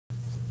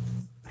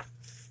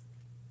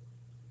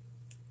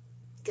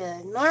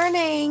Good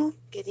morning,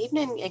 good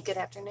evening, and good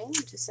afternoon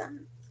to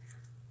some.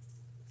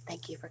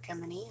 Thank you for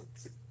coming in.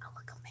 Oh,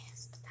 look, a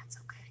mess, but that's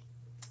okay.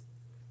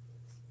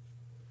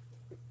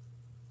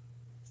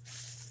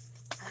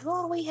 Who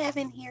all we have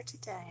in here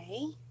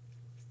today?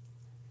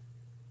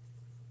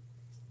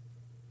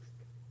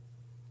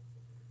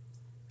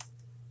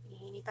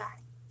 Anybody?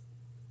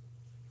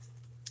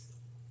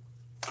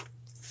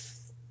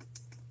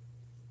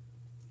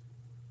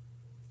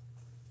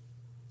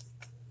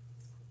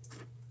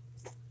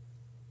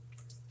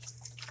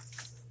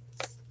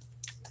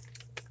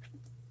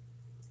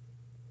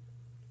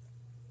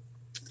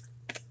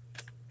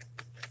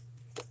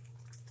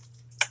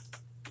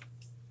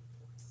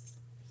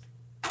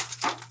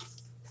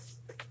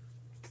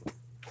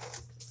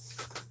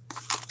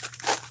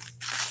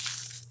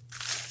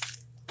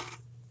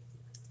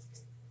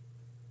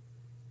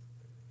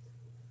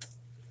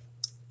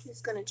 Who's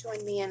going to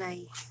join me in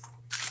a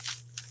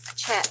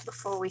chat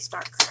before we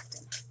start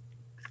crafting?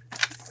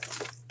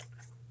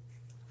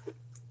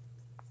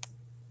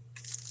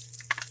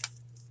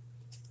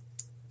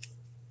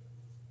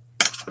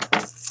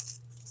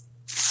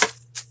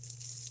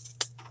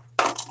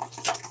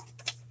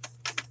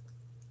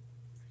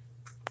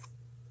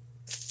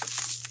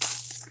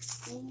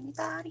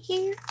 Anybody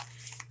here?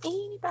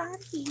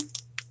 Anybody here?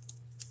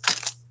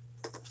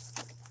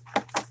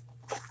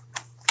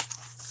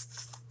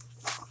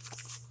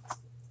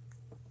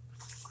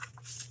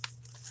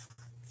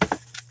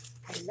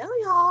 Hello,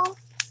 y'all.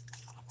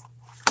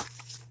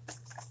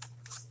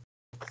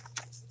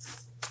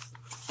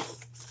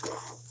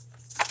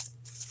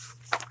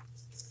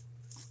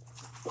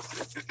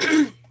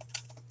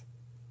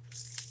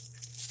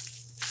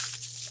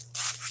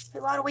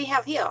 Who all do we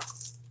have here?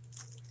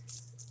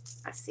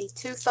 I see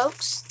two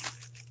folks.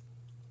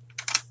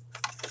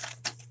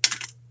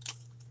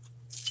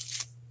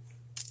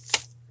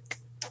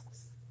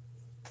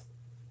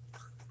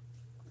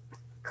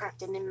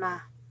 Crafting in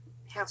my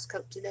house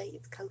coat today.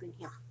 It's cold in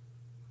here,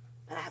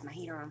 but I have my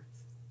heater on.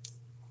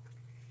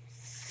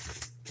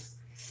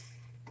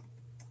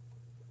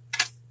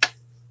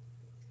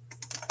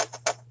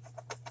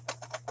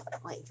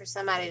 Waiting for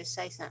somebody to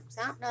say something, because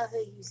I don't know who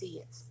you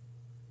is.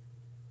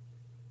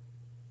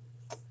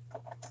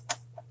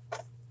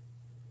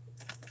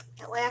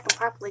 That way I can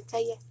properly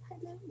tell you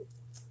hello.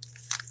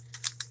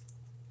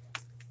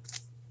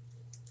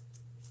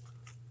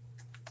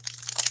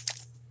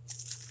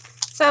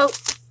 So,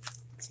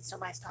 since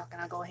nobody's talking,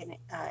 I'll go ahead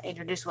and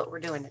introduce what we're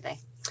doing today.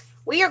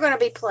 We are going to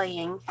be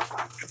playing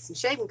with some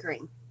shaving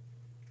cream.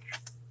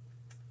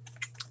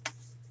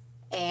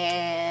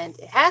 And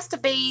it has to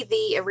be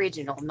the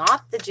original,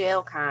 not the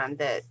gel kind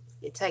that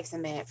it takes a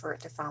minute for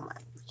it to foam up.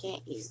 You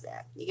can't use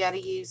that. You got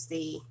to use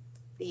the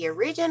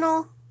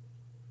original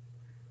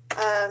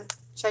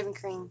shaving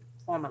cream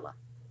formula.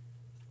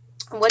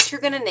 And what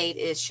you're going to need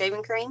is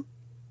shaving cream,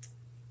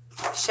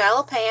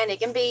 shallow pan. It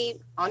can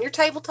be on your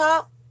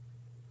tabletop.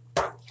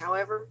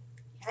 However,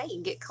 hey, you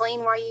can get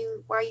clean while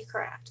you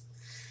craft.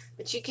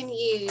 But you can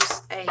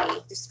use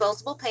a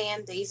disposable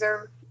pan. These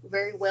are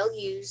very well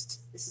used.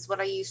 This is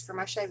what I use for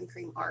my shaving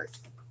cream art.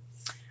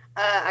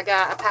 I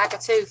got a pack of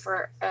 2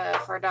 for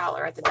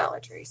 $1 at the Dollar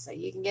Tree, so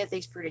you can get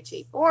these pretty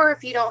cheap. Or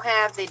if you don't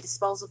have the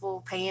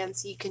disposable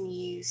pans, you can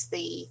use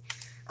the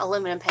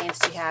aluminum pans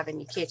you have in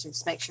your kitchen.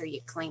 Just make sure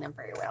you clean them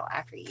very well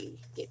after you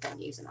get done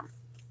using them.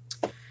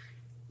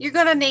 You're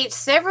going to need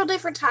several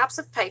different types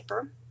of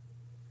paper,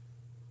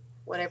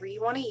 whatever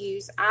you want to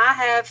use. I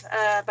have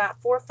about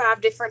 4 or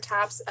 5 different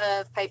types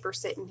of paper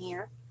sitting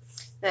here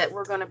that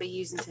we're going to be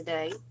using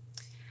today.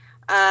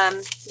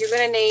 You're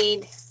going to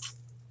need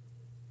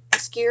a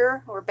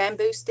skewer or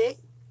bamboo stick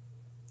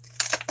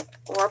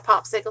or a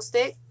popsicle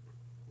stick.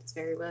 It's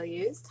very well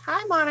used.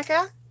 Hi,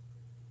 Monica.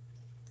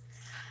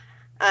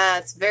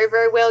 It's very,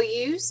 very well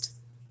used.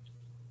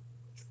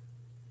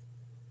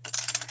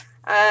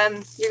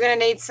 You're going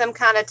to need some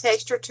kind of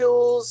texture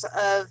tools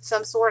of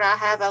some sort. I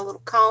have a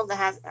little cone that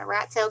has a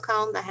rat tail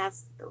cone that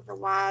has the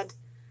wide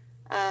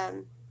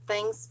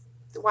things,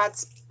 the wide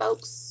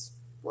spokes,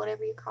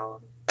 whatever you call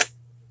them.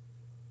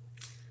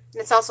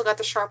 And it's also got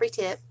the Sharpie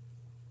tip.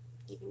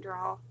 You can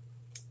draw.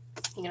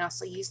 You can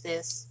also use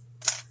this.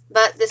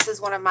 But this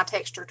is one of my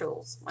texture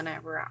tools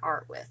whenever I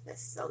art with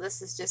this. So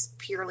this is just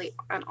purely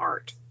an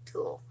art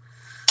tool.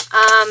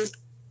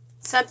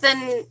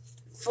 Something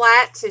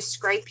flat to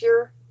scrape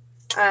your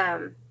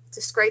shaving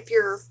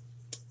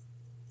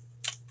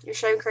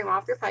cream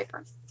off your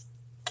paper.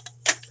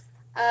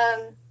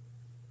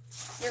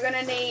 You're going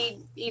to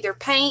need either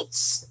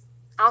paints,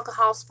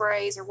 alcohol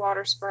sprays, or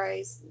water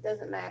sprays. It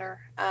doesn't matter.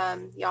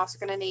 You're also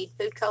going to need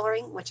food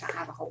coloring, which I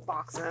have a whole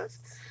box of.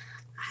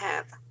 I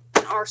have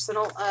an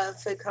arsenal of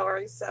food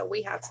coloring, so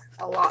we have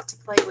a lot to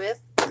play with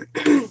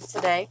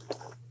today.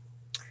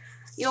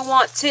 You'll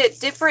want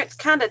different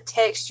kind of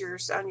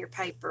textures on your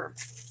paper.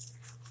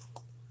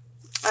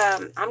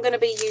 I'm going to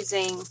be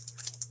using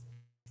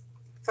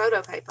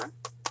photo paper.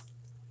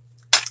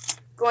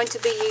 Going to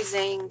be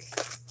using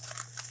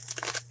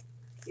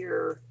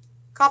your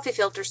coffee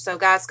filters. So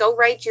guys, go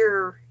rate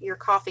your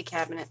coffee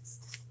cabinets.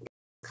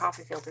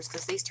 coffee filters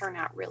because these turn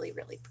out really,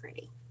 really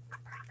pretty. I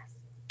promise.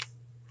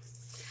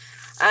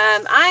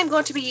 I'm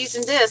going to be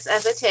using this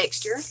as a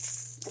texture.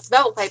 It's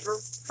bubble paper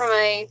from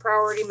a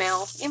Priority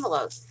Mail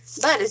envelope.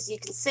 But as you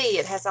can see,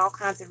 it has all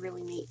kinds of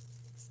really neat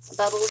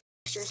bubble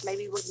textures.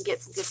 Maybe we can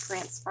get some good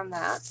prints from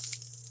that.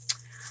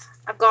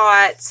 I've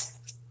got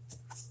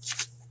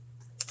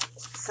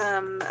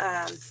some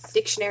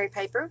dictionary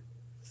paper.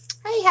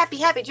 Hey, happy,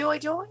 happy, joy,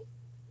 joy.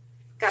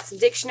 Got some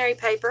dictionary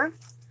paper.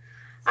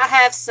 I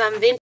have some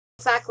vintage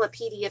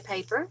encyclopedia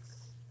paper.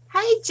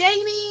 Hey,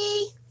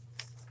 Jamie.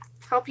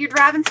 Hope you're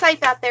driving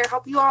safe out there.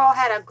 Hope you all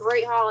had a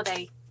great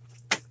holiday.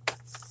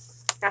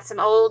 Got some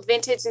old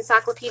vintage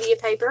encyclopedia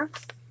paper.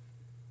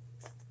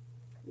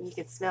 You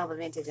can smell the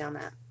vintage on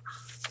that.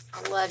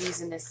 I love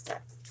using this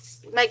stuff.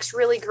 It makes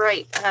really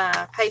great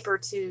paper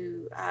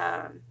to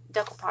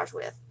decoupage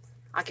with.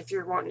 Like if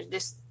you're wanting to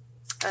just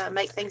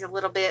make things a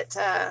little bit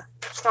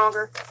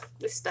stronger.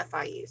 This stuff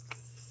I use.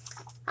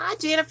 Hi,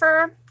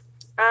 Jennifer.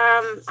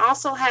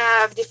 Also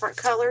have different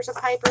colors of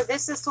paper.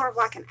 This is sort of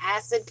like an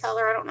acid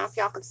color. I don't know if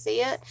y'all can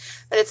see it,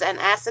 but it's an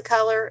acid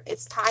color.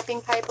 It's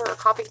typing paper or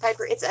copy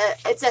paper. It's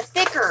a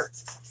thicker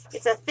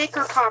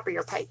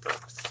copier paper.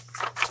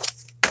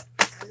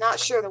 I'm not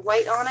sure the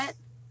weight on it.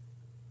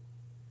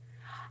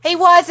 He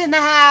was in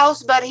the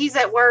house, but he's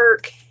at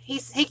work.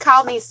 He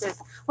called me and says,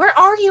 "Where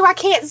are you? I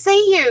can't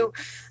see you."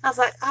 I was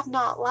like, "I'm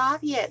not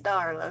live yet,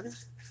 darling."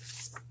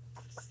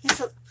 He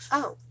said,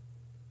 "Oh,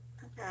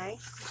 okay."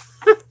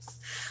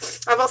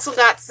 I've also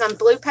got some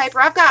blue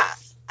paper. I've got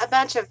a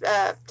bunch of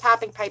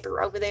typing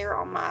paper over there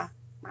on my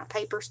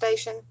paper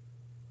station.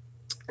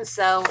 And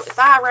so if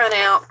I run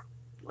out,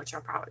 which I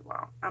probably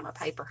won't, I'm a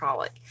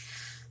paperholic.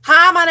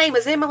 Hi, my name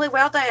is Emily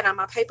Welda, and I'm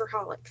a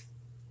paperholic.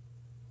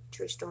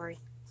 True story.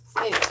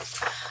 Anyway,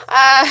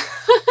 I've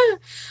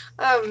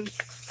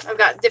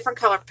got different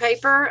color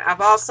paper.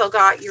 I've also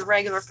got your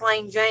regular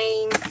plain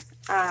Jane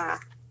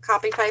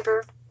copy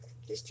paper.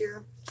 Just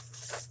your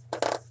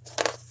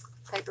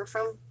paper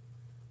from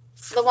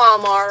the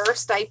Walmart or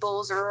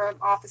Staples or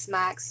Office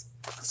Max.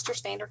 Just your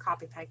standard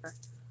copy paper.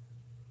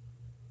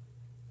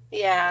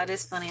 Yeah, it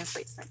is funny and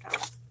sweet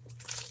sometimes.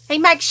 He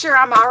makes sure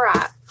I'm all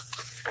right.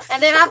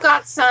 And then I've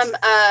got some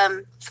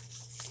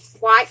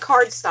white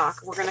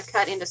cardstock we're going to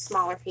cut into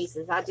smaller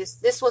pieces.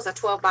 This was a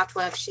 12 by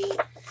 12 sheet,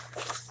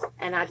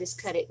 and I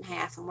just cut it in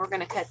half, and we're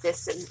going to cut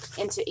this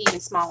into even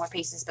smaller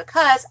pieces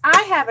because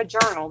I have a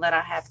journal that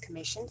I have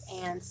commissioned,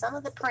 and some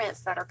of the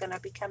prints that are going to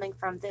be coming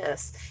from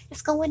this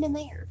is going in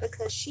there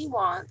because she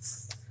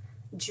wants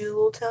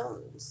jewel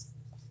tones.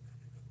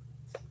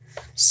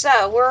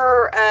 So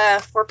we're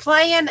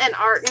playing and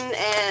arting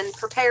and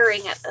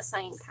preparing at the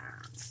same time.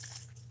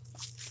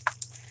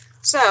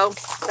 So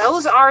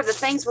those are the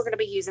things we're going to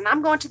be using.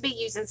 I'm going to be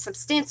using some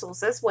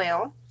stencils as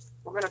well.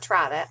 We're going to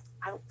try that.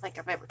 I don't think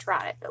I've ever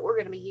tried it, but we're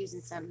going to be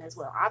using some as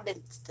well. I've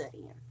been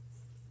studying.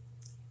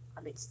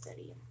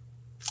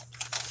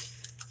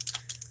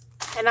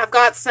 And I've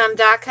got some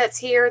die cuts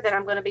here that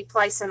I'm going to be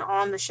placing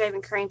on the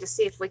shaving cream to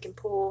see if we can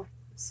pull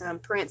some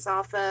prints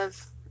off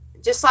of.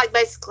 Just like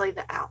basically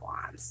the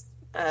outlines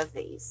of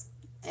these.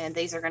 And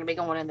these are going to be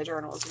going in the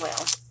journal as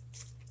well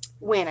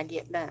when I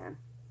get done.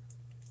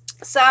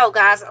 So,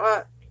 guys,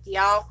 are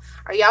y'all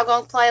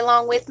going to play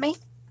along with me?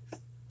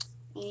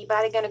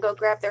 Anybody going to go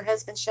grab their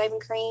husband's shaving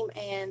cream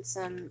and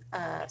some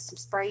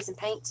sprays and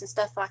paints and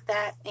stuff like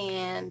that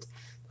and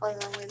play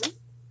along with me?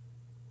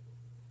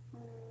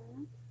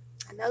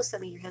 I know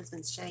some of your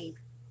husbands shave.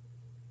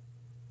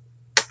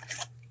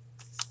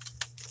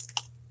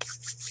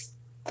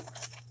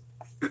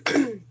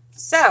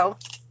 So,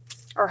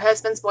 or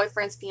husbands,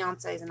 boyfriends,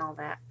 fiancés, and all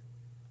that.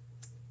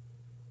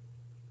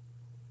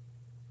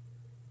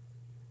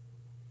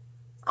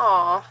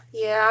 Oh,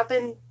 yeah, I've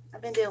been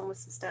dealing with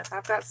some stuff.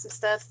 I've got some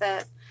stuff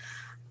that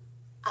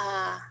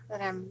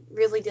I'm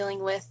really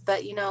dealing with,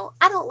 but you know,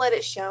 I don't let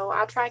it show.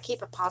 I try to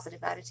keep a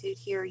positive attitude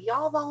here.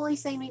 Y'all have only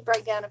seen me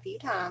break down a few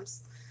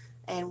times,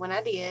 and when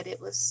I did, it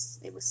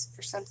was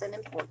for something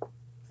important.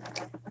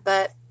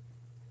 But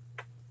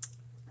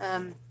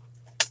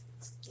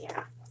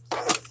yeah,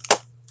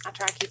 I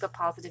try to keep a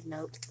positive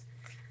note.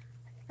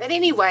 But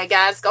anyway,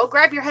 guys, go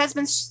grab your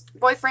husband's,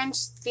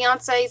 boyfriend's,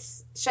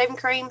 fiance's shaving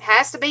cream.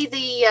 Has to be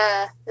the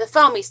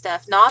foamy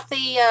stuff, not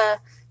the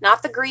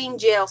green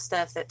gel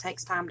stuff that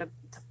takes time to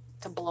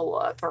blow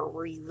up or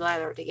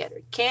re-lather together.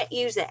 You can't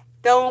use that.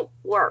 Don't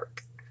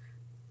work.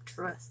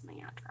 Trust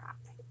me, I tried.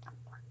 It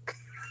don't work.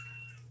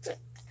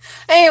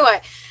 Anyway,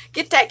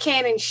 get that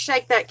can and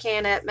shake that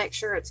can up. Make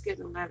sure it's good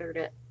and lathered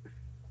up.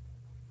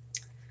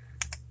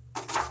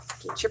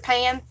 Get your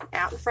pan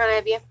out in front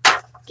of you.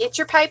 Get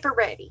your paper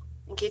ready.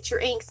 And get your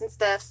inks and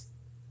stuff.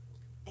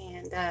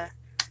 And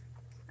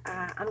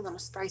I'm going to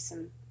spray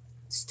some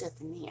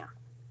stuff in there.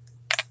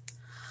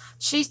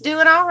 She's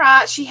doing all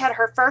right. She had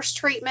her first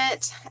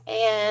treatment,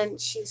 and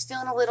she's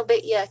feeling a little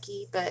bit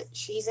yucky, but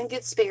she's in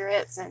good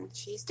spirits, and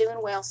she's doing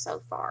well so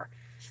far.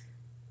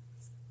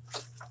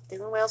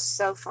 Doing well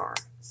so far.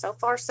 So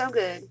far, so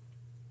good.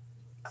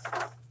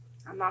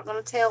 I'm not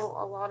going to tell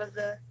a lot of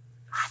the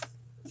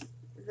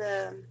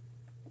the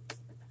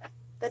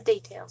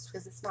details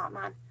because it's not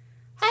mine.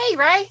 Hey,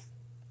 Ray,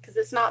 because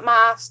it's not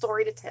my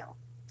story to tell.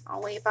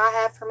 Only if I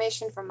have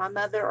permission from my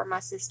mother or my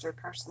sister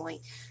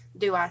personally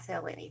do I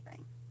tell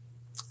anything.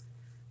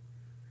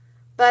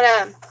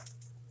 But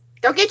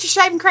go get your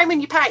shaving cream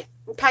and your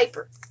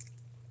paper.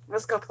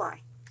 Let's go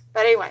play.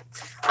 But anyway,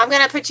 I'm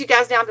going to put you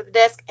guys down to the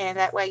desk, and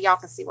that way y'all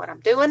can see what I'm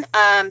doing.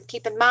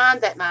 Keep in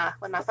mind that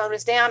when my phone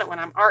is down and when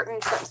I'm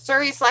arting something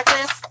serious like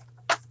this,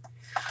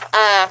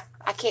 I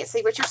can't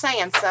see what you're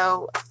saying.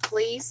 So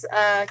please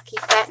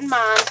keep that in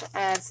mind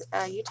as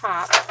you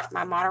type.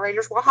 My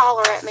moderators will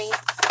holler at me.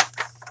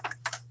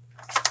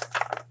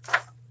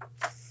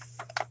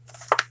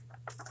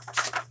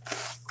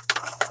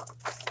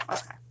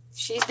 Okay.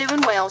 She's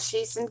doing well.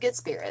 She's in good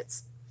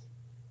spirits.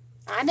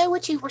 I know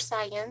what you were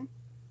saying.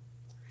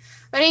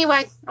 But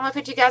anyway, I'm going to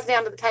put you guys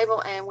down to the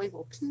table and we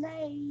will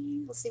play.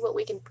 We'll see what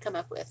we can come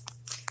up with.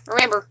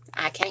 Remember,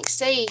 I can't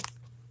see.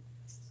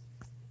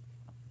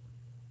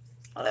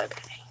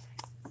 Okay.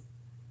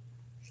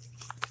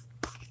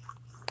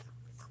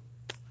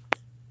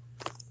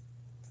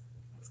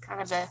 It's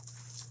kind of a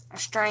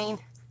strain.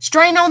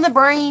 Strain on the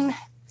brain.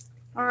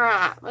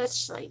 Alright, let's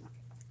see.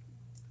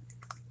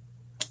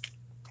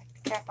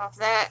 Take the cap off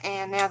that,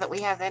 and now that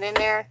we have that in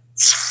there,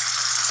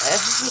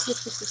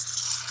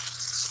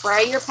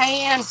 spray your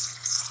pan.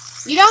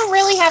 You don't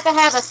really have to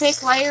have a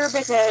thick layer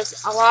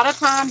because a lot of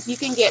times you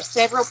can get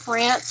several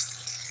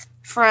prints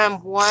from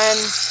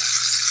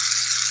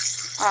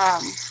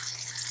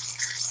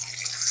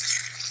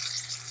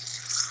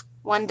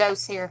one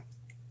dose here.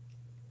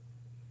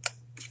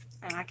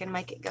 And I can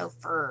make it go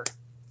further.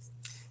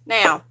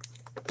 Now,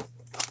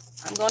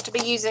 I'm going to be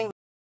using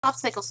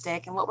popsicle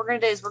stick, and what we're going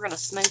to do is we're going to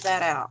smooth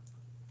that out.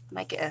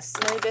 Make it as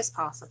smooth as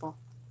possible.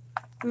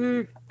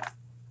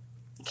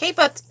 Keep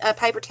a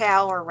paper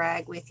towel or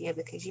rag with you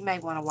because you may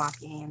want to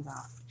wipe your hands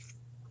off.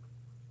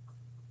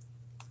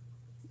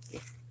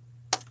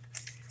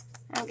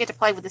 I don't get to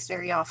play with this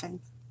very often.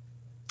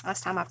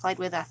 Last time I played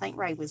with it, I think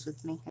Ray was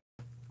with me.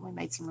 We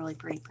made some really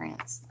pretty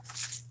prints.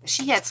 But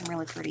she had some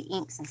really pretty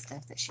inks and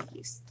stuff that she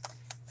used.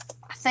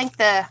 I think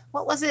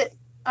what was it?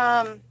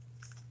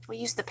 We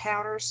used the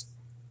powders.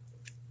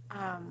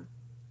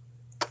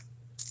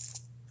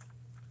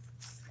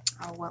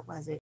 Oh, what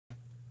was it?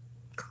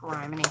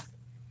 Criminy.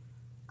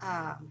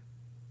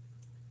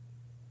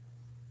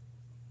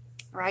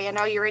 Ray, I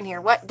know you're in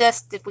here. What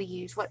dust did we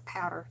use? What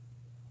powder?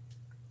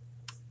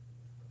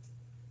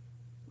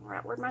 All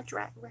right, where'd my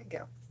rag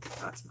go? Oh,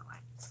 that's my way.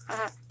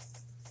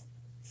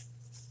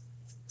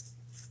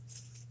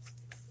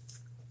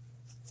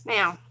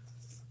 Now,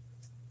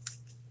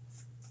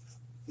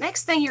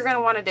 next thing you're going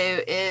to want to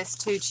do is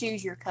to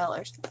choose your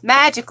colors.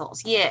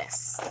 Magicals,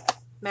 yes.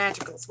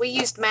 Magicals. We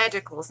used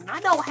magicals, and I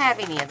don't have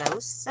any of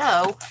those,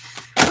 so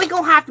we're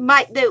going to have to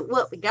make do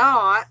what we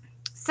got.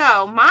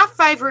 So, my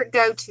favorite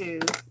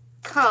go-to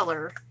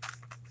color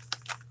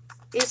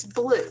is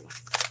blue.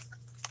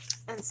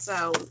 And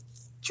so,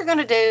 what you're going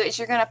to do is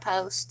you're going to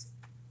post.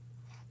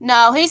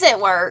 No, he's at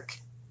work.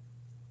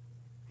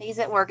 He's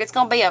at work. It's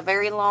going to be a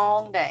very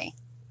long day.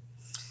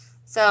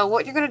 So,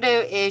 what you're going to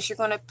do is you're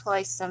going to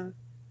place some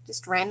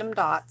just random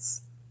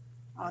dots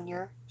on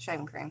your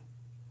shaving cream.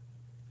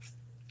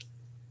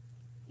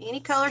 Any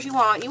colors you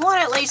want. You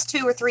want at least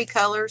 2 or 3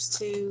 colors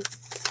to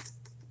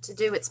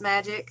do its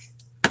magic.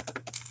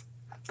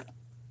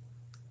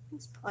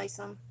 Just place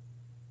them.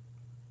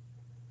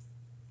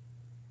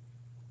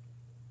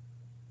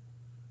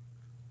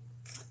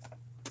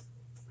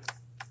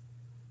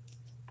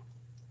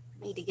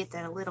 Need to get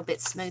that a little bit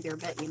smoother,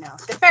 but you know,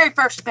 the very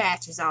first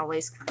batch is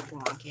always kind of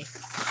wonky.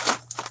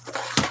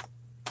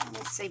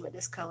 Let's see what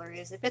this color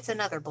is. If it's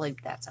another blue,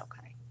 that's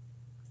okay.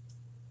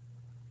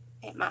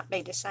 It might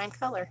be the same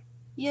color.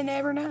 You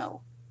never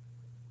know.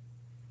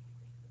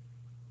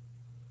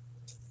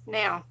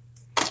 Now,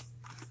 what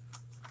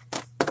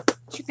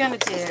you're going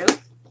to do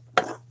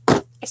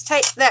is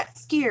take that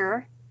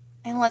skewer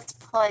and let's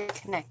play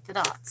connect the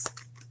dots.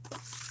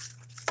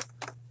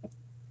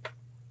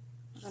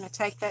 We're going to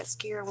take that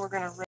skewer and we're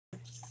going to run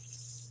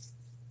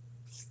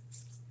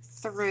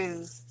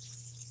through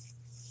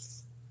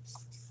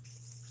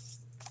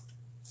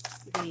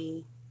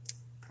the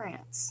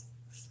prints.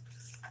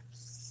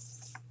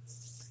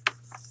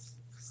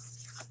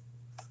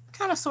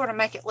 Kind of sort of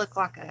make it look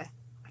like a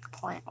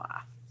plant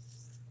life.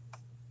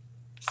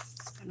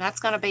 And that's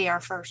going to be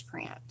our first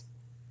print.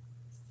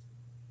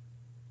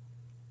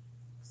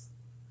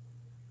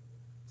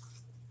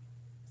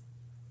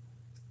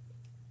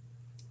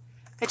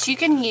 But you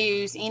can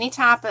use any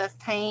type of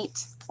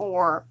paint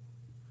or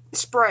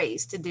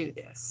sprays to do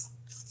this.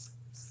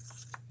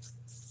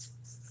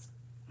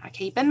 Now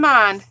keep in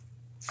mind,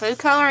 food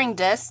coloring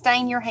does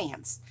stain your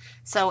hands.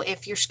 So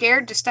if you're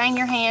scared to stain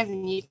your hands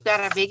and you've got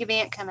a big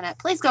event coming up,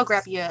 please go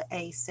grab you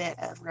a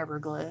set of rubber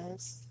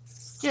gloves,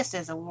 just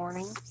as a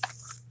warning.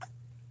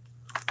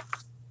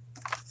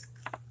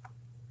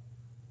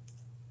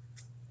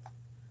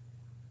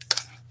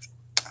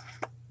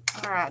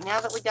 All right,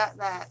 now that we got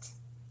that,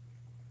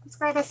 let's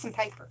grab us some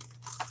paper.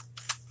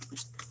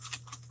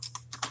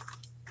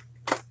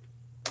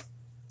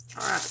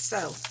 Alright,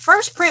 so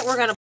first print we're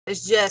going to put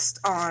is just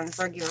on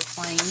regular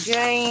plain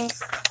Jane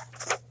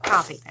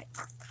copy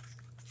paper.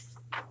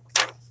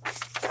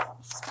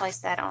 Let's place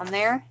that on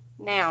there.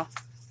 Now,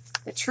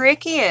 the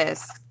trick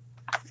is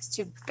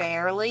to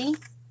barely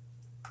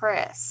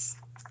press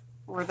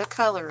where the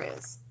color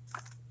is,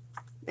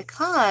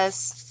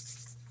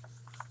 because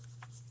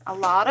a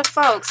lot of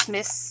folks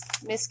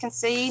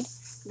misconceive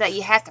that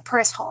you have to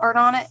press hard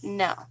on it.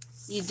 No,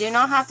 you do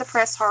not have to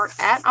press hard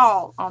at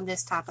all on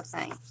this type of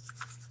thing,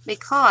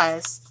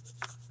 because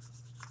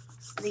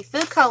the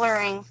food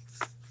coloring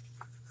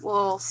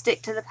will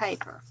stick to the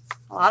paper.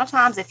 A lot of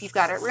times if you've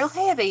got it real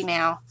heavy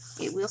now,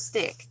 it will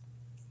stick.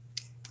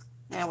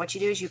 Now what you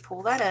do is you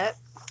pull that up.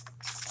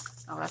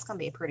 Oh, that's going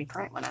to be a pretty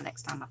print when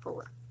next time I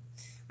pull it.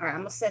 Alright,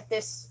 I'm going to set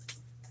this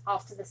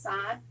off to the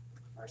side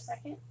for a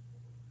second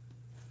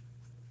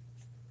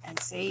and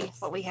see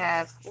what we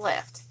have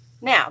left.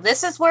 Now,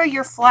 this is where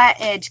your flat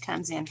edge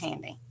comes in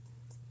handy.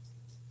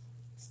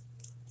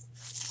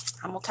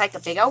 I'm going to take a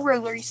big old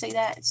ruler. You see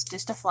that? It's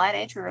just a flat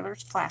edge ruler.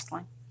 It's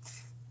plastering.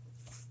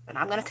 But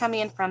I'm going to come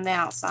in from the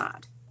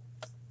outside.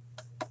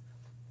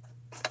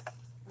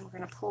 I'm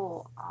going to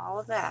pull all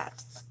of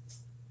that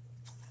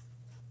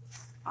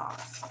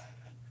off.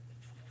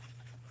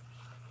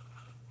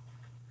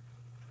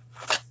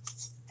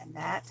 And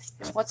that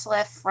is what's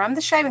left from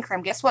the shaving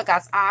cream. Guess what,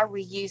 guys? I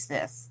reuse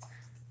this.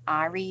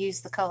 I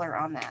reuse the color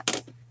on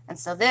that. And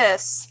so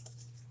this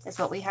is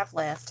what we have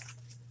left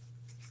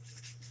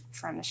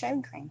from the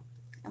shaving cream.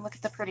 And look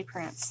at the pretty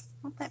prints.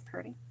 Not that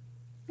pretty.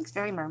 Looks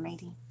very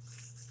mermaidy.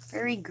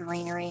 Very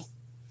greenery.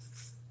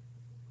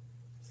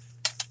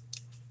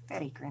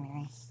 Very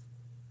greenery.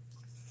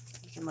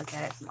 You can look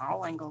at it from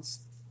all angles.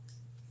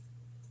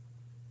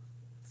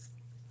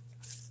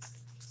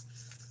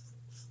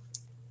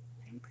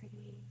 Very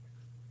pretty.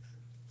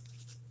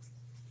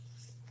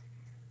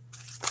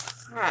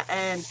 Alright,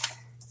 and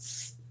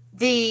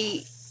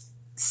the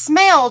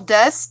smell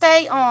does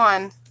stay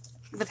on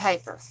the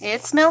paper.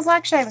 It smells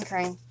like shaving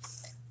cream,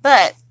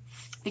 but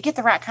if you get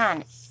the right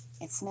kind,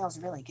 it smells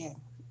really good,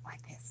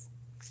 like this.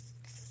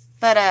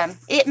 But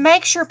it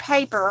makes your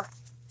paper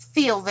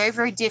feel very,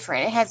 very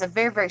different. It has a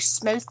very, very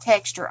smooth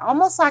texture,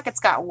 almost like it's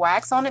got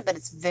wax on it, but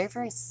it's very,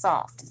 very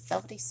soft. It's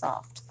velvety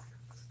soft.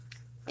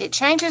 It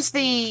changes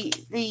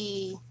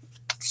the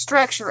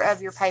structure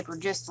of your paper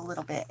just a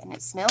little bit, and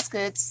it smells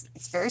good.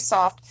 It's very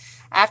soft.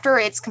 After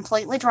it's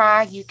completely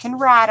dry, you can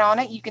write on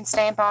it, you can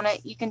stamp on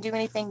it, you can do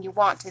anything you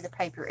want to the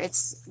paper.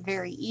 It's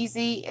very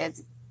easy.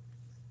 It's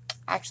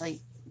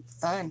actually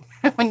fun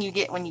when you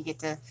get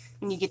to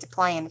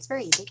playing. It's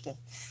very addictive.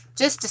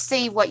 Just to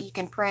see what you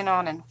can print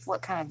on and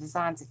what kind of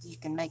designs that you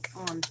can make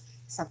on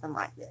something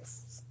like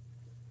this.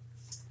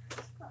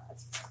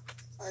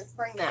 Let's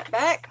bring that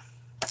back.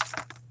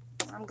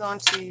 I'm going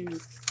to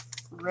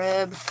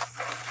rub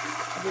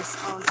this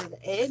onto the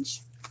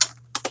edge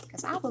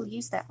because I will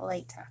use that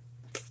later.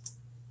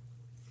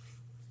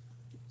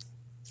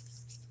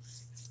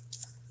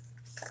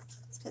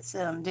 Let's put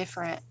some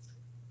different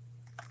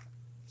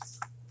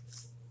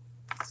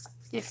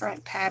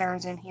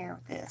patterns in here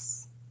with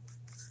this.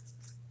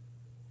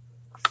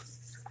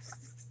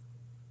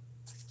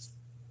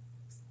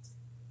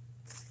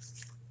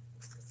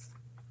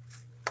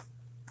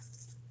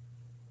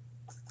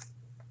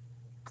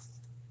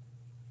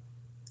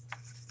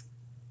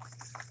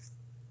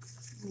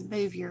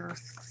 Move your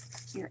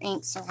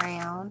inks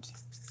around.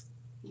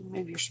 You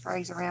move your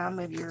sprays around,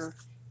 move your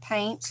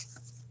paint.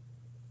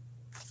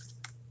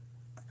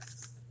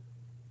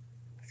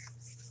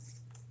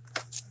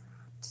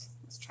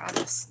 Let's try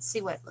this and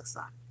see what it looks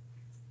like.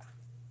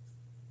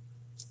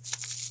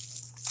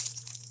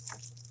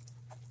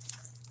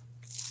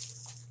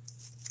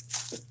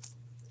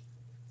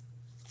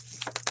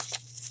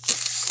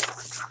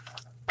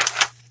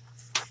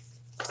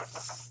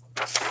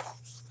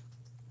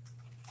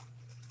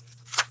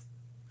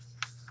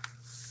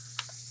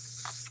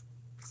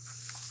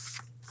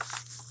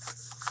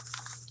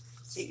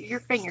 So your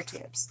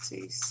fingertips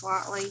to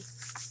slightly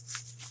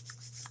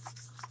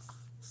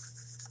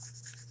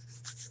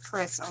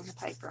press on the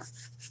paper.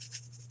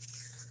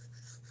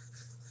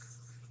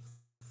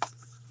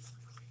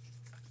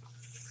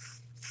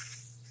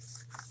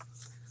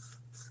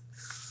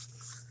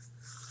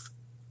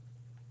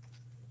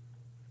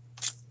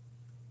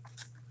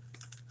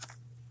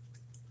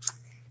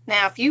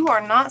 Now, if you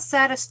are not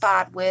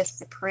satisfied with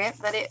the print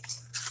that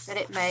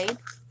it made,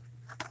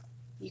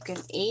 you can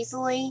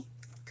easily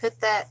put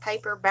that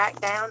paper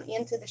back down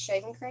into the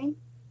shaving cream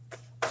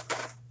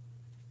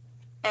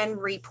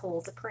and re-pull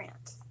the print.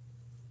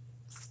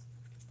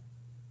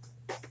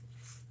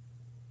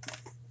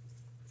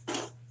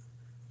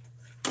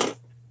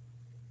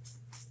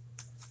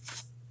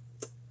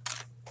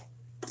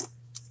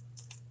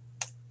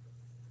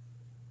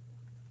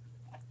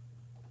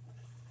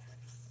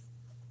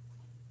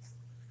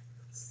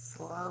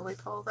 Slowly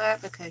pull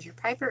that because your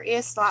paper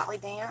is slightly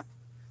damp.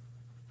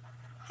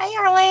 Hey,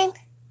 Arlene.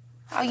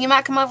 Oh, you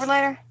might come over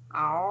later?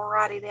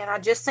 Alrighty then. I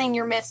just seen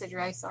your message,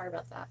 Ray. Sorry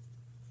about that.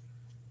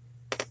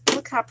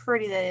 Look how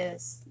pretty that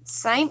is.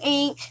 Same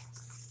ink,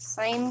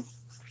 same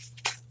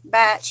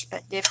batch,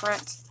 but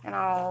different in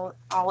all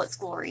its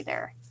glory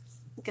there.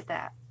 Look at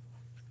that.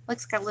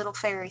 Looks like a little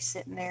fairy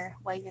sitting there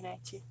waving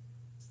at you.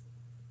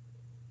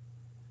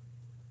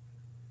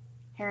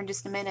 Here in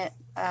just a minute,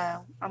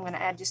 I'm going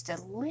to add just a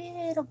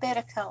little bit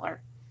of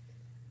color.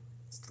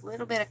 Just a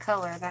little bit of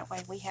color. That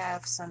way we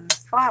have some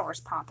flowers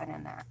popping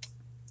in that.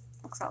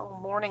 Looks like little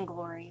morning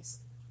glories.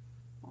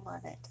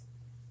 Love it.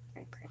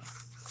 Very pretty.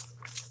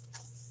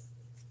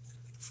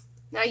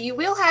 Now you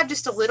will have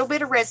just a little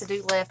bit of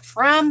residue left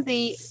from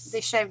the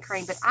shaving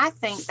cream, but I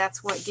think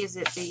that's what gives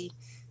it the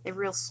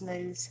real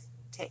smooth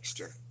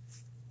texture.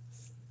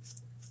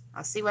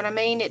 I see what I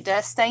mean. It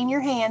does stain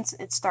your hands.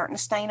 It's starting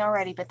to stain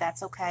already, but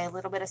that's okay. A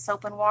little bit of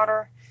soap and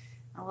water,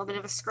 a little bit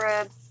of a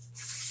scrub.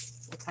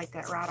 We'll take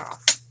that right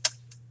off.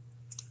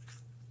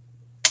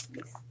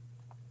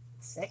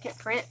 Second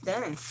print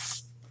done.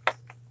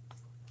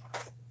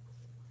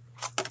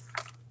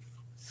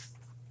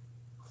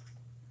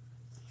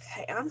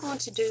 Okay, I'm going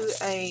to do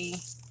a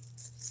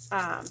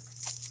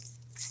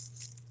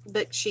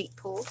book sheet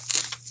pull,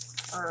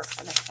 or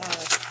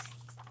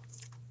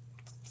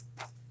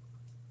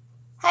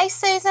hey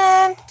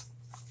Susan!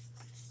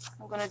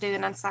 I'm going to do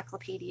an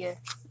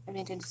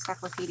vintage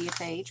encyclopedia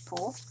page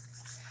pull.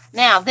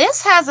 Now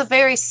this has a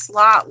very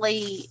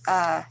slightly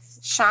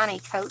shiny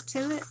coat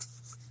to it.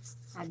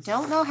 I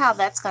don't know how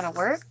that's going to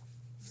work.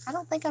 I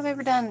don't think I've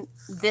ever done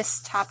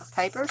this type of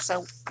paper,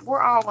 so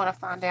we're all going to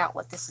find out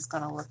what this is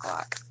going to look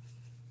like.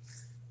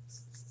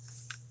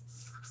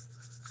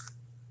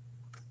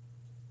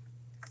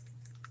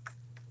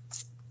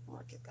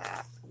 Look at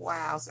that.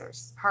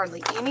 Wowzers.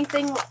 Hardly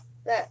anything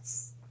that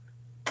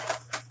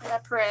I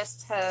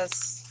pressed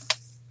has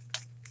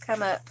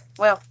come up.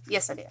 Well,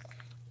 yes I did.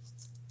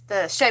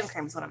 The shaving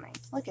cream is what I mean.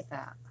 Look at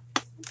that.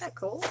 Isn't that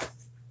cool?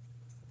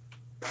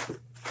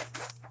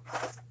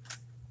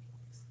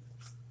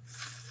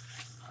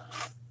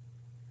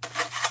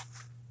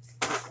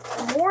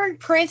 The more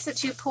prints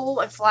that you pull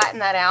and flatten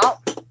that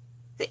out,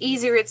 the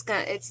easier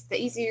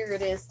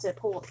it is to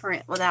pull a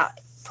print without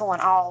pulling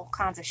all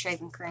kinds of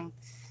shaving cream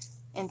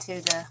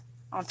onto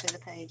the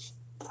page.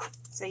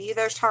 So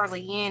there's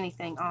hardly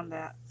anything on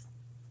that.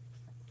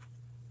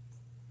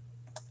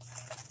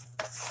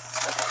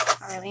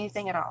 Hardly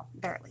anything at all,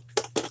 barely.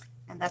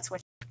 And that's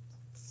what.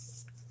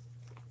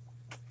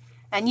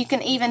 And you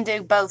can even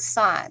do both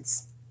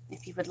sides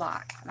if you would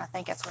like. And I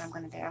think that's what I'm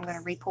going to do. I'm going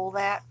to re-pull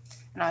that,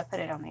 and I'll put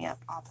it on the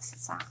opposite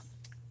side.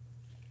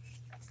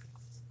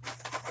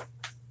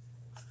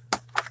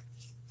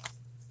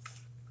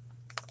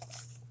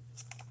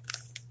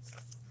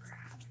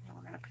 Right, and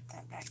we're going to put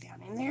that back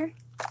down in there.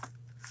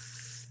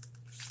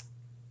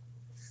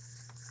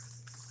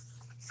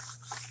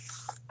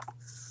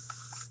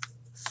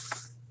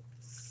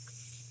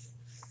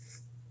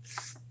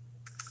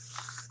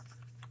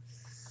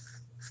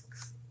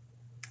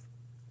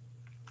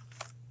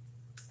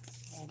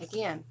 And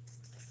again,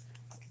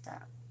 look at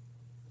that.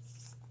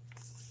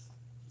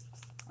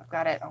 I've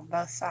got it on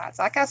both sides.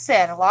 Like I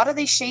said, a lot of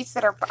these sheets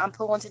that I'm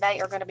pulling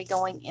today are going to be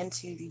going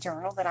into the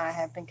journal that I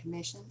have been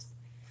commissioned.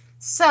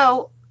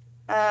 So,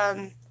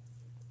 the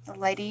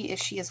lady, if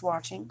she is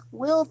watching,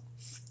 will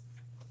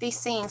be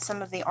seeing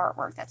some of the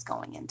artwork that's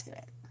going into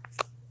it.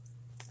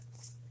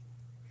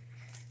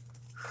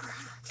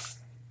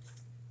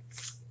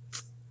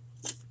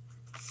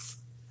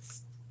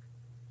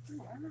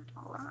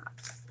 All right.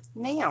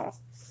 Now,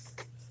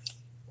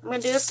 I'm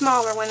going to do a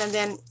smaller one, and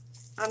then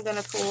I'm going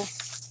to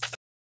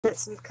put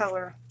some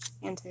color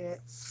into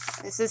it.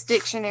 This is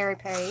dictionary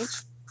page.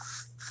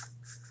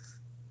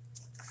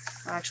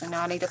 Actually, no,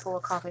 I need to pull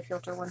a coffee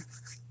filter one.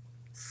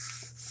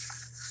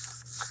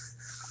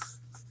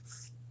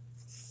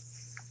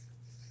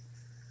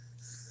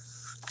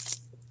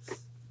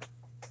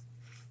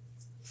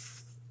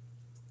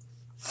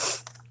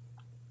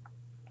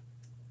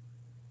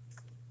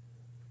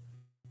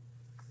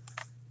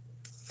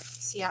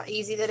 See how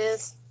easy that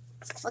is?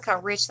 Look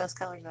how rich those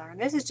colors are. And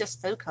this is just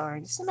food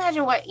coloring. Just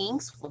imagine what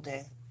inks will do.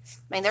 I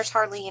mean, there's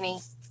hardly any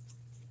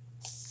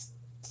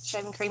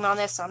shaving cream on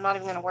this, so I'm not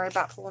even going to worry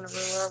about pulling a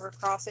ruler over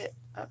across it.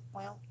 Oh,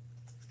 well,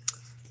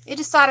 it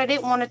decided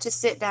it wanted to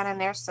sit down in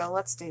there, so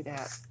let's do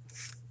that.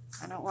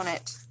 I don't want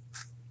it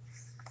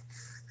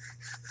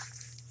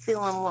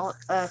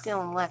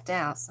feeling left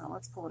out, so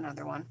let's pull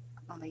another one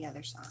on the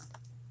other side.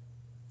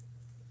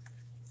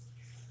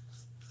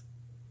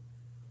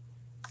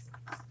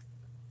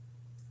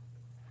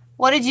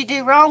 What did you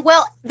do wrong?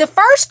 Well, the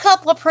first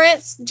couple of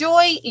prints,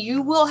 Joy,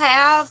 you will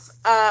have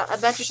a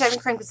bunch of shaving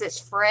cream because it's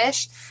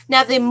fresh.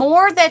 Now, the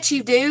more that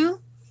you do,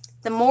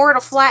 the more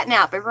it'll flatten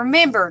out. But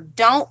remember,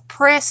 don't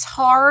press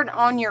hard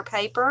on your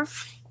paper,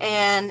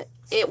 and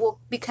it will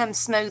become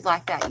smooth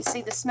like that. You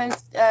see the smooth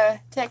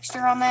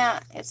texture on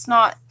that? It's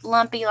not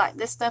lumpy like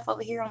this stuff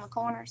over here on the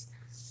corners.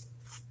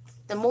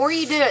 The more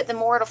you do it, the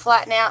more it'll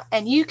flatten out.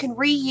 And you can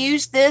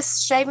reuse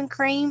this shaving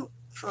cream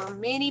for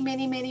many,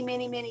 many, many,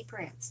 many, many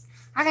prints.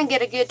 I can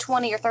get a good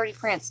 20 or 30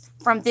 prints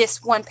from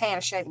this one pan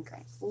of shaving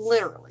cream,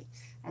 literally.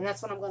 And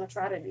that's what I'm going to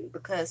try to do,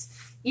 because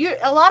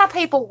a lot of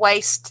people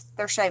waste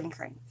their shaving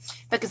cream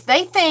because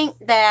they think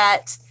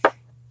that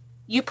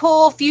you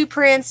pull a few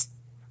prints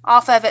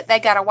off of it, they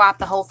got to wipe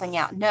the whole thing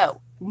out.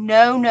 No.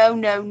 No, no,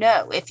 no,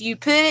 no. If you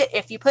put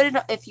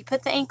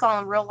the ink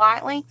on real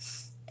lightly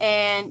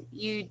and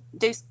you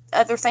do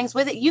other things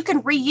with it, you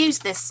can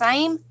reuse this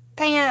same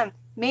pan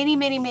many,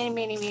 many, many,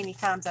 many, many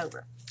times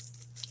over.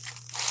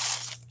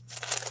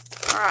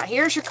 All right,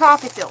 here's your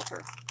coffee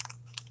filter.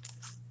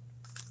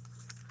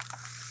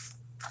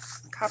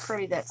 Look how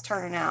pretty that's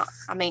turning out.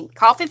 I mean,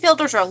 coffee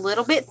filters are a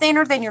little bit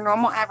thinner than your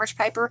normal average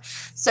paper,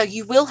 so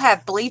you will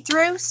have bleed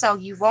through, so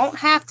you won't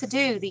have to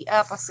do the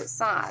opposite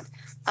side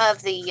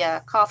of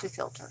the coffee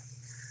filter.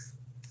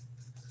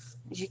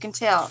 As you can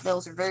tell,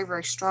 those are very,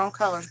 very strong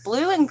colors.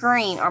 Blue and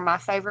green are my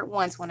favorite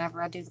ones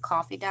whenever I do the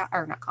coffee dye,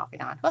 or not coffee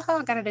dye.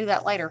 I gotta do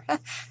that later.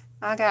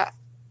 I got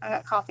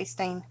coffee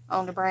stain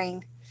on the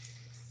brain.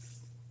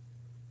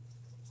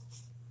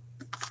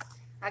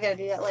 I gotta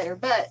do that later.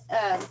 But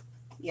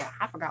yeah,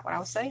 I forgot what I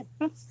was saying.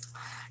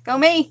 Go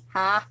me,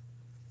 huh?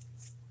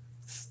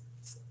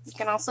 You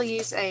can also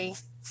use a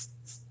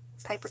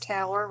paper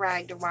towel or a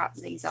rag to wipe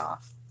these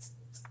off.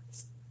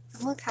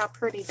 Look how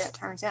pretty that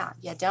turns out.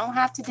 You don't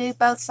have to do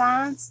both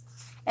sides,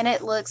 and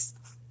it looks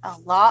a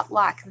lot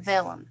like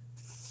vellum.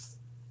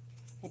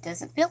 It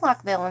doesn't feel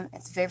like vellum.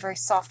 It's very, very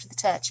soft to the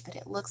touch, but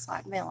it looks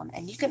like vellum.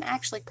 And you can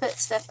actually put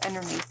stuff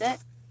underneath it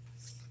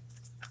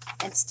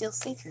and still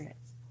see through it.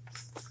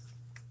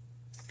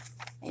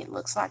 It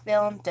looks like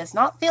vellum, does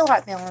not feel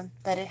like vellum,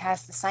 but it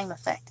has the same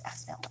effect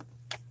as vellum.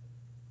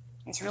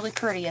 It's really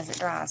pretty as it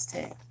dries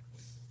too.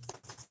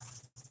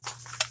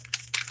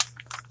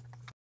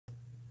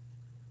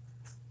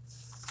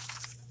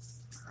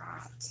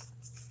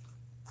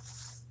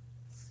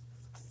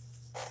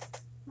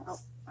 Oh,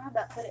 I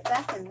about put it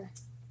back in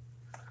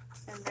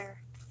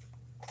there.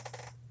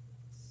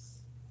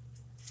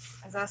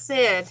 As I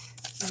said,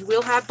 you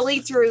will have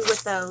bleed through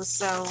with those,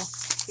 so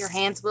your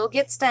hands will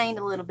get stained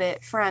a little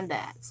bit from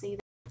that. See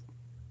that?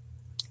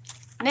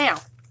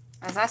 Now,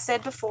 as I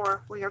said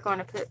before, we are going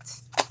to put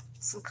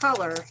some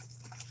color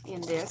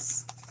in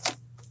this.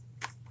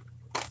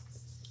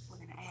 We're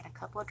going to add a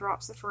couple of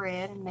drops of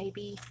red and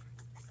maybe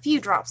a few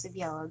drops of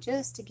yellow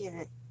just to give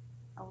it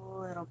a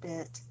little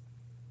bit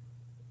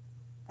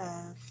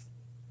of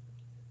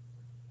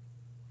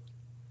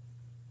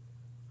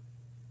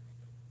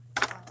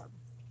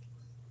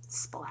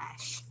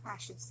splash, I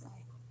should say.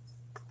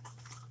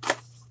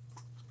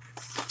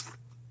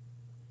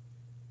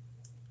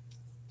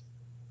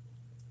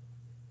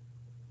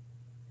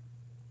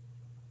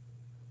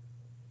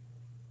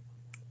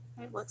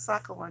 It looks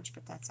like orange,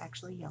 but that's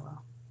actually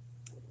yellow.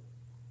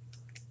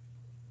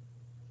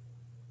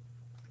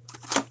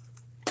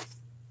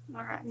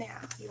 Alright, now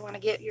you want to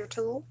get your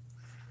tool,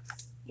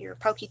 your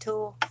pokey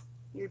tool,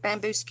 your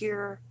bamboo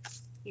skewer,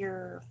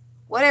 your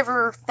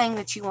whatever thing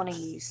that you want to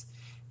use.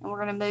 And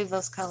we're going to move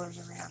those colors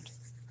around.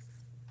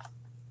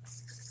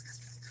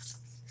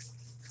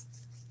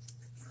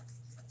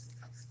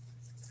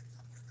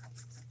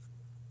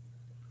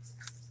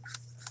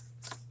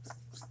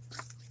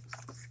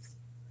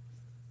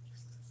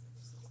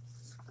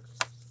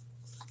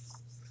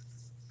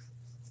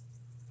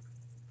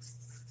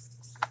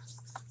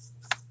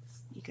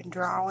 You can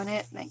draw on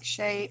it, make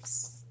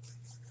shapes,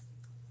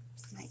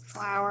 make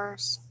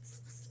flowers.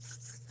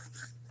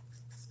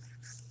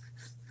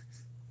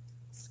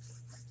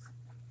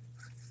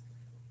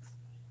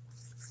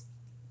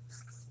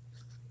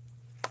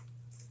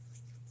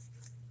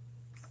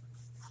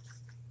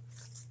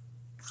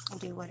 And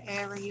do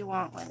whatever you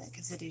want with it,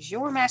 because it is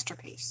your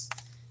masterpiece.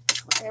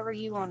 Whatever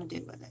you want to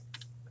do with it.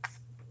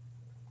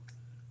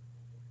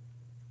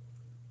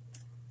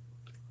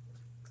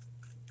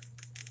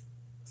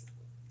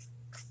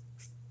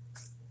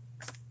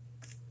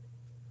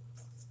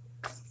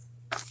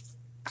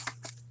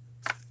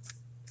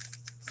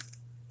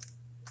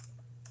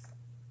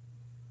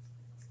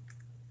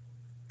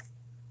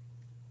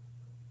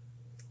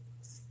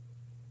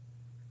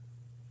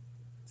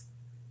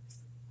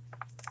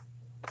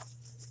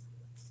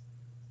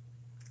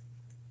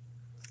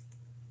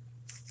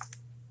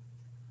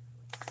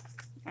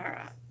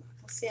 Alright,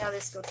 let's see how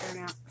this will turn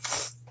out.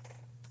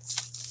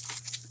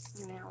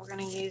 Now we're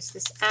going to use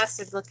this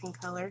acid looking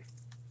color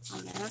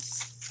on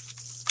this.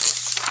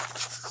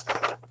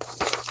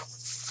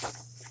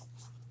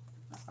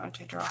 I'm going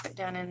to drop it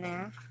down in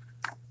there.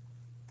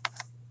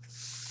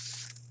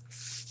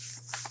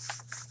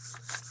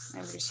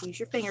 Now just use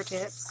your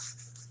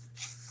fingertips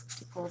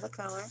to pull the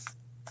color.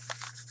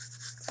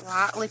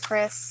 Lightly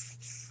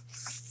press,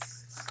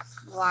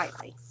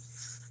 lightly.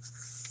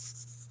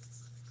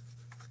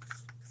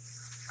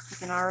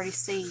 You can already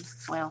see,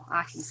 well,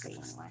 I can see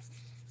anyway,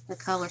 the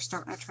color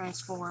starting to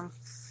transform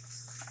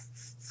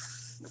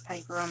the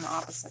paper on the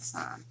opposite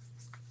side.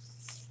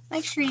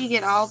 Make sure you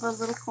get all the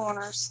little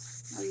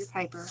corners of your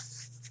paper.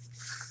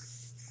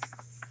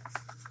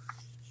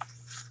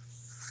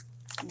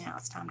 Now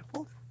it's time to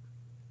pull.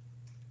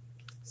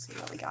 Let's see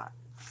what we got.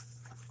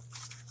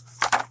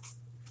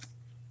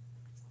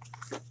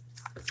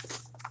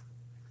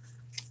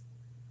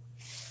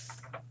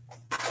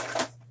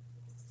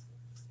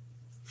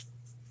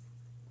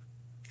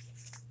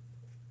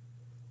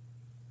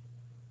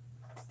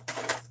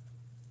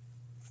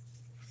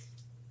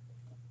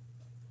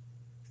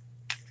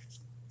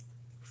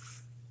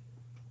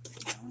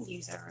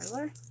 Use a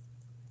ruler.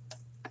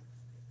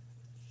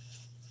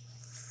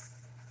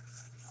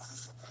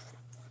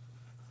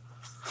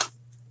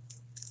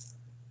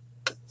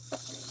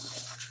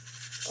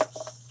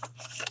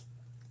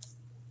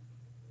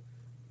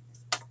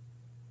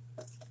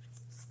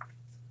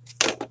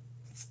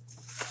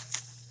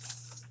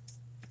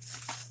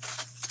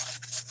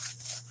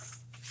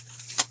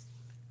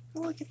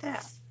 Oh, look at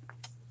that.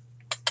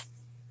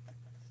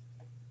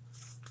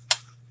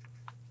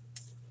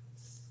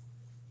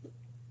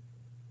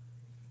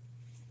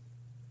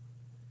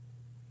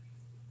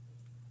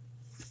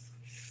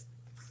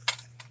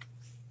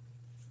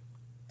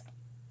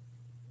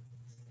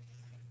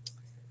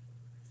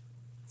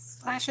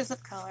 Flashes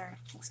of color.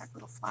 Looks like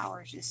little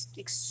flowers just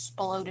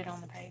exploded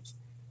on the page.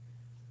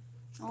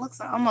 It looks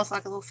like, almost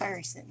like a little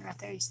fairy sitting right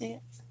there. You see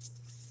it?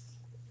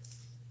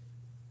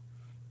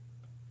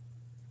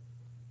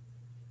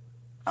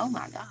 Oh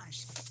my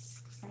gosh.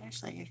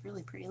 Actually, it's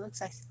really pretty. It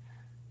looks like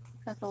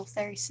a little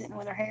fairy sitting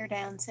with her hair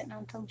down, sitting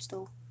on a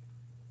toadstool.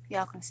 If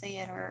y'all can see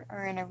it,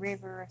 or in a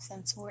river of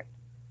some sort.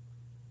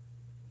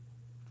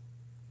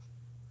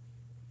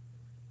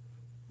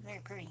 Very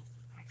pretty,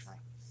 actually.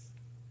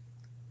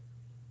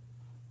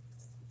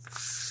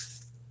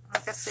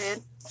 Like I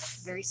said,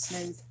 very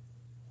smooth.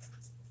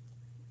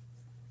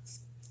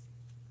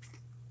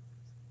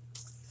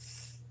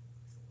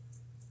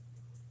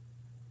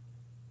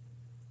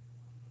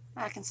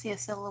 I can see a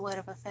silhouette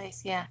of a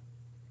face, yeah.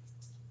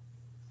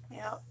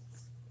 Yep.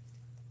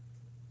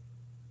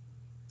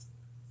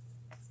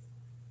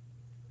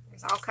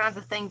 There's all kinds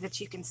of things that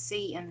you can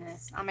see in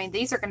this. I mean,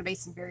 these are going to be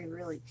some very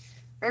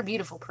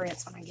beautiful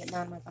prints when I get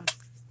done with them.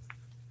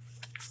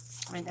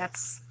 I mean,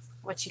 that's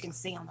what you can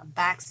see on the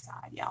back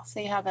side. Y'all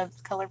see how the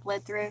color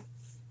bled through?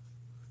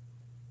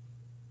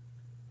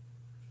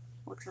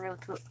 Looks really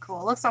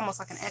cool. It looks almost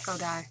like an eco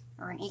dye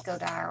or an eco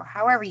dye, or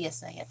however you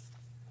say it.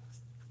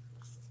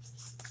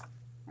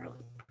 Really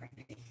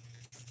pretty.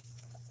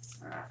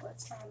 Alright,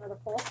 let's try another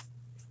pull.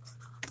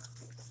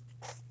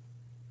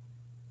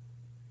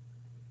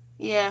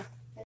 Yeah,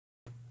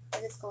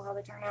 it is cool how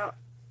they turn out.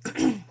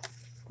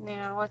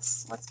 Now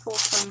let's pull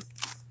some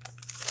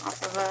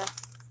off of that,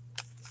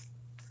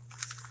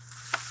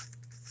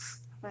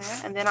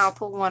 and then I'll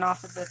pull one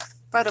off of the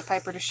photo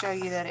paper to show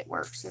you that it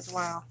works as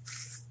well.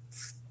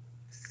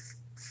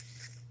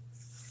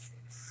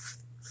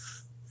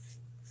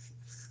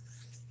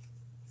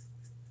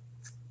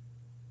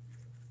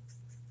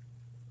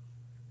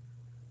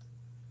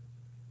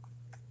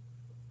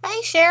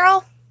 Hey,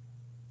 Cheryl.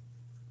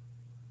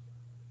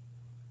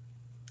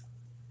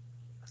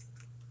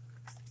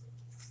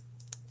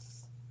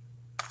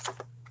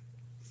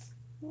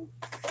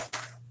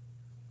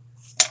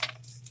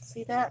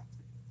 See that?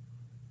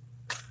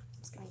 I'm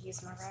just going to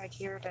use my rag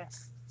here to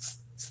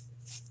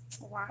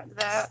wipe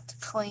that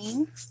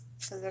clean,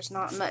 because there's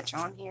not much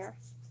on here.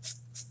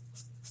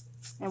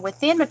 And with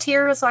thin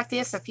materials like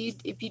this, if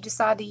you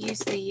decide to use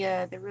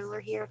the ruler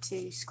here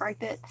to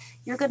scrape it,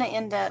 you're going to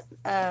end up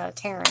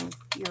tearing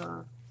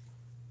your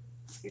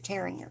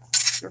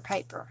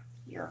paper,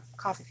 your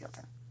coffee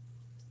filter.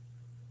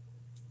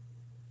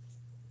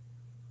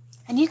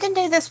 And you can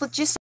do this with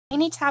just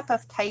any type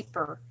of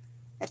paper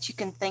that you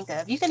can think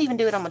of. You can even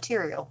do it on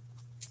material.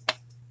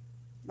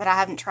 But I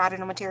haven't tried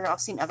it on material.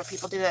 I've seen other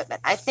people do it. But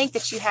I think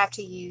that you have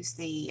to use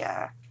the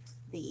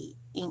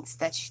inks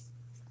that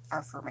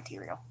are for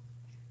material.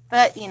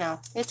 But, you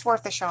know, it's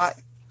worth a shot.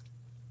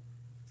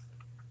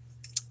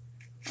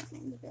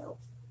 There you go.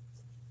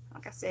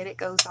 Like I said, it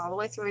goes all the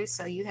way through,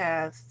 so you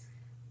have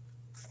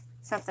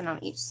something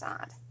on each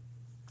side.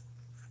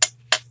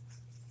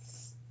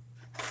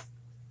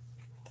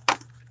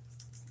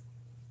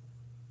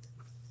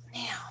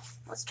 Now,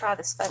 let's try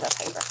this photo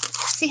paper.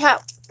 See how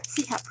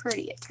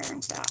pretty it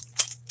turns out.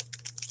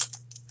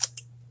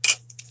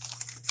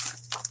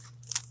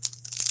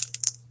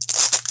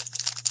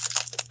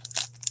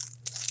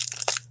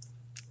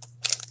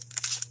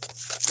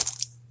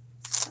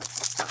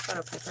 That's not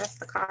photo paper. That's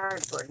the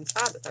cardboard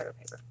inside the photo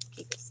paper.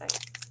 Keep it safe.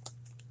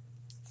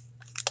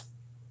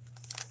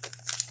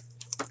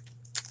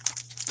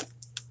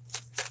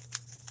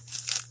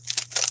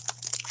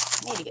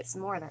 I need to get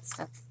some more of that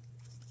stuff.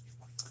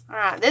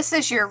 Alright, this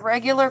is your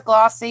regular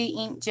glossy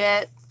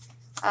inkjet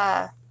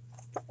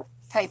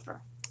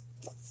paper.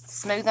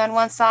 Smooth on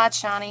one side,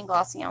 shiny and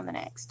glossy on the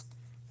next.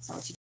 So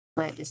what you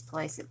do, just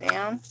place it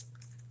down.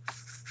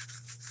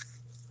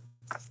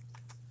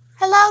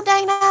 Hello,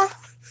 Dana.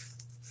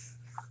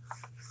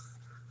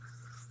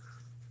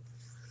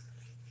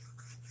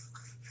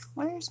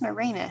 Where's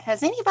Marina?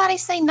 Has anybody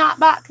seen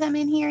Notbot come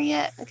in here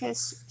yet?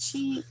 Because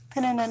she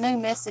put in a new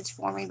message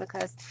for me,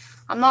 because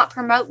I'm not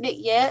promoting it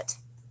yet.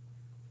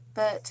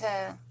 But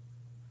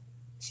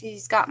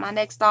she's got my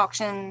next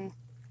auction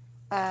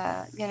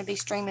going to be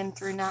streaming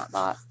through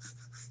Nightbot.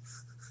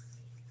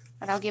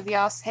 But I'll give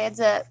y'all a heads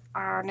up.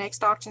 Our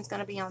next auction is going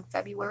to be on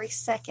February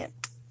 2nd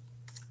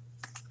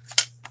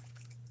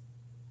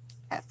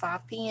at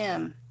 5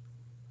 p.m.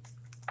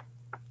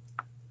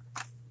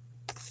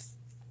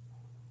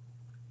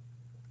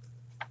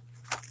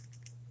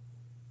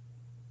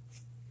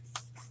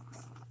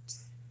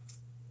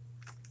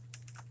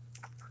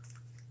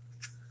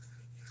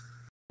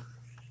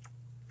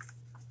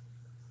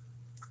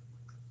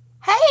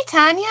 Hey,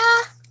 Tanya.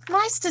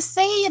 Nice to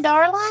see you,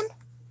 darling.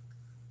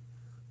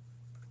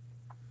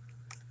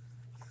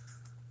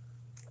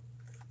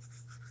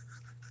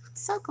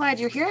 So glad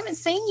you're here. I haven't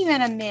seen you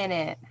in a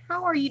minute.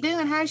 How are you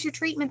doing? How's your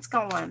treatments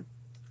going?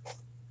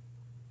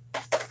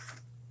 I've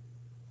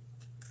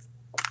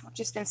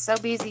just been so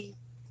busy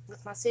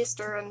with my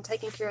sister and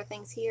taking care of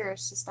things here.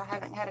 It's just I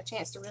haven't had a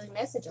chance to really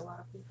message a lot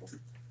of people.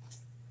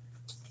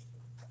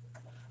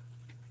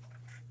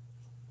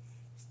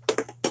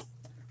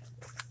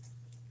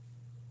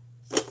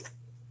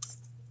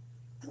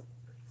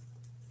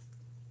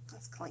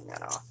 Let's clean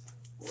that off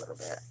a little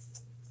bit.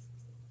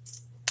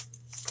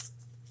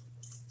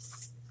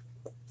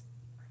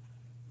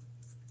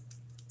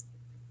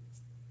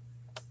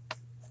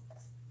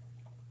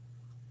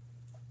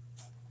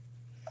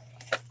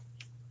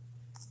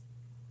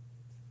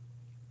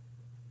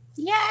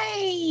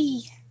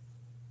 Yay! She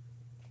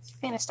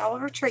finished all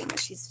of her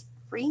treatment. She's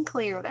free and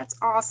clear. That's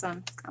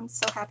awesome. I'm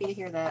so happy to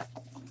hear that.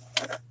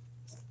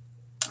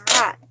 All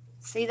right.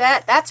 See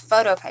that? That's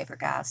photo paper,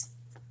 guys.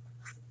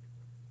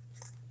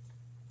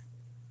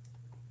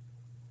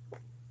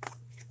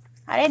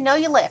 I didn't know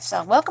you left,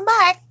 so welcome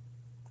back.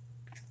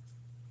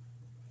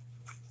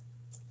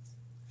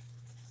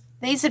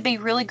 These would be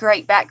really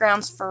great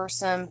backgrounds for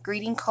some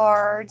greeting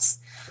cards,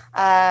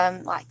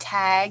 like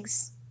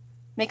tags,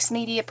 mixed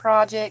media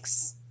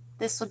projects.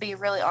 This would be a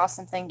really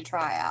awesome thing to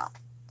try out.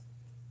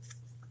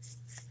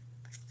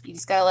 You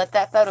just gotta let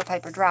that photo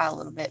paper dry a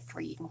little bit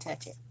before you can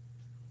touch it,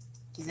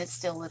 because it's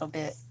still a little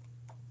bit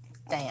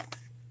damp.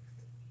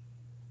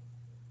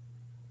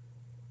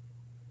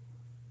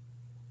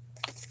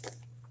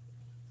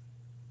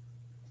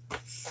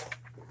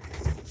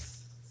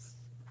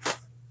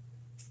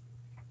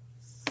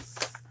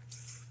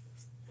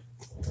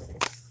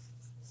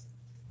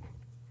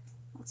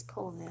 Let's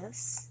pull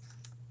this.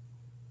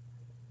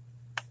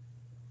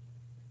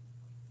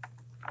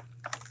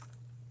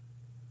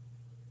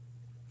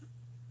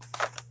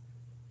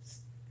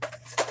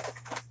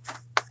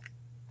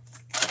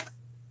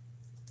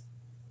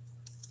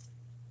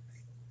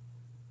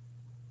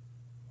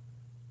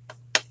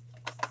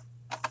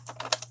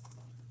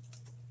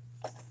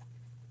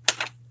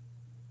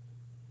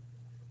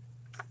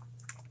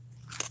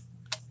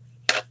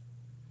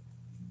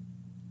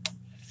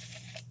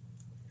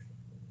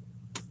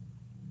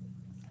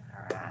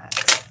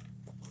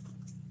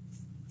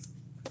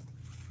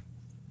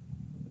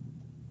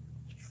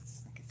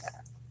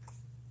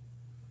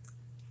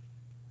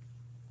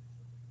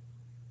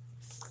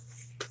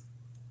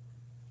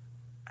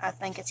 I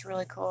think it's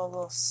really cool,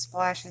 little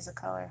splashes of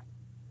color.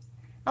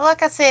 Well,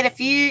 like I said, if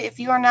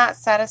you are not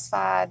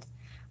satisfied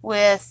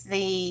with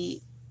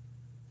the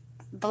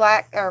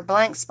black or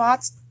blank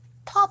spots,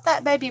 pop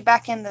that baby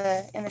back in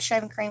the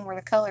shaving cream where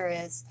the color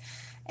is,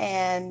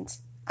 and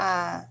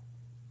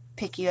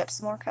pick you up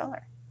some more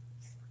color.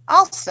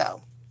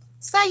 Also,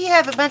 say you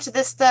have a bunch of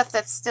this stuff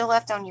that's still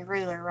left on your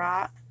ruler,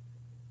 right?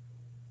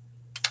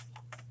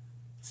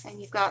 And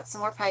you've got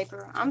some more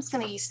paper. I'm just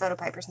going to use photo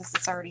paper since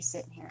it's already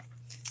sitting here.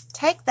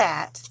 Take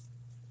that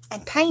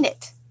and paint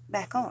it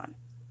back on.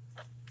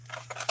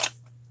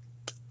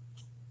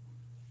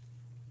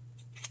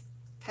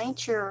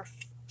 Paint your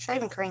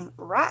shaving cream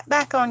right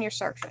back on your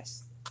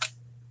surface.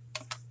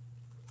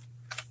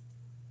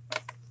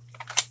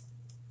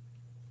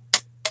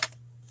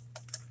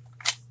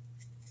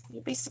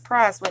 You'll be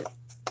surprised what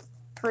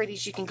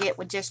pretties you can get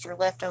with just your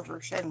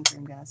leftover shaving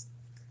cream, guys.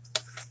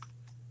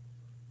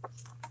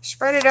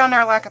 Spread it on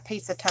there like a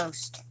piece of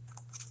toast.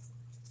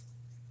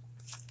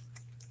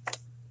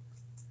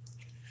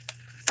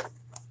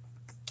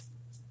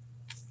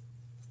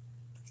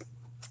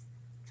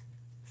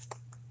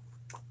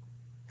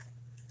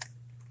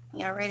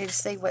 Y'all ready to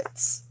see what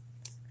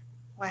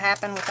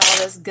happened with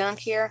all this gunk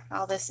here,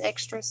 all this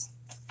extras?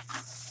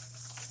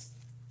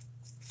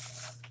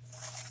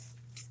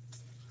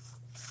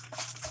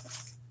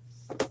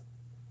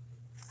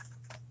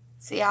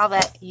 See all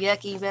that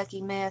yucky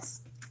wucky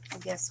mess?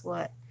 Well, guess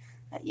what?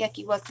 That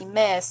yucky wucky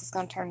mess is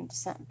going to turn into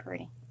something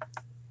pretty.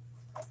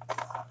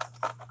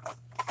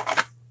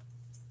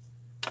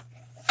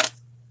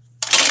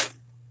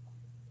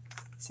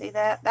 See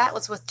that? That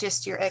was with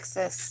just your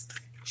excess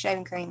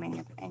shaving cream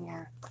and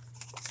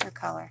your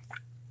color.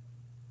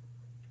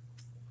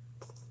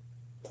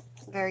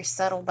 Very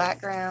subtle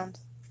background.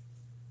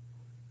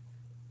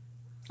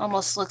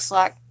 Almost looks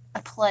like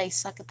a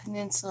place, like a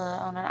peninsula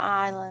on an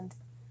island.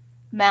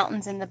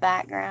 Mountains in the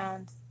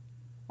background.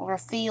 Or a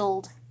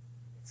field.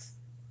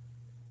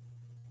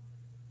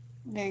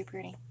 Very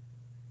pretty.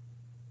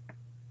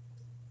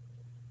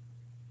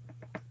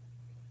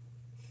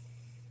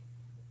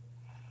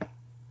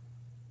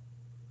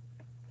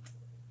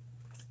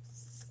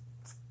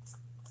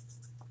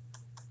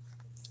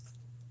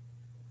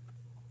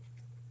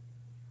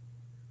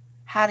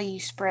 How do you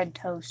spread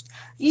toast?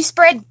 You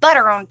spread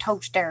butter on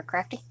toast there,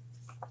 Crafty.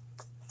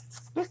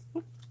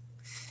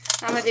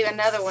 I'm going to do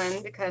another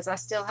one because I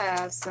still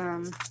have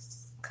some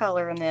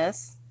color in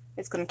this.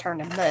 It's going to turn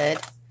to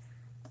mud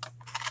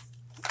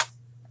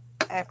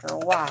after a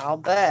while,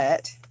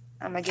 but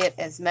I'm going to get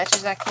as much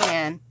as I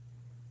can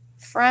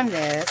from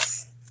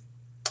this.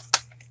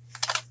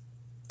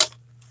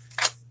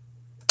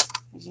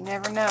 Because you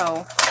never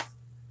know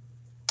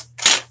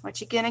what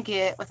you're going to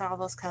get with all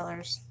those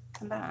colors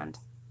combined.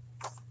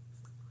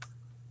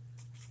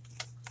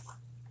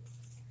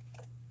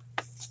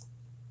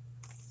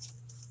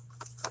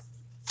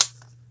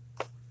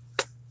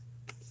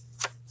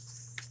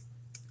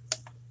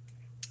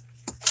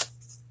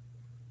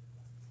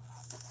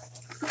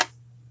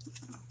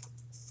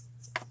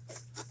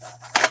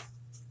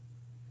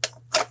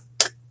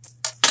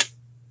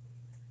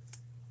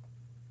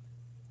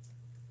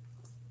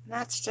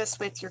 That's just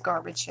with your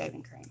garbage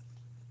shaving cream.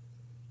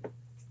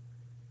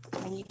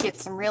 And you get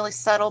some really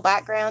subtle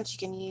backgrounds you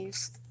can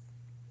use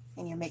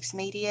in your mixed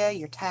media,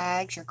 your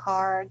tags, your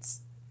cards.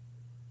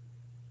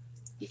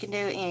 You can do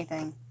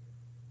anything.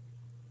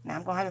 Now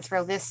I'm going to have to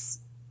throw this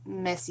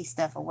messy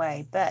stuff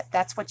away, but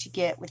that's what you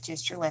get with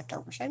just your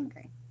leftover shaving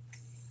cream.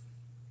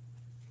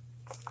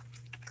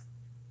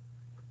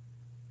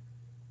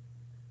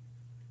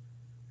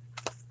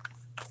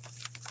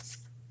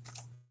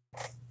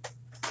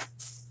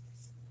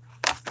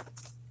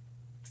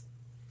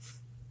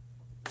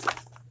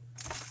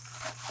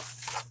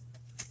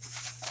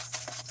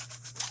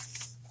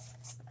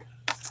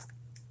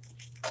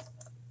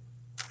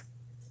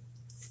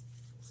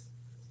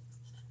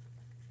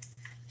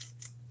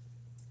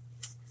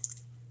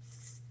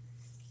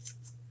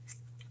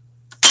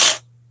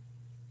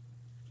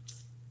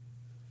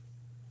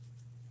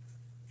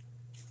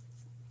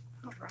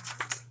 Alright,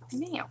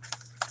 now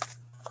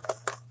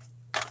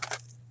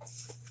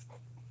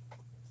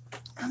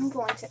I'm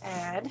going to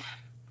add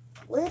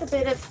a little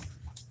bit of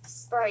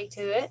spray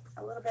to it,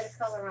 a little bit of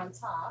color on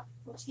top,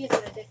 which gives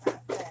it a different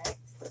effect.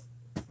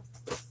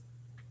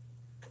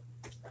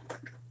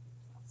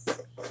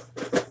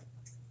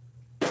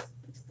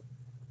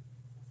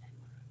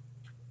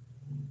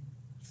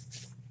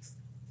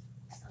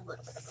 A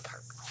little bit of a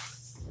purple.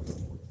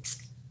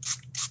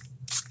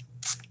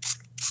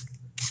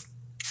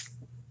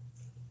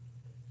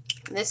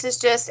 This is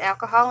just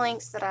alcohol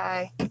inks that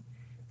I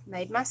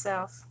made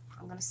myself.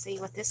 I'm going to see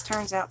what this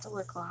turns out to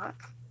look like.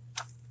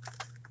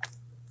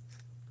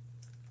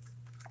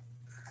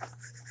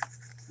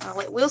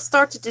 It will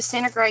start to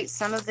disintegrate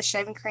some of the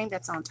shaving cream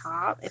that's on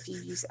top if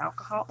you use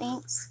alcohol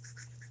inks,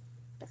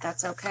 but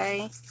that's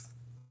okay.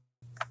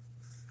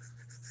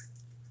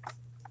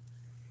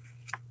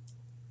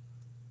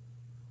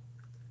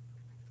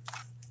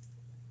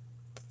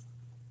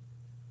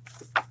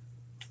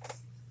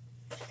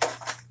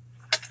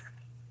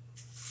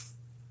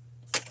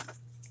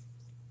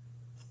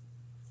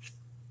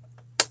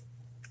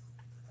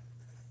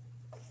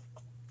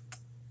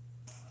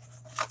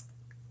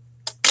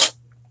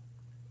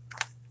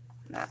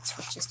 That's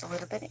with just a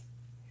little bit of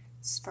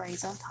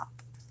sprays on top.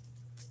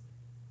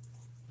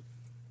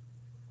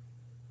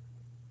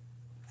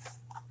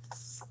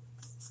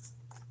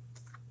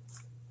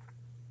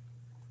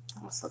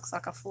 Almost looks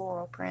like a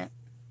floral print.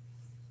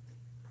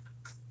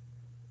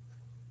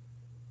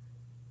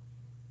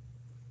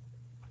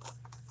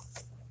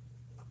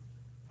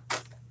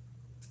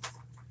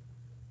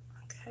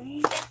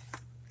 Okay.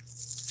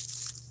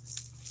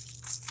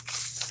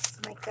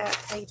 Make that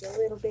page a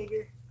little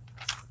bigger.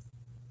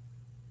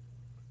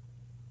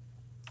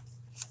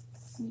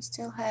 You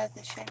still have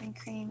the shaving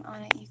cream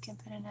on it. You can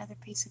put another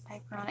piece of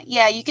paper on it.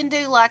 Yeah, you can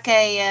do like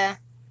a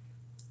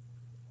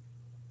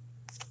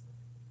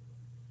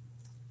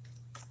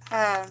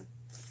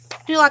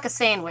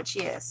sandwich,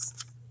 yes.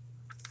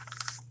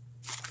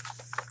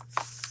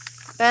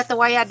 But the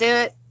way I do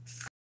it,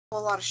 I pull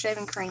a lot of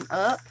shaving cream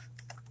up,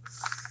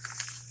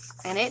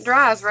 and it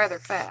dries rather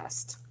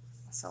fast.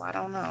 So I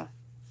don't know.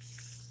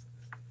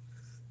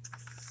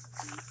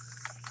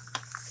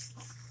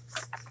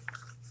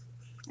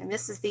 And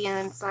this is the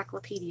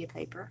encyclopedia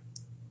paper.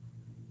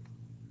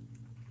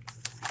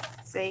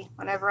 See,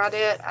 whenever I do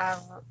it, I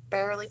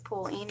barely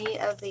pull any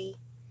of the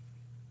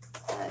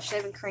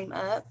shaving cream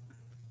up.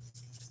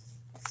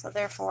 So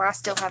therefore, I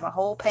still have a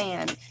whole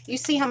pan. You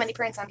see how many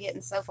prints I'm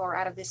getting so far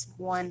out of this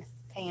one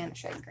pan of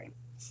shaving cream.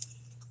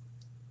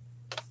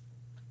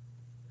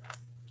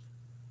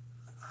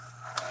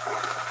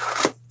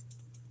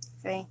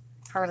 See,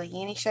 hardly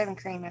any shaving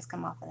cream has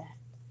come off of that.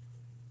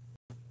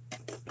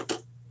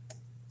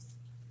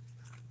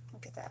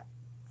 Look at that.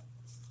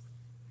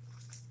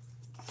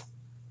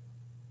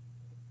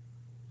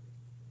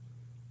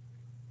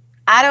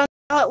 I don't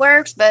know how it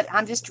works, but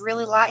I'm just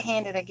really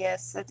light-handed, I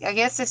guess. I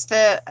guess it's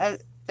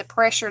the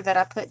pressure that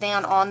I put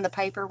down on the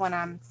paper when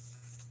I'm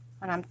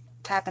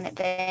tapping it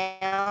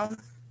down.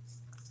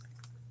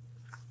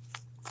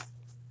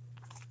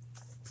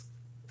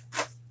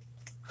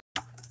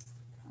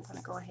 I'm going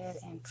to go ahead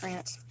and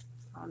print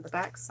on the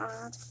back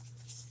side.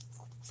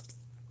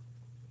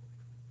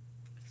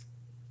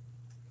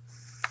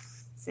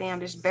 See, I'm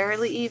just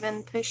barely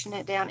even pushing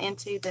it down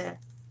into the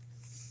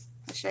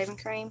shaving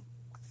cream.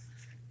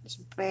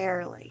 Just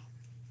barely.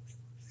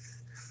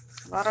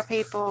 A lot of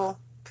people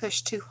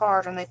push too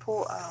hard and they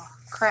pull a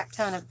crap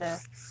ton of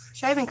the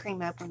shaving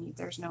cream up when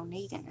there's no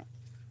need in it.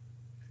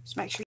 Just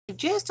make sure you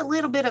just a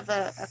little bit of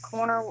a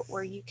corner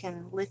where you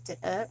can lift it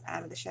up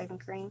out of the shaving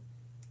cream.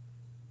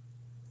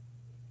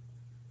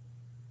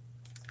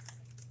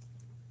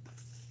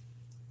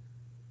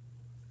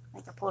 I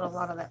think I pulled a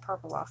lot of that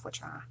purple off,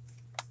 which I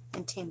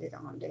intended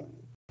on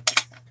doing.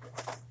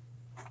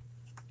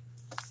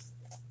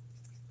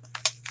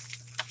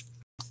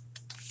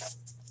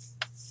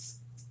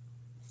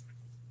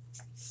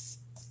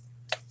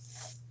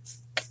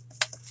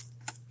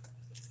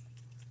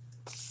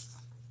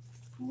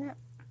 Yep.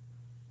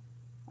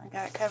 I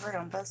got it covered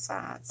on both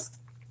sides.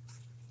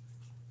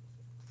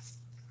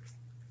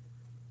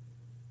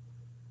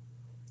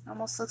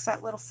 Almost looks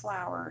like little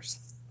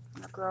flowers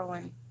are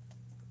growing.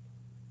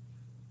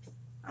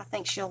 I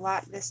think she'll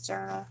like this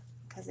journal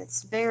because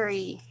it's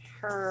very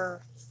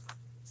her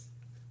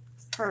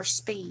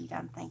speed,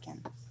 I'm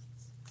thinking.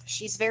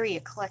 She's very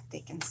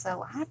eclectic, and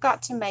so I've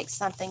got to make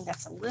something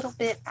that's a little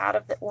bit out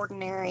of the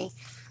ordinary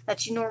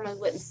that you normally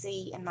wouldn't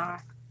see in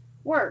my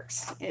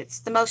works. It's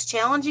the most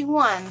challenging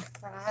one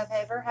that I have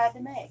ever had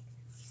to make,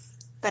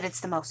 but it's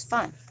the most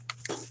fun.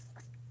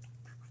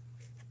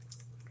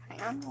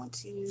 Okay, I'm going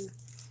to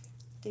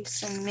do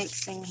some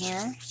mixing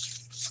here.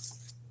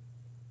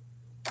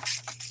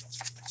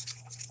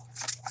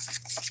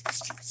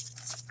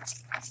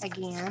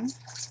 Again,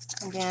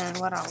 and then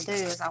what I'll do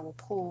is I will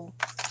pull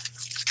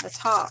the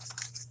top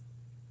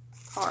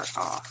part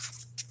off.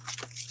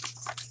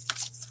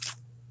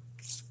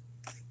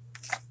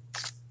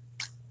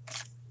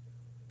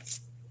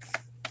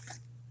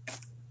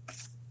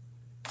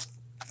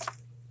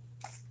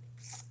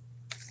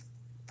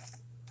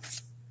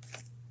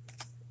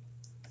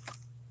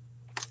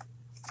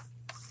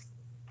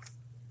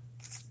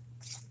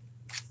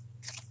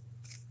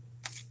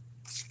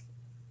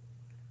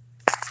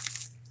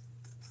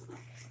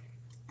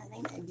 I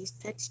think they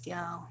just fixed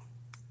y'all.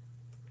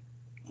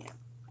 Yeah.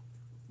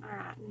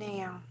 Alright,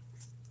 now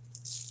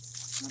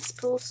let's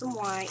pull some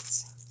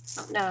whites.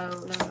 Oh,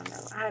 no.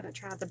 I haven't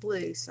tried the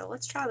blue, so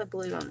let's try the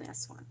blue on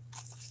this one.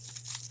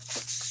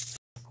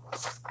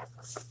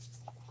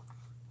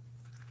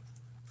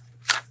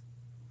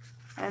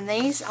 And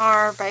these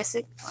are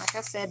basic, like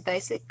I said,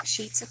 basic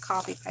sheets of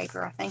copy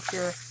paper. I think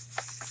you're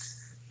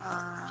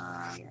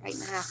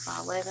 8.5 by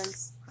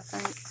 11s, I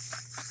think.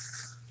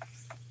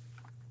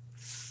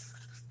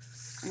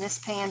 And this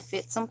pan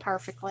fits them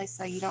perfectly,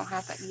 so you don't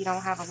have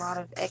a lot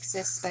of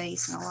excess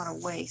space and a lot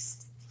of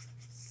waste.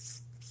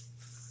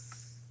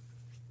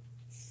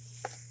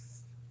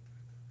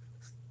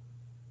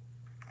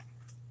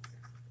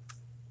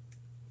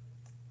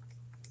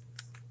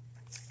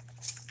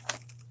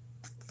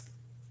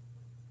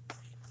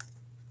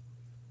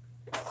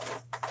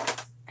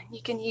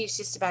 You can use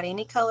just about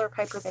any color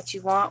paper that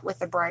you want with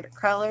the brighter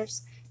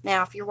colors.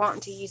 Now, if you're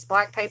wanting to use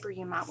black paper,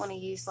 you might want to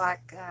use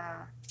like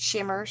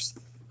shimmers,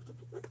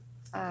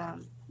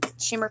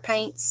 shimmer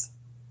paints,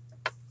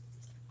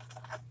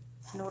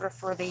 in order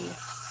for the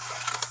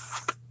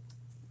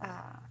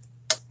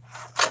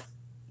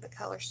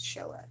colors to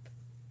show up.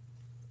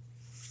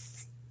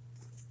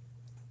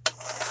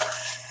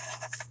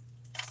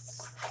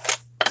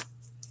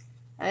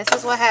 And this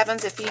is what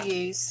happens if you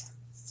use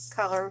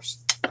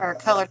colors or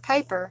colored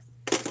paper.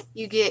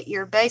 You get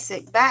your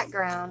basic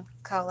background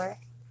color.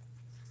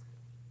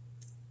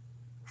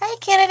 Hey,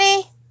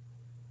 Kennedy.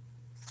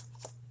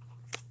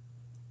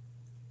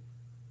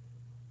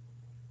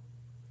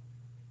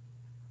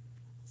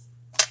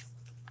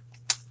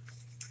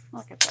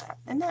 Look at that.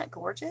 Isn't that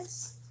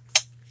gorgeous?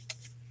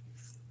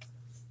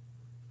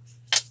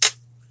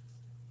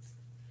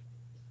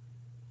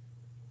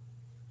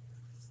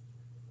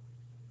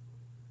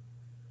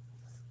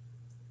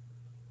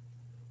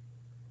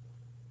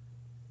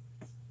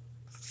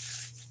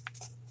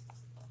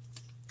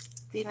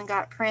 It's even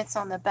got prints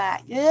on the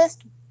back,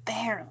 just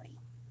barely.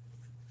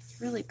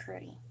 It's really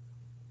pretty.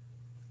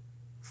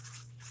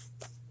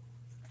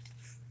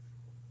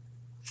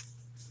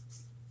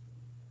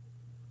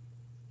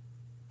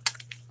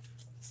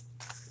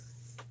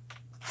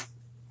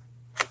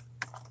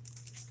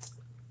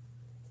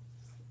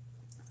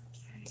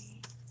 Okay,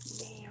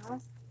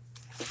 now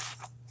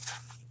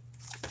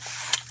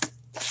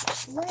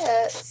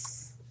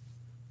let's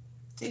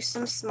do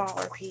some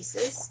smaller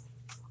pieces.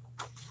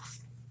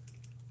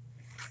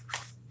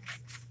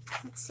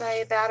 Let's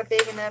say about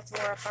big enough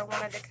where if I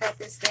wanted to cut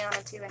this down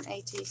into an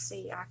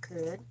ATC, I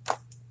could.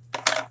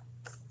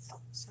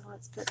 So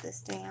let's put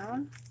this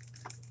down.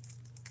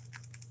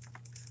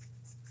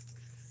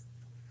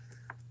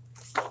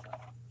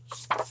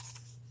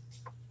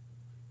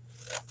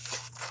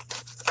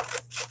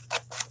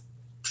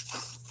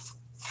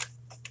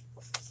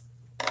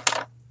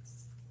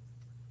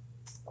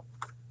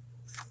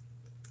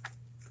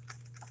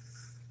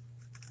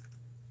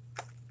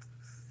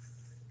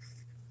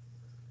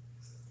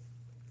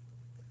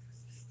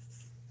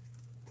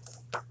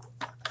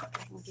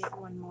 Get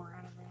one more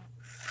out of that.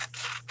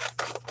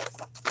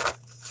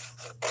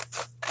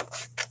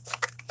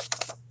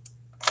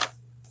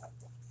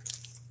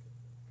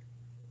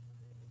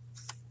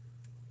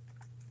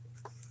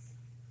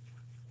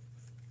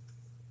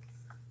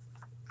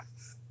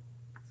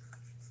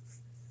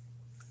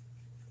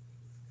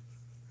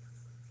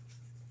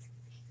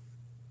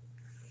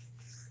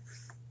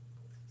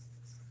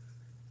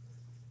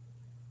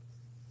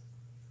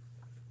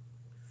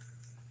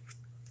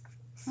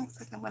 Looks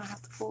like I'm going to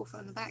have to pull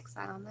from the back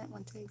side on that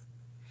one too.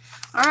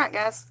 Alright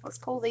guys, let's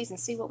pull these and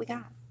see what we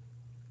got.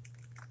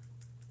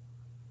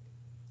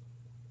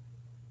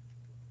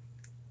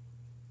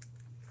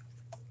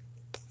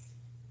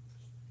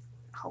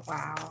 Oh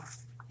wow,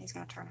 he's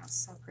going to turn out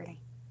so pretty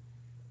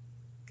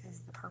because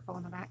of the purple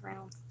in the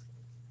background.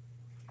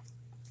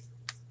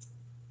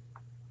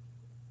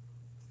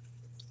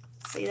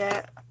 See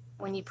that?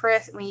 When you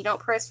don't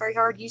press very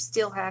hard, you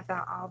still have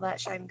all that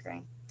shaving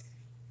cream.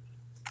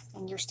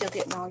 And you're still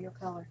getting all your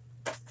color.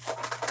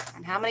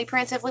 And how many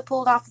prints have we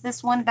pulled off of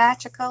this one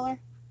batch of color?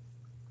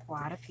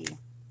 Quite a few.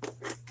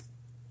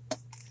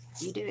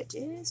 If you do it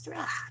just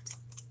right,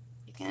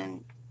 you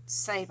can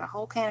save a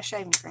whole can of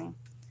shaving cream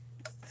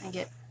and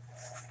get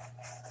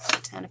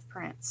a ton of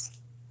prints.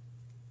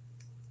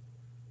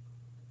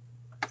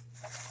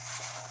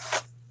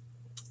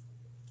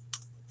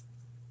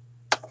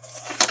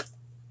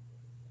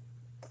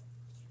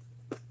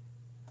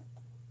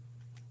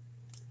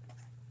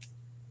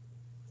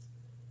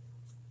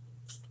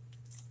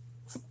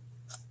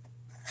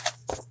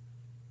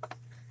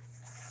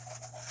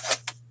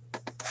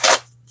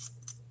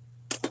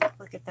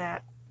 Look at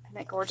that. Isn't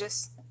that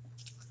gorgeous?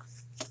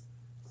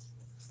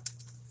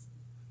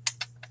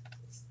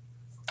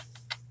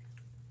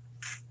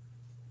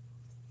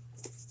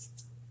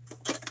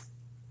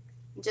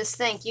 Just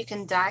think, you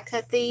can die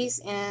cut these,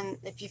 and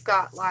if you've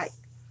got like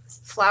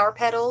flower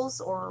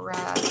petals or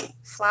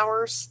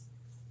flowers,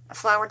 a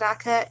flower die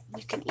cut,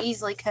 you can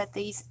easily cut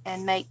these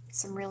and make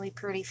some really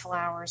pretty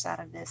flowers out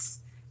of this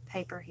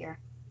paper here.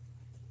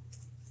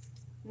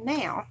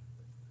 Now,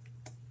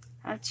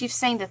 now that you've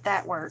seen that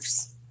that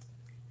works,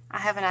 I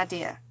have an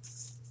idea.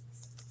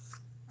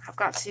 I've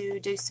got to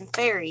do some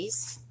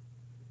fairies,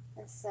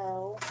 and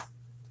so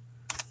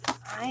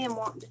I am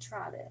wanting to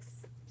try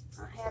this.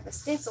 I have a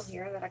stencil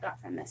here that I got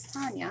from Miss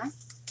Tanya,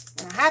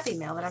 and a Happy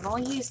Mail that I've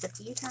only used a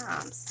few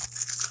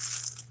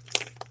times.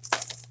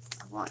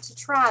 I want to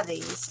try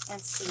these and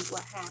see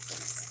what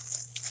happens.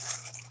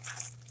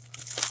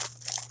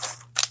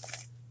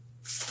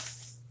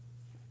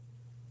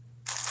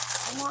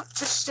 I want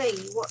to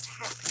see what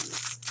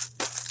happens.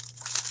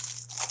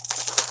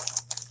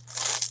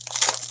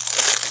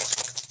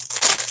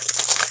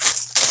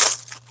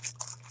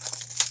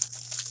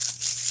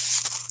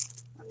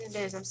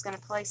 I'm just going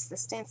to place the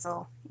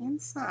stencil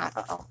inside.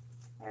 Uh-oh,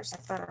 there's a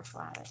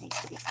butterfly that needs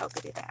to be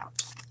polka-dotted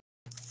out.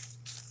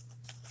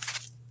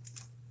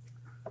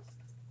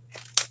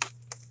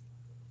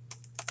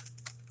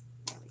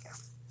 There we go.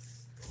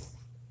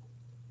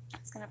 I'm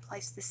just going to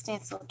place the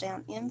stencil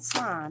down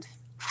inside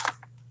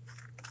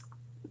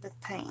the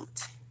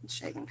paint and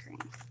shaving cream.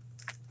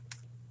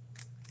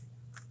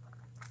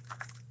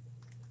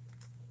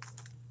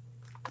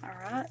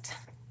 Alright.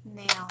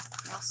 Now,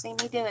 y'all see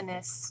me doing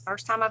this.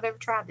 First time I've ever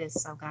tried this,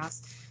 so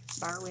guys,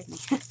 bear with me.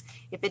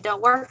 If it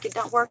don't work, it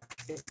don't work.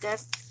 If it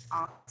does,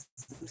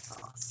 awesome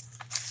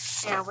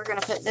sauce. Now, we're going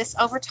to put this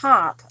over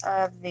top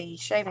of the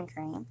shaving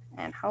cream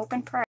and hope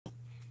and pray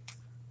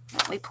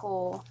that we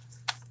pull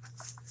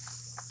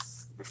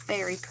the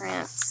fairy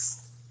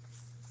prints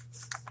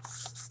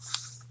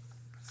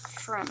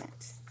from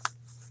it.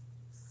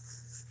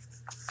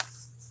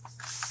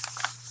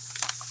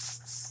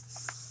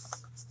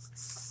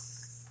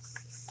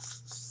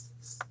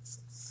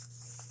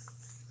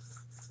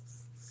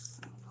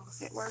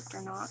 If it worked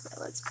or not, but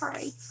let's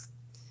pray.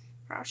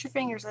 Cross your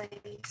fingers,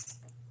 ladies.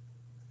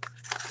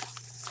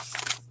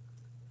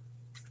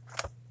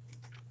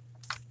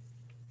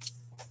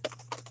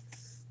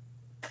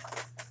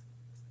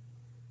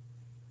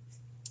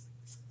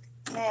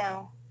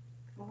 Now,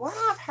 what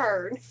I've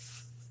heard,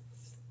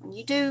 when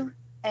you do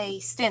a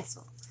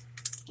stencil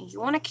and you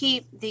want to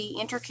keep the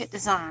intricate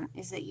design,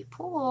 is that you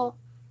pull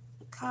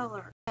the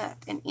color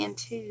up and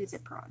into the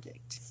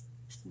project,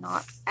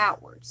 not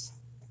outwards.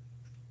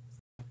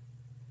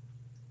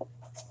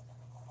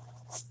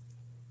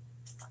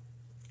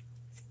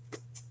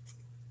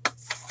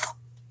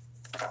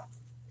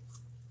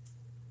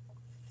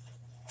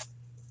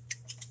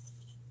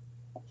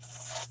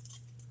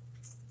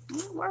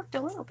 It worked a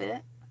little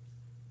bit.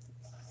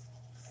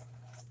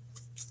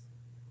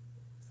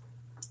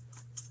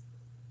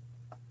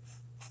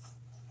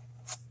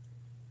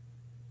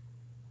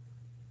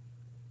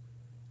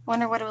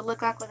 Wonder what it would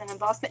look like with an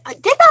embossment.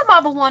 Did my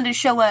mama want to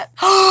show up?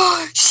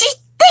 Oh, she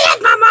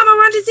did! My mama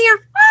wanted to see her.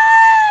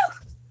 Woo!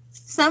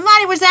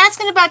 Somebody was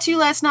asking about you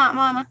last night,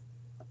 Mama.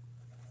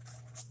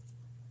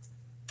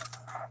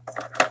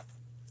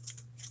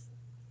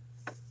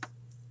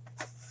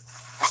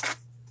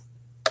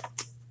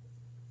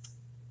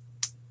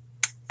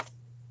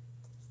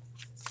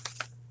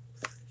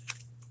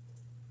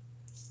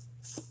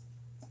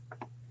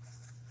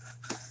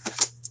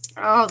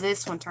 Oh,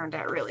 this one turned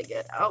out really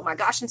good. Oh my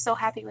gosh, I'm so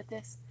happy with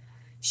this.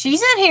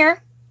 She's in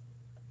here.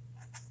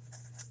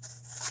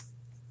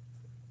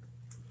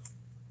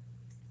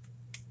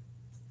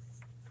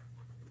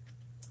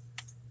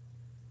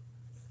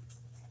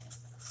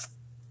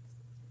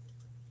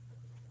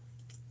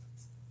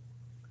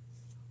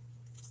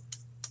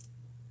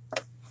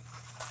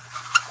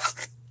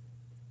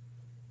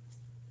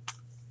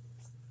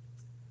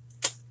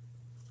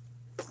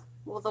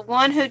 Well, the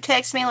one who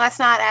texted me last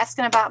night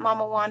asking about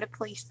Mama Wanda,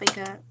 please speak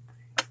up.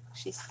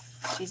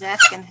 She's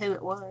asking who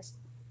it was.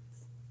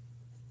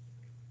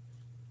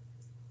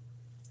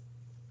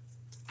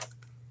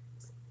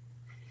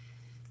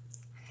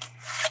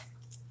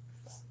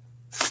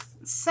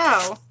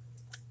 So,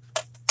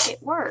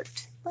 it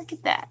worked. Look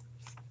at that.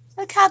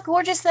 Look how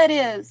gorgeous that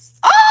is.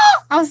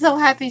 Oh! I'm so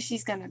happy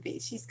she's going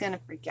to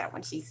freak out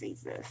when she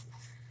sees this.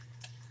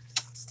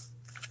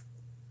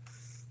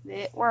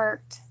 It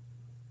worked.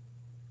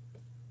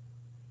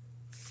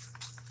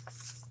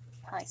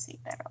 I see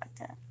better like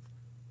that.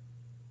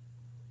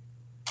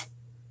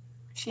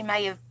 She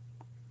may have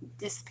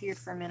disappeared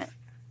for a minute.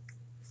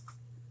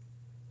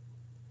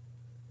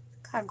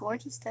 Look how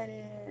gorgeous that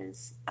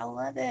is. I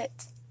love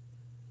it.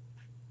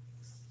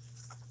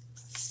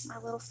 My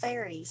little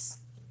fairies.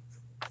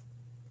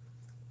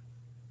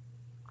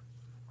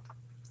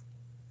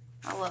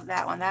 I love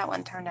that one. That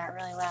one turned out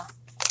really well.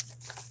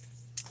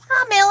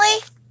 Hi,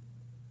 Millie.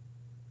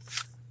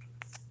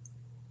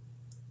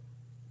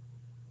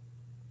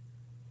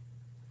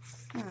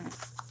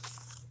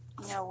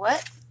 You know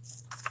what?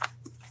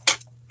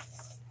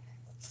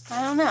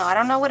 I don't know. I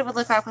don't know what it would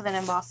look like with an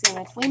embossing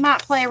image. We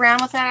might play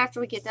around with that after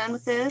we get done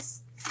with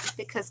this.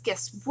 Because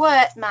guess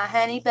what my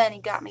honey bunny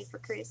got me for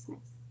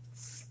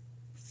Christmas?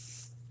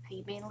 Have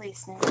you been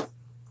listening?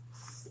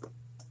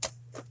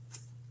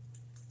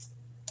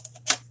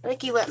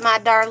 Looky what my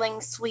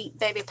darling sweet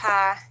baby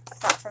pie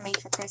got for me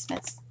for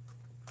Christmas.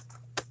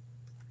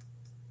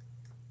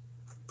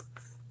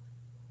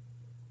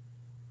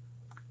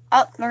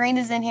 Oh,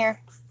 Marina's in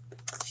here.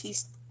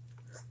 She's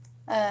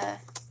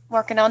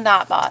working on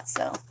Notbot,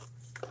 so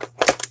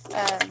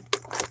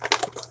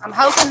I'm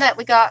hoping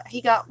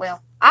that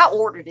well, I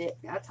ordered it.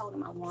 I told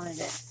him I wanted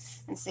it.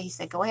 And so he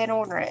said, go ahead and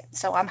order it.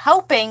 So I'm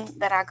hoping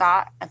that I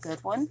got a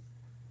good one.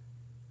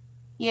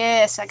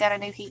 Yes, I got a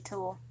new heat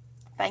tool.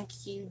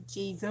 Thank you,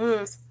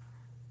 Jesus.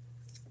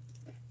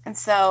 And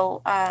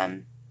so,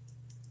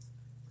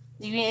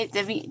 do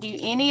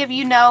any of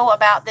you know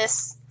about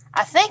this?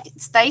 I think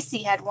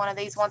Stacy had one of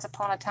these once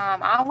upon a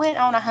time. I went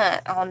on a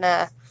hunt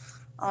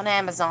on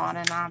Amazon,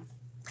 and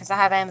because I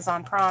have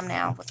Amazon Prime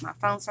now with my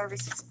phone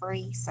service, it's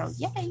free. So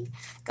yay,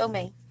 go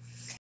me.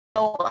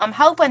 So I'm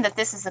hoping that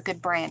this is a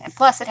good brand, and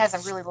plus it has a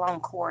really long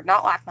cord,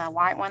 not like my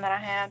white one that I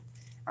had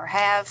or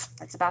have.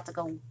 It's about to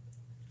go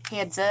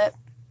heads up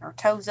or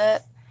toes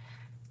up.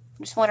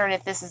 I'm just wondering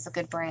if this is a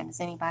good brand.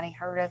 Has anybody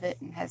heard of it,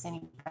 and has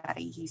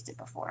anybody used it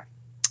before?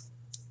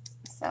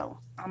 So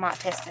I might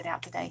test it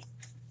out today.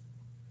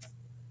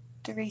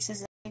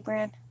 Teresa's a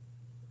brand.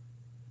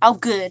 Oh,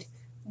 good.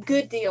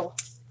 Good deal.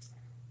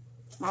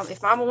 Well,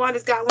 if Mama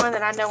Wanda's got one,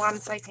 then I know I'm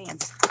in safe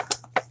hands.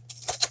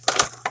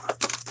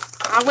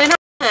 I went on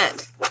a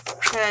hunt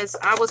because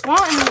I was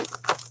wanting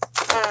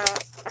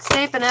a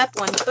Stampin' Up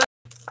one, but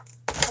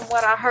from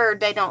what I heard,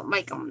 they don't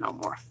make them no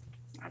more.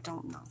 I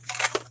don't know.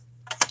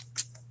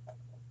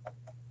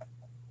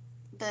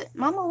 But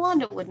Mama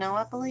Wanda would know.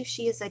 I believe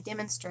she is a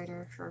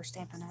demonstrator for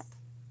Stampin' Up.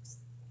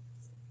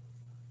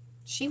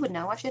 She would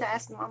know. I should have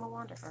asked Mama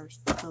Wanda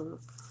first.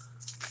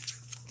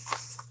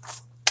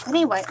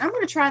 Anyway, I'm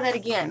going to try that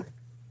again.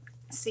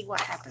 See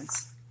what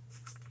happens.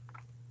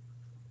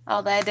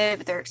 Oh, they do,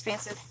 but they're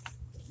expensive.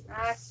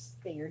 I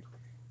figured.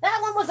 That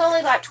one was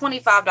only like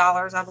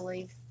 $25, I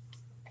believe.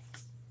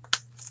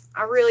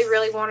 I really,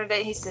 really wanted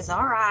it. He says,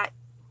 all right,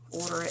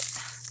 order it.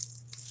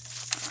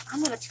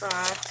 I'm going to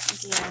try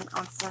again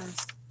on some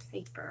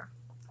paper.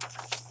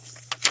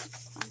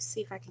 Let me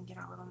see if I can get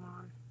all of them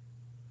on.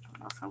 I don't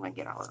know if I'm going to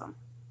get all of them.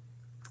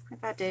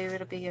 If I do,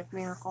 it'll be a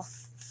miracle.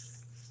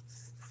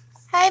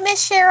 Hey,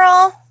 Miss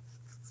Cheryl.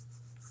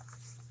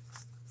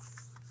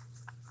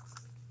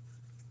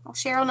 Well,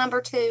 Cheryl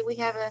number 2. We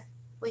have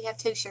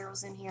 2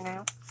 Cheryls in here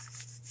now.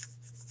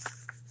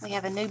 We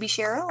have a newbie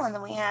Cheryl, and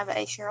then we have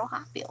a Cheryl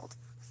Highfield.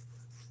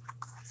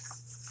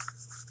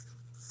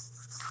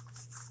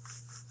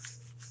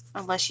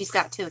 Unless she's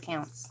got 2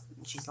 accounts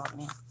and she's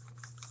logging in.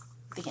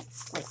 Being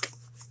slick.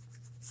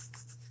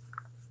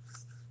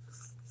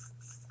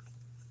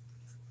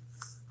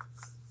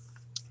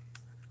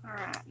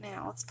 Alright,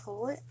 now let's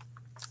pull it.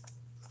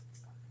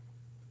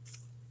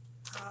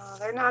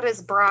 They're not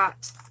as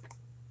bright.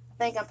 I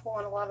think I'm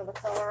pulling a lot of the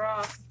color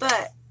off,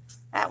 but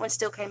that one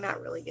still came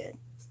out really good.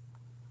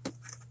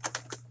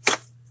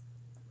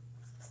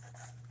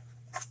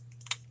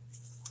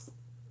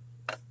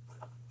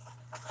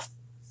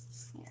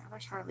 Yeah,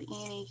 there's hardly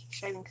any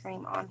shaving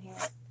cream on here.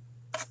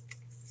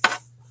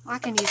 I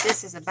can use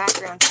this as a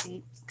background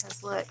sheet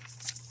because look,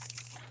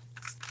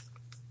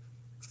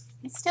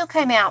 it still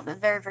came out, but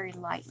very, very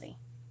lightly.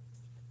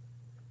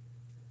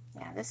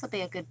 Yeah, this will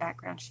be a good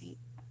background sheet.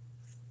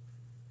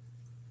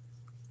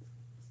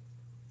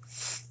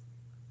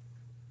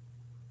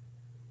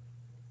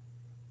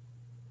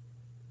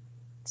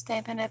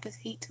 Stampin' Up! With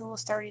heat tool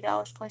is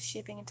 $30 plus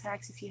shipping and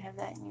tax if you have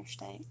that in your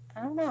state.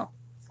 I don't know.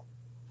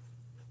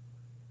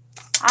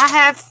 I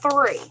have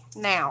 3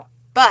 now,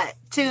 but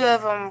 2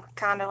 of them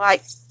kind of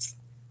like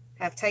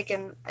have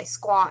taken a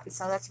squat, and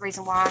so that's the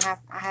reason why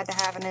I had to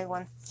have a new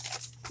one.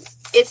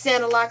 It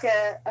sounded like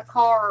a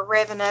car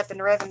revving up and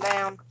revving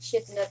down,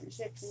 shifting up and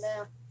shifting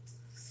down.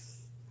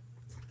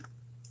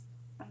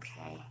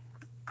 Okay.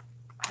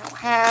 I don't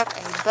have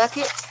a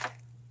bucket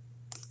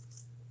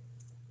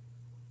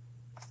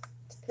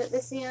to put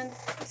this in.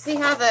 You see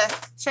how the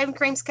shaving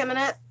cream's coming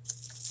up?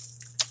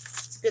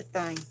 It's a good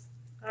thing.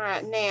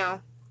 Alright,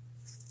 now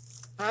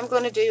I'm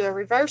going to do a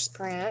reverse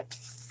print.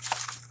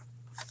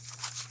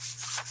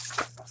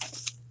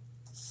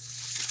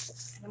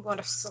 I'm going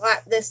to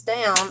slap this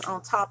down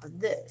on top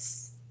of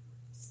this.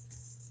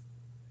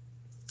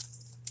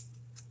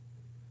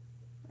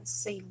 Let's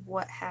see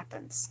what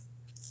happens.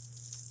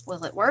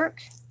 Will it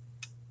work?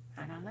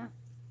 I don't know.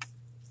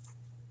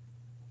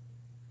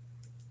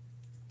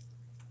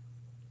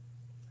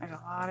 There's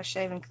a lot of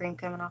shaving cream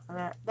coming off of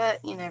that,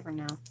 but you never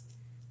know.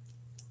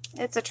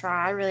 It's a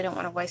try. I really don't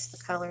want to waste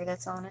the color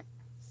that's on it.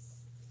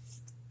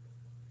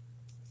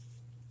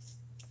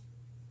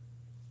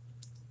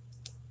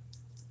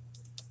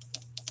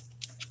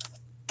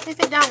 If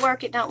it don't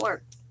work, it don't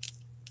work.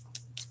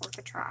 It's worth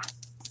a try.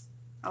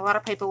 A lot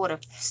of people would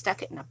have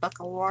stuck it in a bucket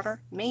of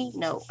water. Me,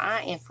 no.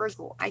 I am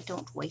frugal. I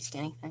don't waste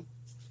anything.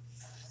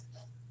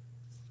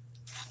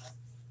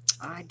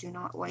 I do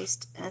not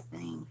waste a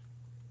thing.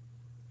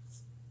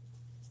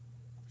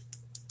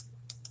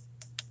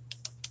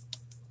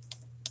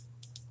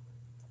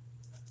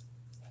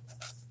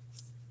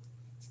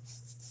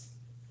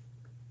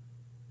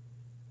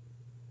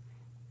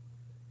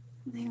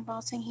 The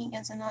embossing heat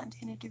guns are not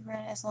intended to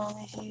run as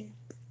long as you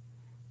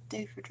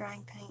do for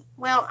drying paint.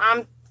 Well,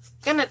 I'm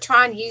going to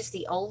try and use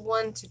the old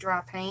one to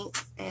dry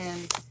paint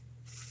and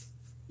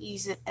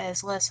use it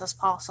as less as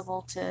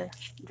possible to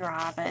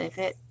dry, but if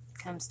it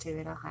comes to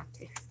it, I'll have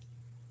to.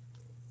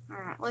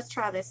 Alright, let's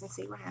try this and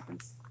see what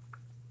happens.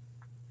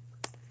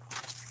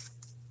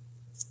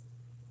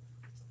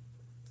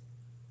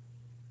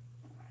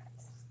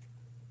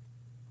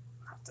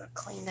 I'll have to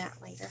clean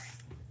that later.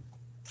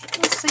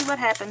 Let's see what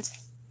happens.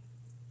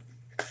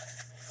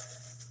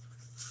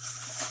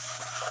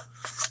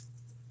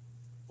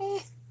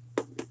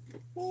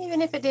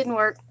 Even if it didn't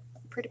work,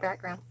 pretty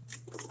background.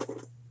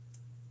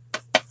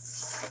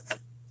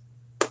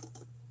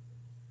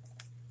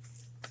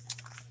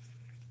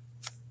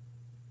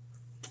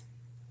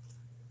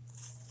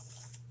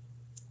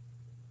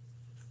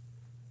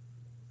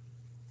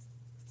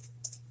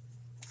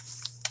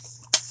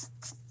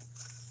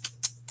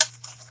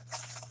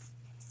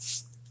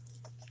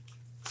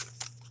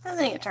 I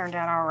think it turned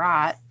out all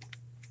right.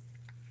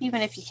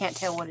 Even if you can't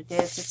tell what it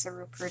is, it's a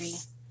real pretty,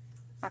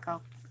 like a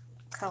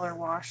color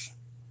wash.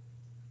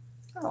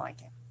 I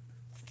like it.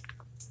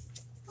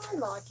 I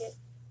like it.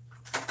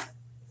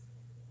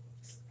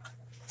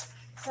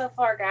 So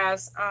far,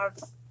 guys, I've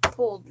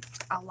pulled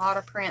a lot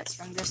of prints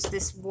from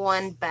this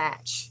one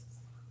batch.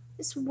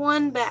 This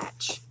one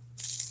batch.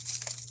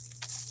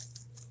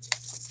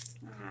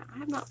 I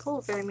have not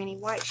pulled very many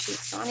white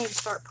sheets, so I need to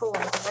start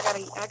pulling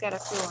because I gotta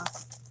fill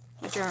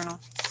a journal.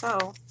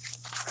 So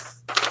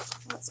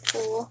let's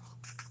pull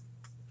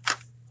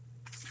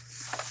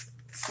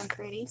some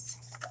pretties.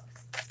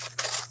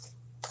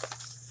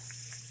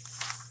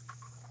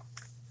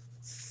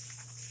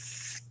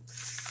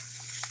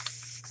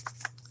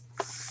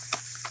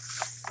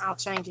 I'll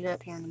change it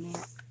up here in a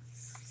minute,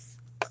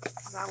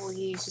 because I will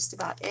use just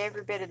about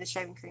every bit of the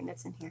shaving cream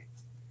that's in here.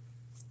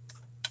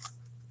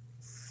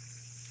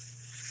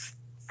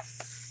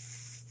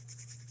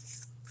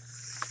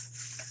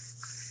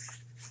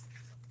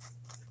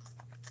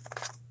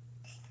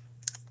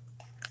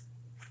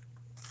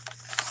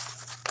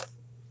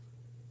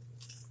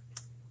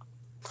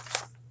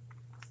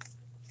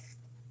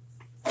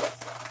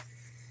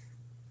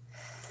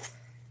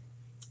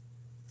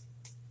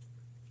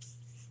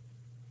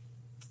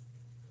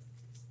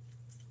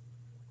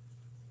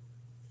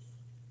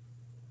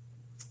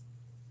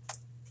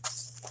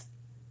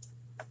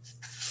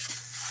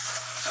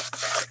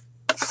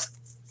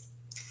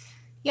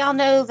 Y'all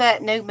know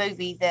that new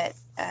movie that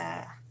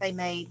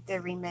they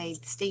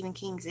remade, Stephen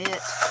King's It.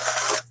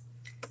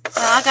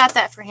 Well, I got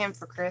that for him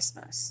for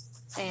Christmas,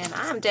 and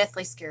I'm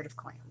deathly scared of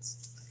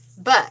clowns.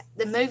 But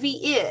the movie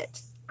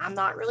It, I'm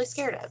not really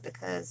scared of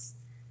because,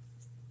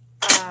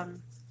 I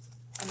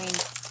mean,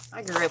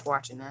 I grew up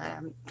watching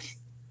that.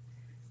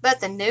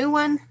 But the new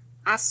one,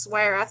 I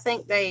swear, I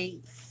think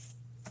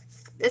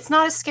it's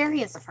not as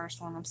scary as the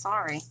first one. I'm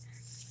sorry.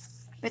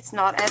 It's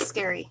not as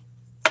scary.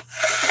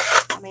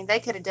 I mean,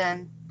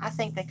 I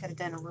think they could have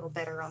done a little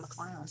better on the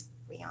clown, to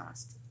be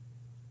honest.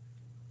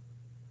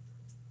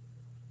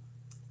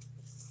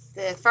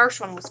 The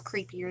first one was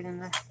creepier than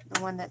the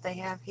one that they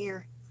have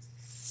here.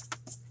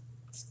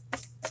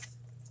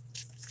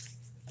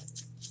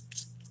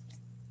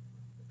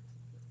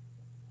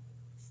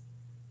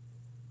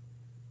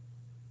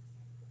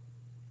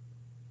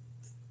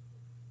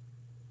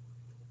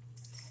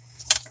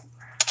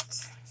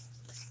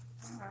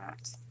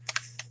 Alright.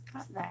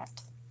 Got that.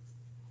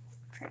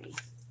 Pretty.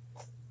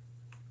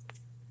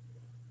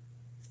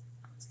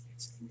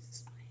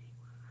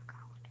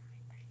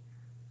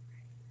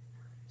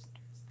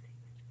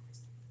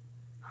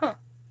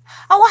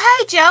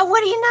 Hey, Joe,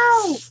 what do you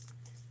know?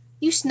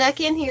 You snuck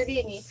in here,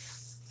 didn't you?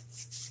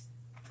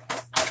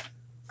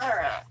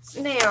 Alright,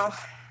 now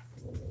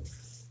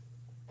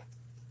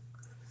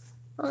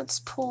let's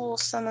pull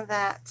some of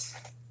that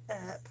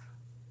up.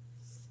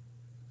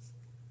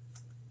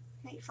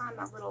 I need to find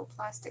my little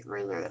plastic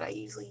ruler that I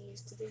usually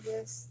use to do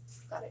this.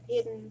 Got it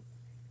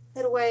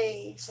hid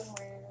away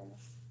somewhere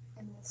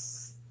in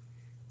this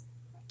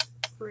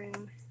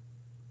room.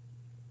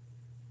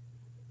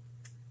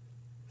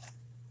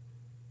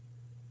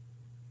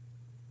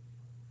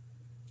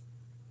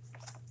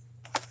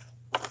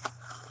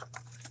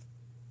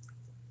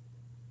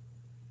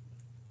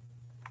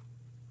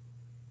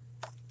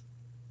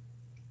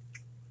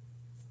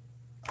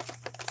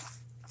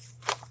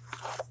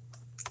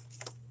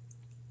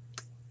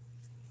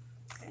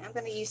 I'm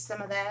going to use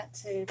some of that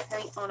to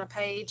paint on a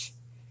page.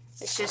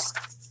 It's just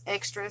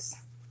extras.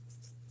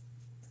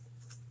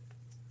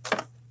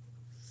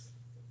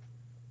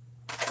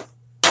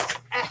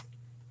 Ah,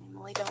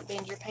 Emily, don't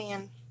bend your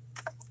pan.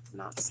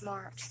 Not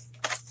smart.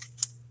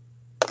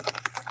 I'll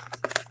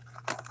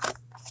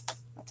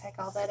take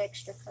all that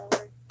extra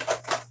color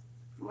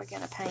and we're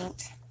going to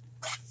paint.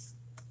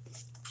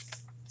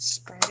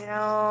 Spread it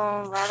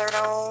on, lather it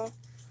on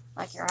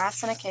like you're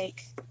icing a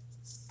cake.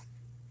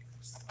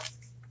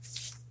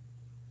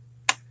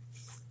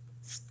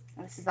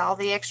 This is all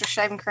the extra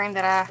shaving cream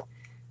that I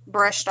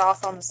brushed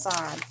off on the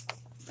side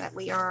that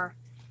we are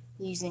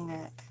using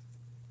up.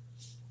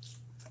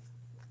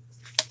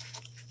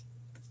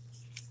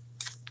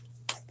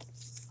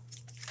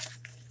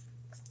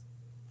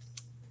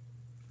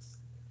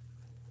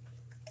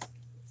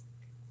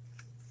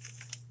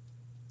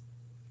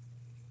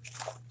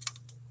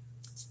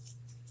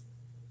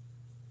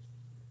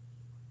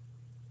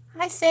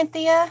 Hi,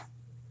 Cynthia.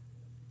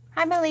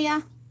 Hi,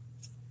 Malia.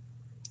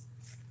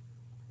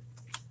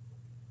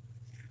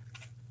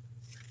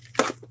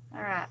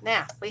 Alright,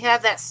 now we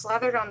have that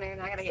slathered on there,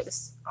 and I gotta get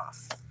this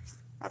off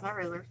of my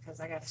ruler because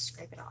I gotta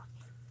scrape it off.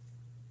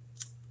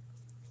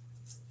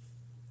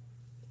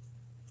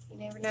 You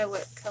never know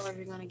what color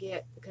you're gonna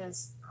get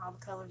because all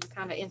the colors are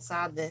kind of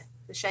inside the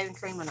shaving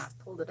cream when I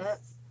pulled it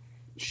up.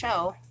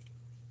 So,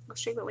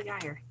 let's see what we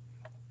got here.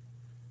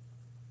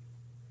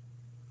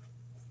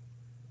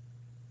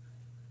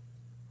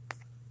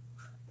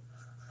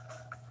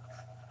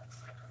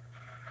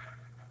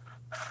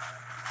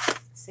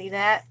 See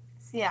that?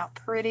 See how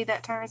pretty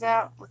that turns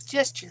out with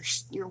just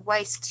your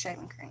waist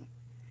shaving cream.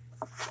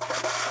 I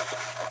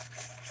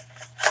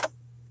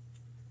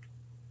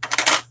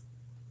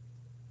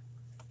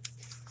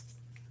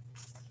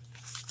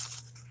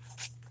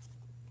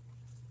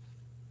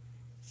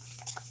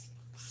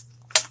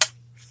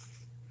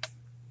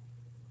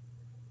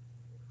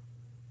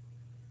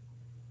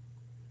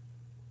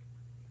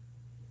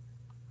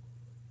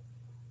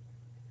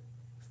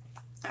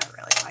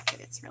really like it.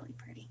 It's really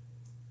pretty.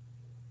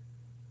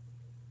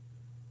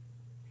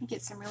 You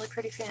get some really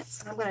pretty fence,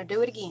 and I'm going to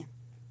do it again.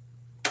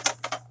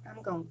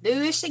 I'm going to do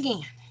this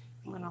again.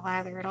 I'm going to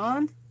lather it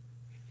on.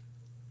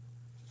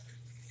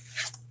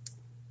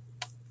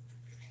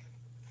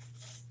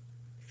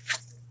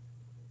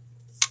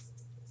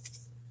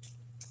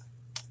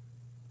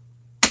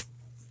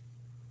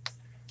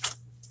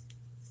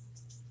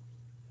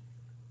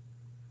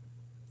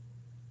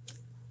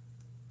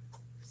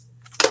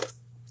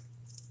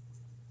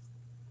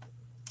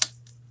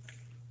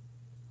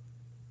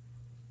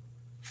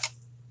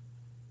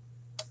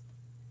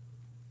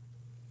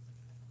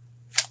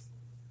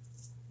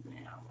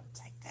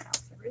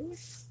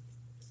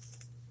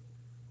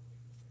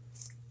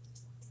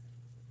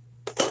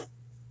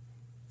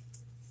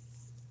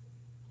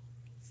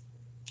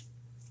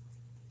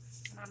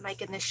 I'm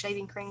making this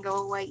shaving cream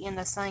go away in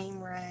the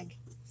same rag.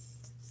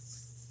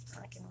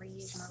 I can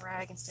reuse my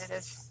rag instead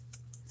of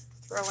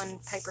throwing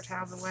paper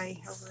towels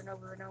away over and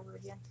over and over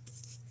again.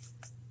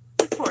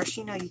 Of course,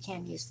 you know you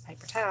can use the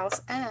paper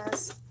towels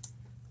as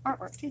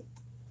artwork too.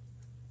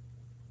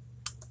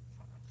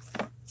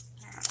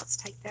 Alright, let's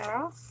take that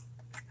off.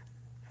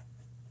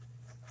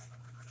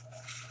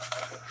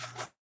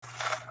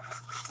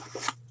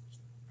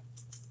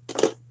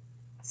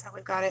 So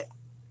we've got it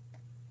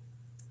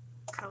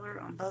colored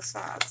on both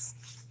sides.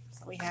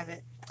 So we have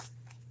it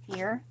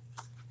here,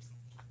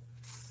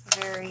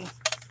 very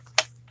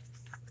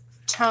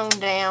toned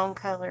down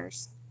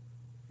colors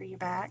for your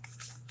back,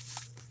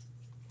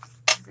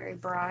 very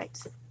bright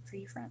for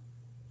your front.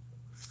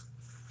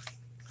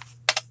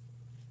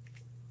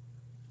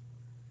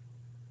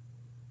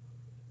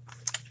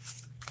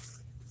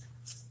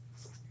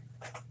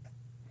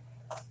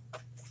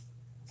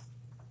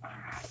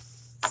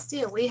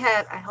 Still, we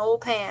have a whole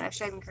pan of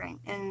shaving cream,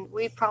 and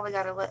we've probably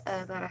got about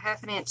a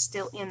half an inch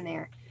still in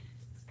there.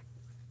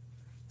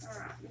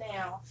 Alright,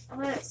 now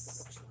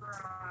let's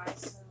try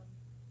some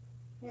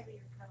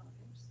heavier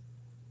colors.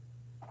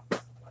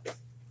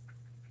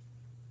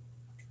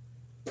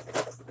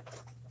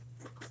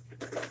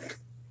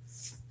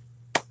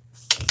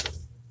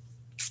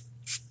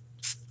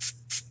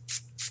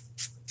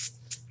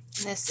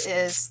 And this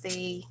is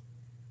the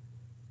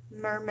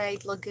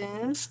Mermaid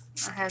Lagoon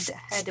I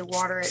had to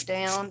water it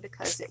down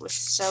because it was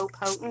so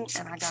potent,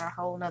 and I got a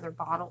whole nother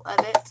bottle of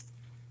it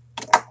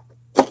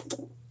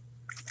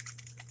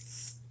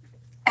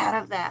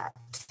out of that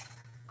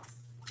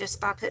just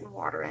by putting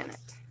water in it.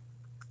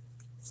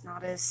 It's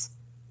not as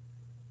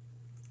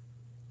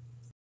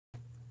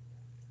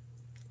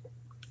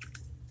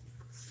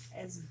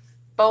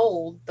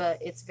bold,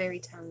 but it's very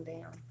toned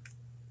down.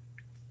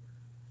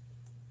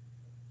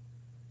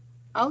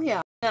 Oh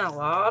yeah, I got a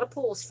lot of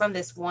pulls from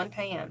this one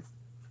pan.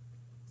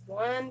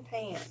 One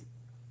pan.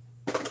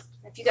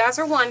 If you guys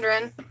are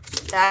wondering,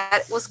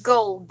 that was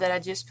gold that I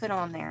just put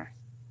on there.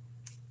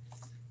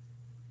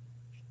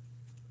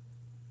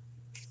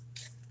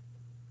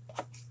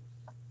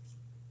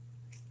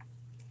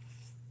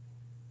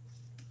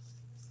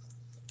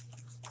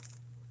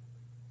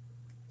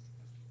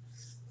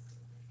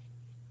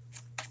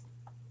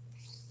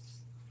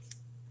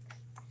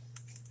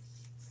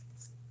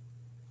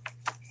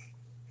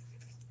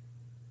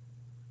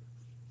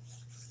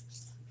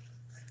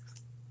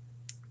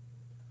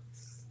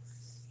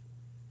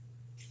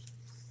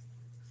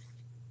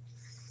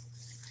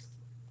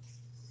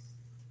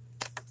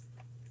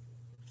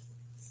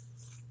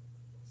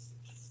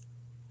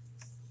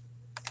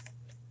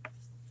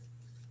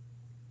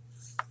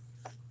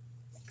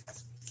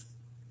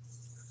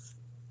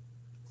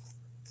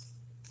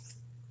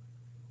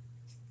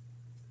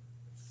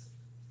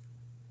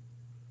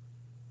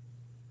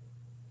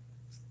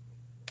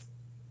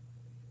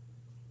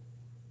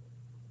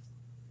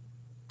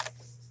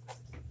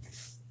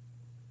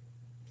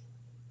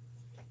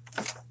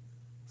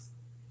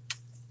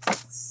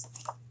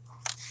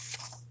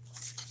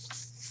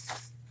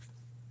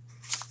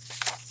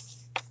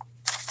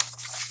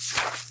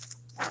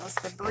 That was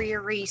the Bria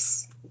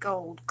Reese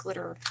Gold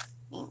Glitter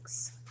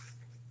inks.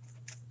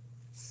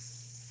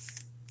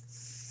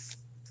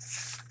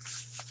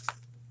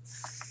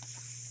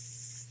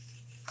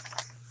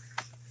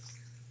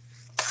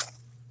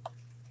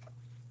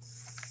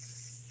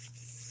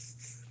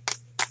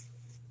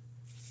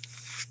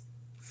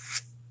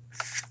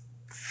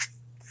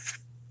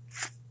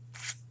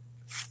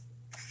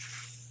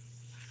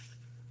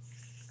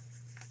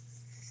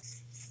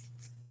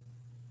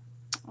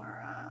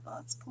 Alright,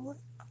 let's pull it.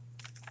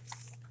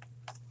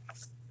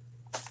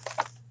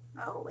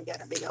 Oh, we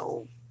got a big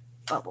old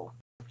bubble.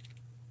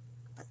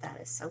 But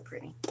that is so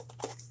pretty.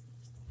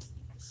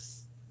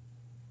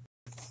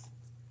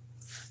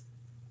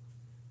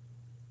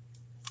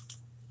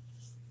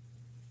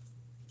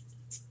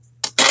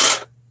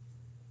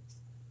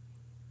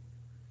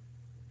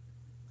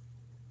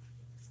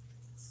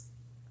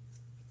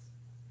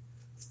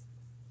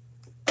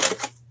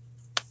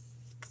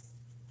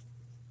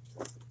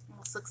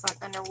 Almost looks like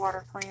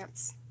underwater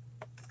plants.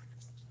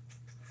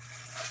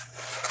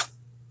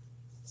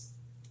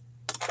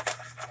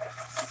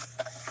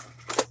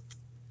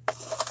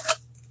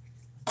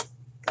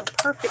 Go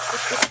perfect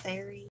with this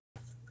fairy.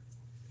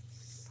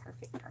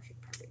 Perfect,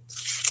 perfect, perfect.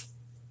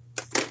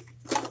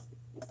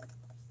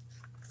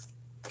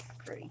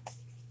 Pretty.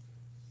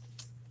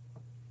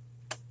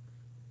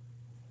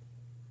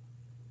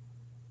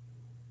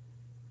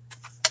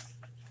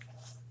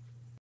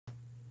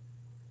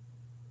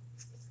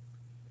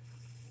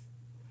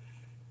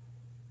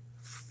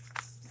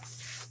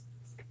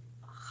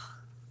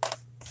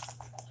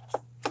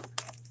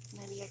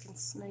 Maybe I can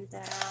smooth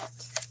that out.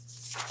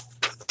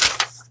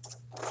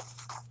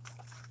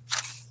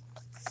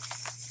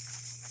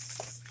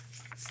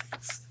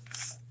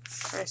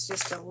 Press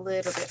just a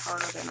little bit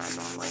harder than I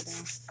normally do.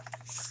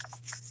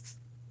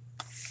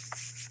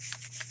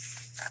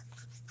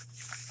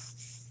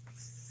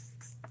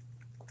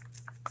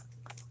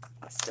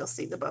 I still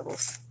see the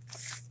bubbles.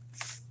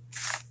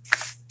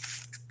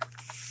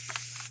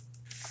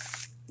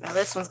 Now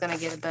this one's going to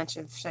get a bunch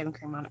of shaving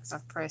cream on it because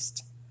I've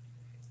pressed,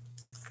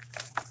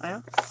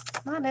 well,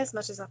 not as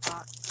much as I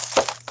thought.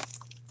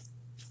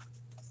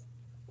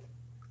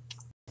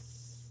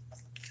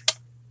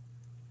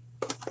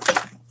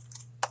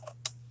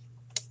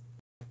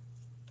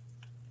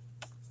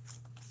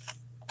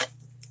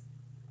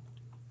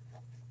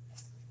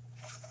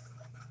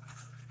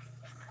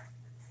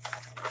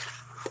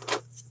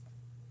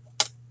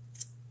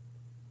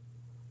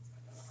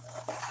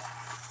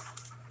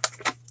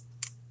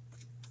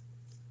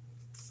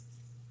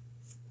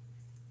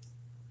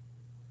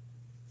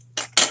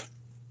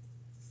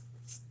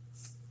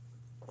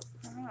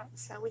 Alright,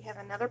 so we have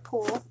another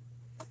pool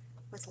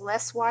with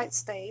less white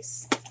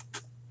space.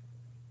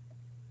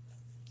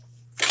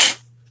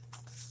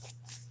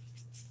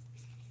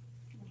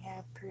 We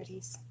have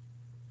pretties.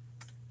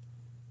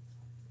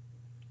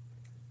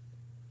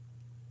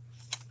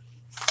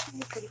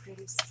 Pretty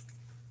pretties.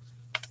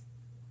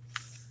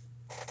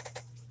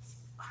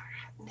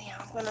 Alright, now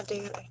I'm going to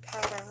do a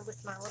pattern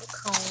with my little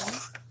comb.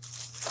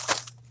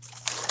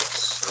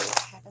 See what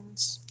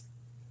happens.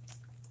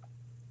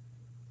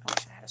 I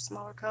wish I had a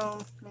smaller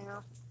comb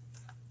now,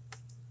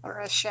 or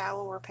a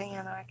shallower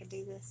pan. I could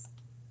do this.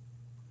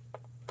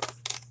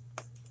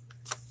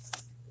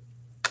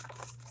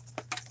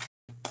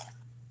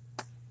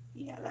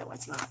 Yeah, that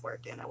one's not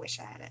working. I wish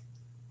I had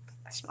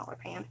a smaller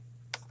pan.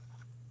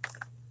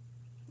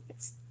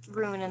 It's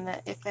ruining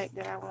the effect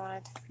that I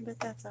wanted, but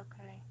that's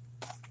okay.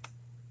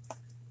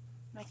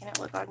 Making it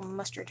look like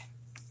mustard.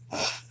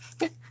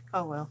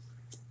 Oh well.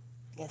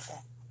 I guess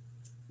that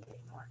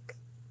didn't work.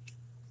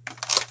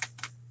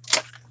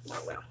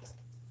 Oh well.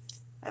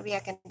 Maybe I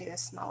can do a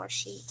smaller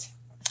sheet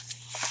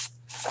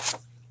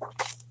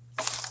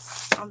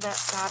on that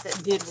side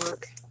that did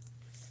work.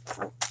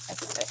 Oh,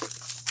 that's it.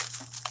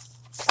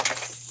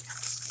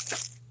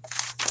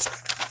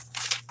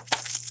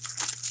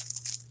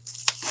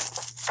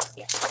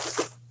 Yeah.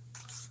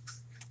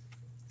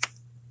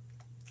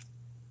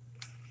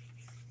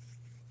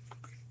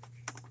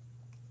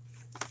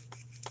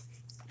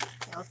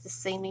 Y'all have to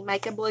see me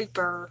make a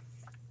blooper.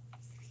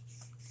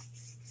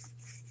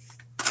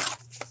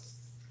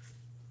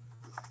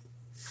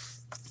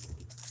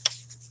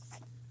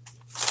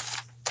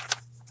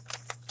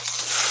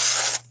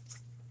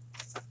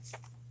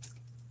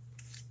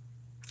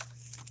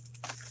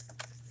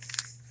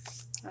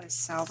 I'll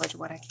just salvage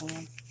what I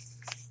can.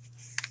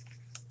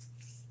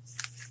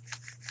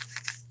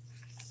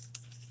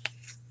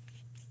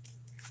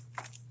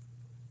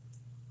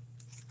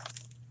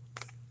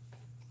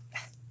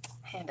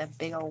 And a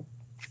big old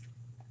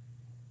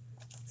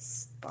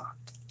spot.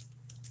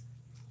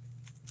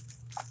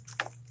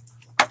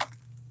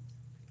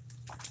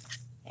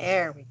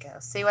 There we go.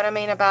 See what I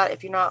mean about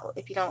if you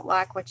don't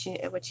like what you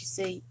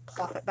see,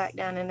 plop it back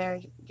down in there.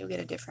 You'll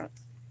get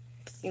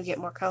you'll get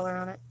more color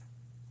on it.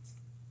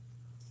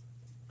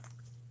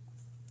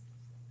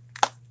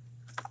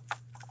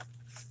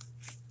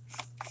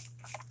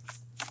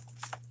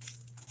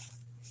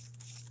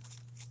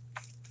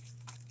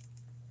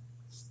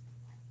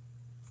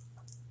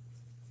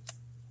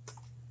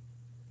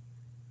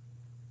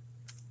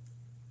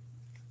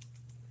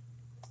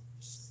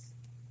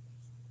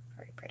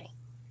 Very pretty.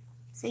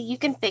 See, you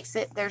can fix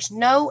it. There's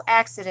no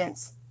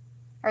accidents,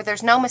 or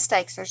there's no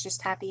mistakes. There's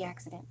just happy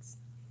accidents.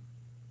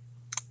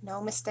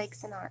 No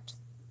mistakes in art.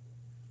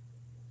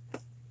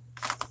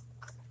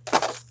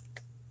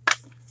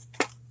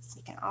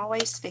 You can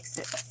always fix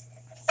it.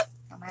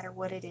 No matter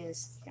what it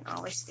is, you can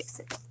always fix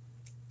it.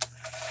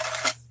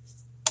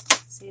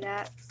 See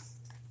that?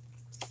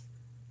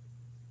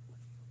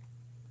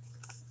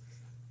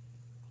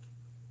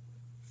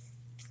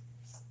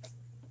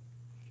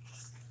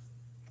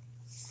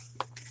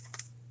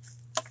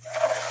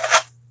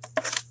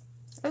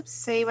 Oops,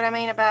 see what I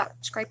mean about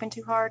scraping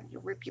too hard?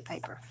 You'll rip your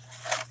paper.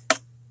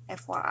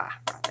 FYI,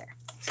 right there.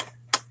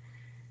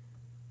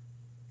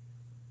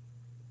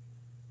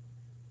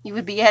 You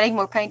would be adding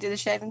more paint to the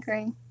shaving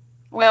cream?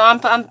 Well,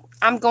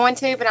 I'm going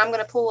to, but I'm going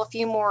to pull a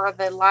few more of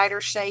the lighter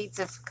shades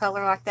of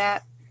color like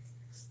that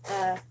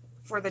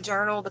for the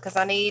journal because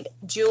I need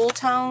jewel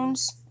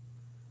tones,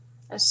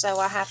 and so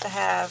I have to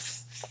have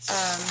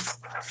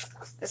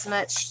as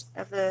much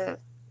of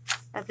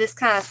this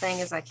kind of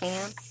thing as I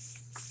can.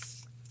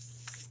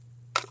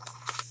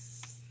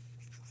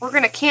 We're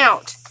going to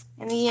count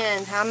in the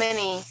end how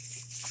many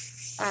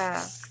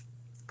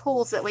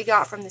pulls that we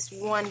got from this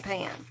one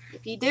pan.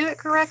 If you do it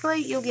correctly,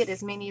 you'll get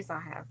as many as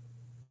I have.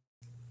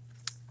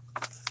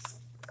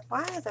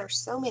 Why are there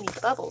so many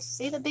bubbles?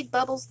 See the big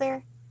bubbles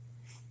there?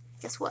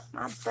 Guess what?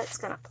 My butt's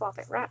going to plop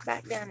it right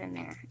back down in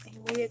there.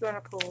 And we are going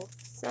to pull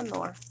some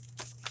more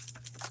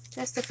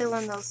just to fill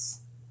in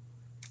those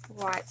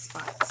white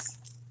spots.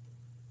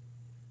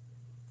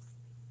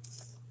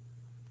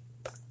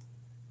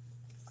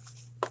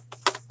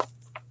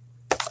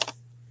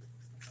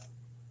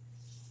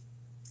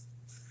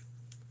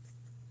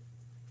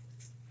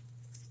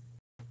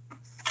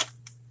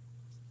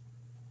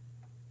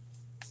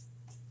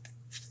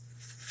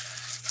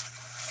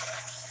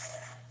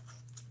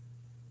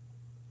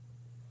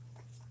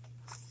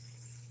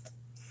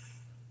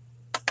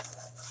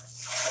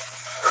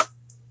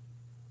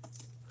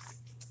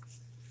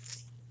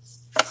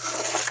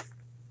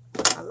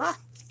 Voila.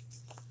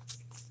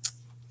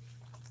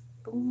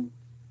 Boom.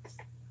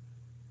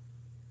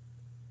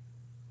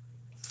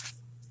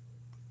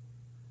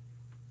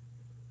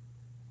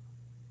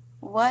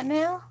 What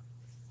now?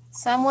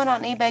 Someone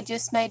on eBay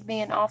just made me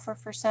an offer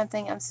for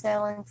something I'm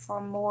selling for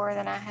more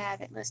than I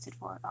have it listed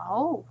for.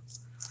 Oh.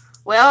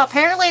 Well,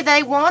 apparently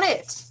they want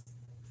it.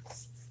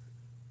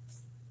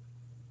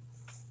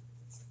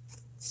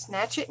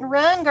 Snatch it and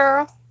run,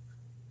 girl.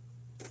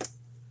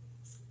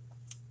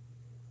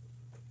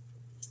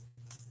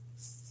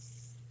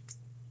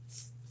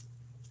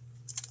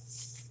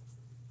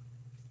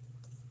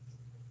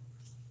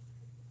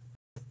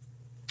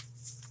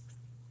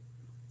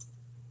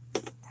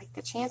 Take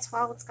the chance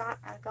while it's got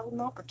a golden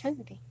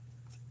opportunity.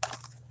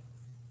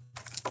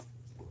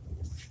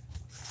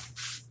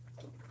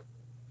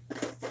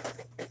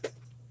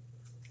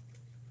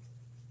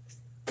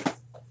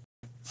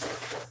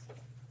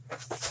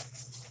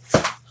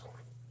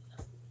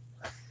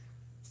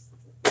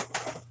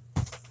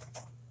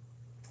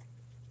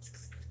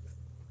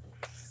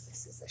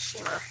 This is a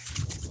shimmer.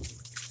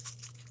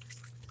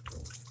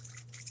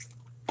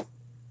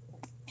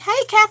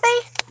 Hey, Kathy.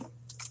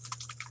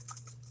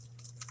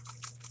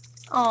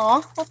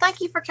 Aw, well, thank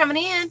you for coming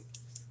in.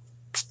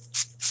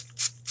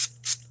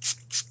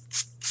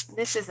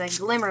 This is a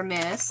glimmer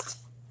mist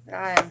that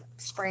I am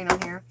spraying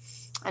on here,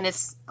 and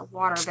it's a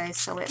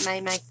water-based, so it may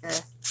make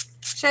the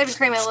shaving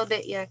cream a little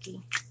bit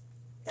yucky,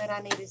 but I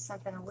needed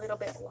something a little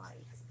bit light.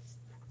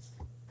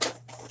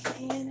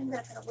 And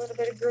I'm put a little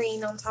bit of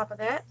green on top of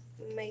that.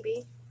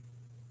 Maybe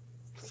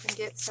we can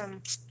get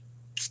some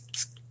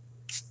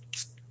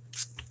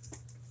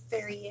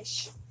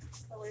fairy-ish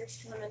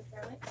colors coming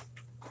from it.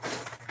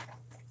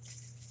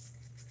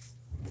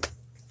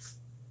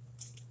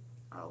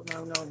 Oh,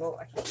 no,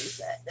 I can't use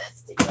that.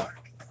 That's too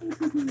dark.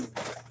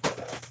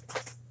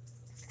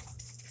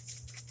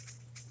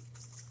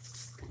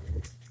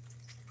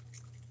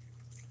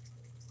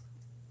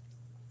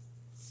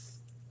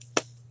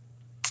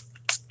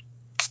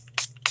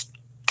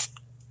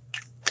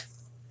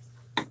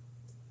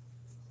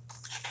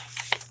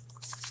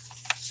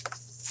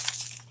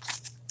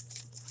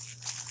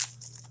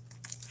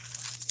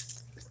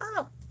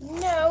 Oh,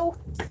 no,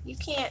 you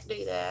can't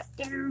do that.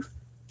 No.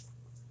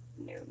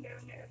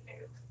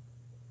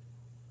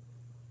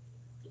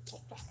 You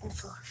can't back on the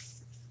floor.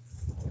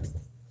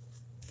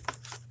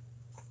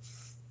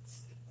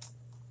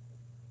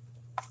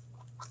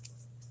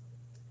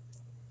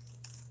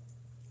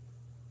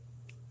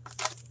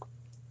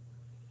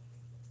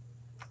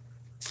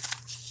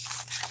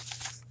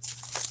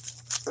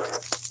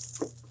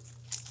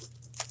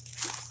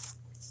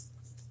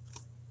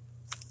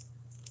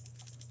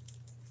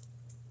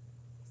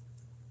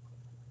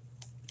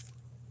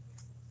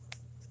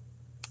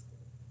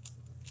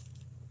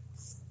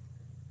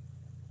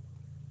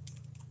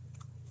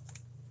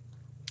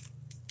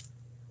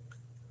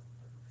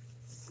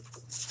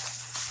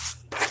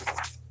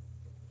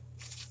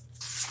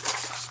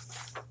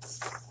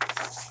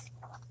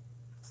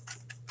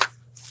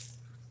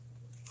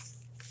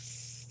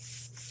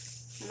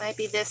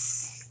 Maybe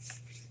this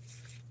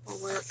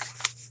will work.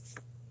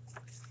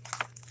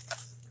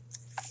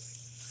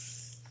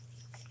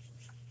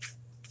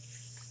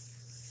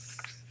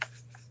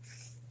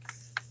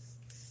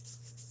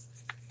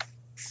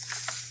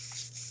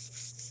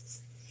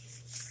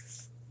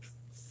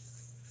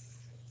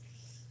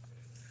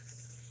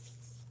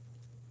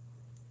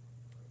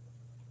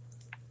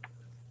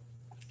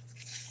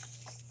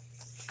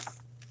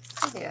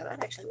 Yeah,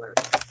 that actually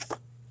works.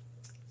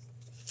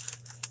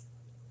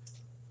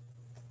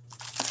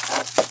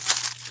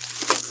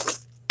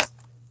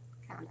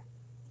 Kind of.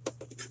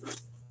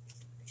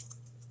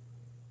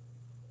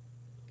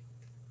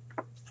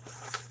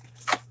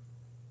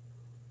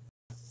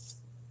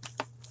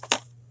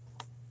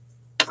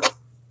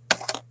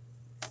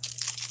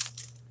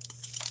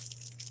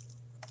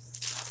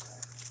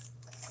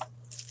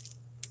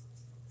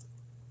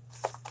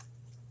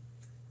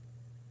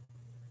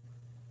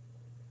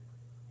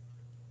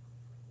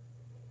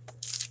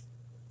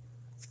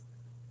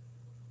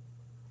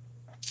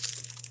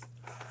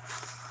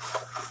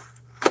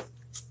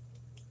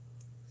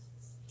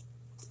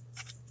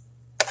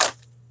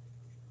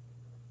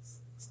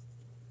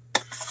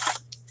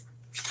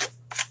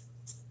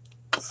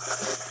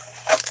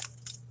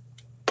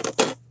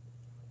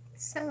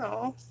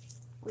 So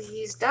we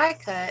use die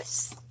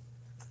cuts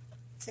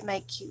to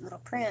make cute little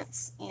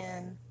prints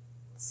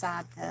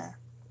inside the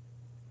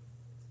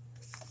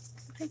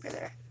paper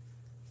there.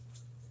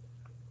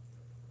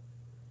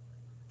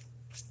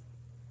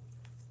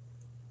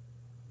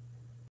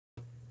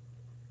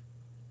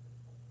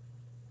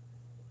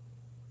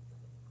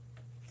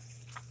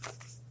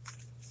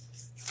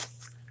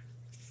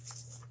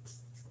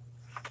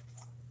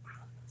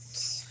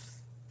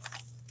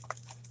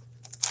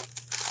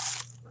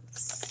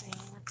 Let's see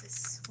what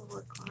this will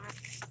look like.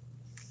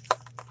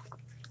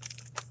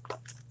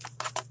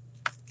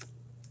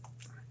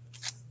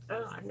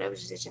 Oh, my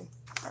nose is itching.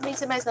 That means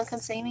somebody's gonna come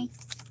see me.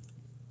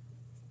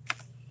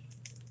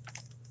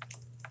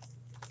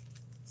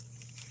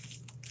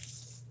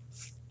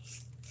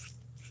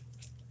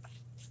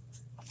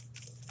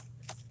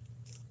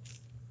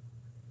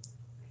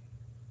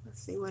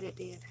 Let's see what it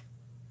did.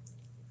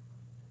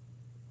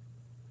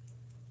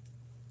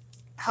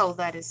 Oh,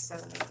 that is so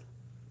neat.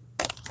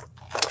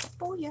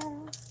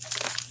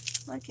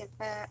 Booyah! Look at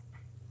that.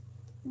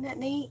 Isn't that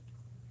neat?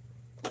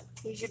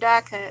 Use your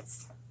die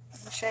cuts.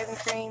 Your shaving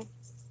cream.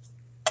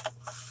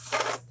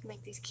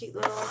 Make these cute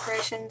little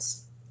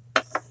impressions.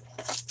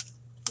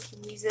 You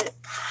can use it,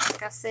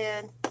 like I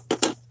said,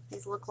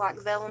 these look like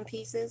vellum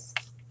pieces.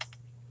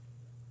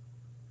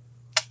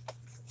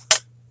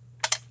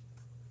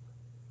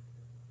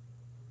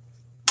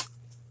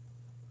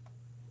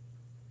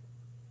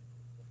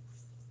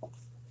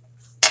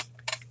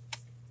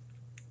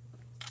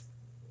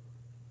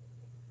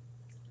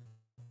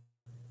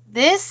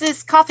 This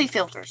is coffee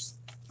filters.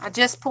 I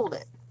just pulled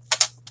it.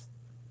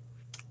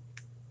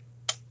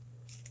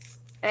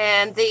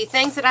 And the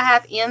things that I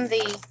have in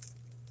the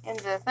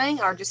thing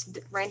are just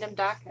random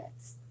die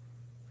cuts.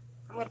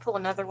 I'm going to pull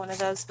another one of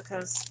those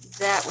because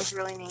that was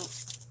really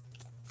neat.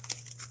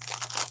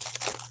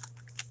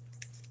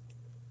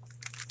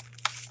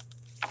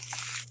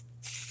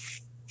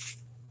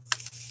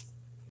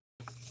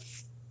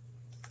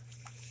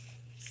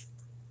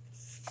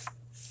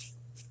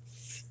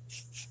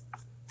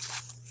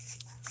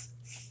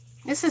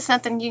 This is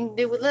something you can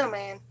do with little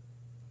man.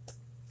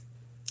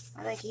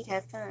 I think he'd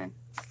have fun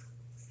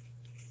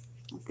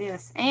with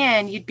this.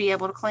 And you'd be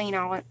able to clean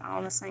all at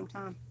the same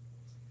time.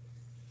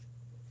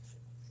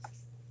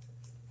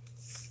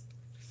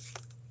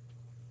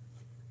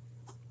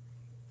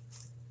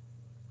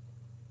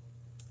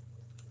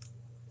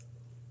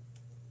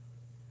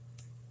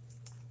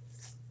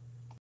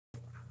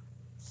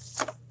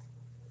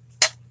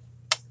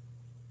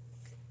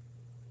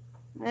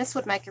 This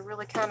would make a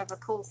really kind of a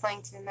cool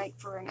thing to make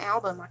for an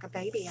album, like a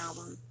baby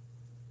album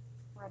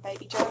or a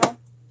baby journal.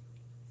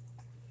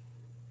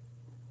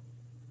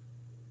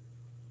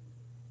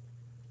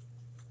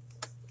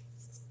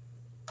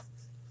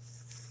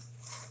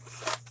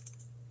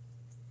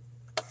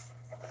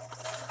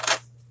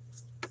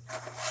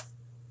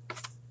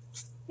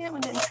 That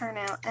one didn't turn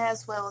out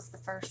as well as the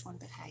first one,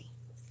 but hey.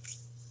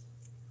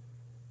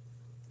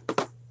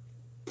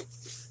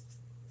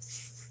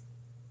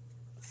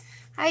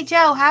 Hey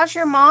Joe, how's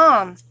your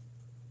mom?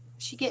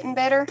 Is she getting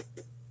better?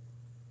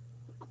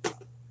 I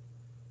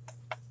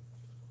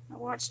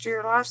watched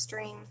your live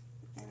stream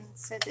and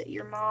said that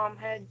your mom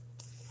had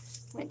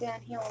went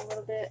downhill a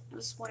little bit. I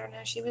was wondering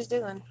how she was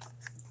doing.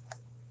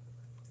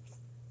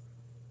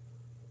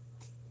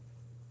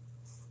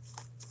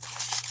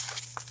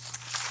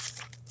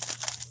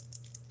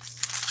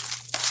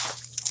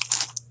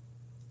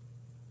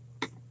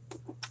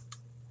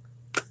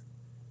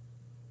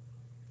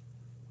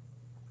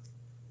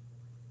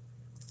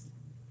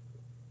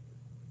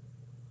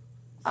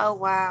 Oh,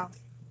 wow.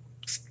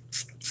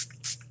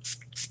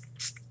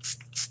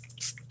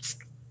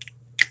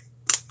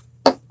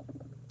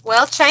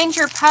 Well, change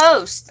your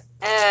post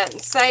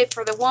and say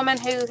for the woman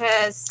who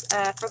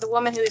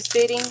is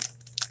bidding,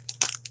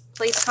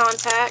 please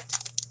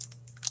contact.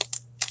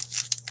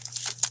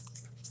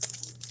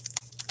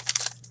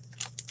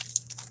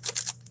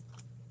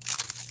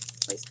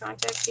 Please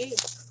contact you.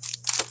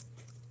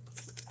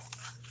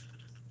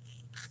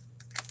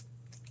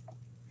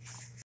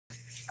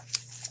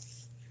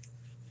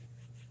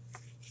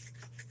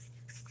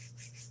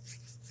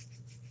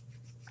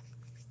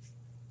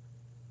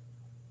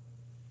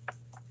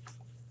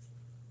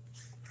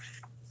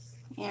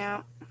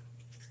 Yeah.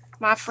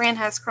 My friend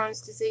has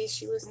Crohn's disease.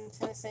 She was in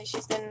Tennessee.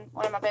 She's been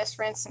one of my best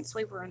friends since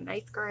we were in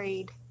 8th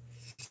grade.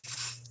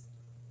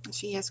 And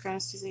she has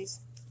Crohn's disease.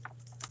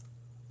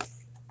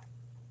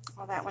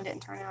 Well, that one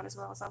didn't turn out as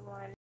well as I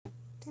wanted.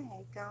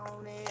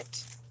 Daggone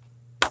it.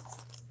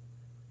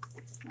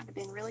 Might have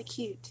been really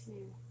cute,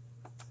 too.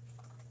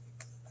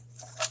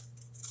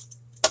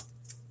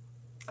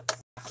 I'm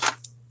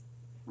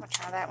going to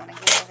try that one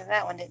again, because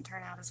that one didn't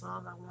turn out as well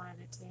as I wanted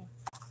it to.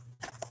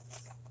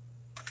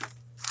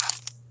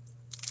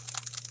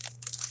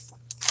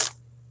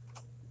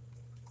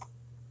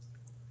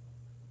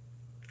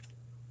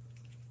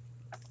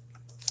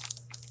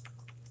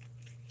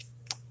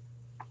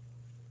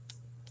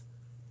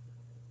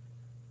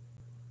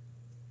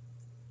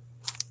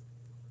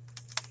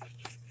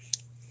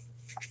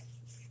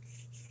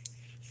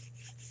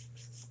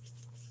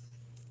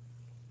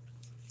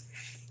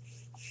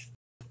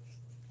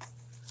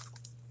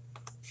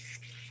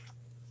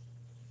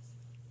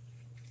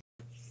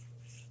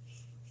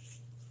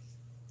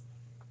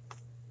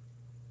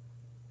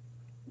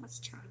 Let's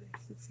try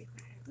this and see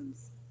what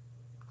happens.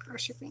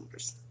 Cross your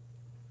fingers.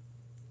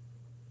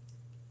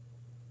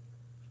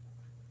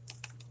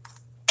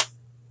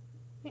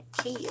 That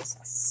key is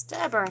a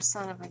stubborn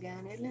son of a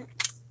gun, isn't it?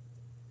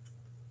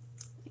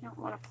 You don't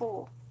want to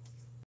pull.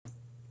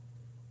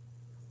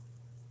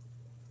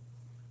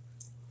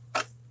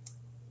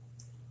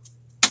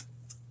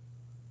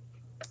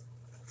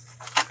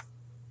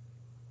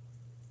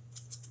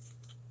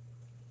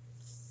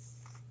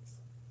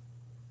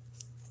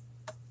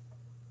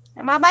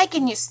 Am I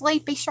making you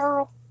sleepy,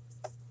 Cheryl?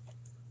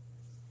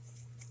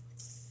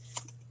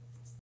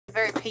 A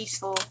very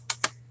peaceful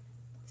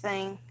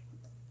thing.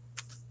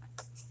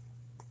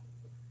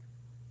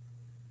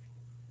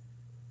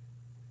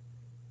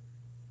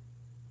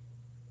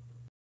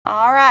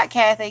 All right,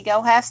 Kathy,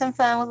 go have some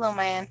fun with little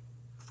man.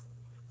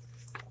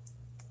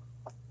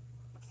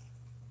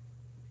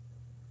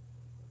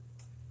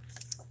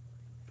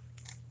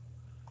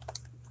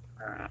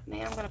 All right,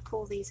 now I'm going to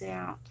pull these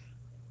out.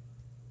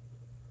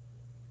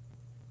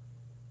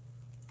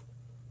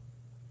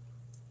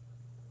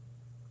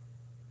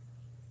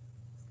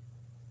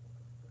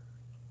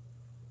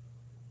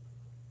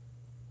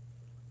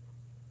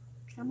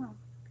 Come on.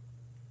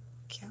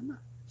 Come on.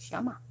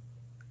 Come on.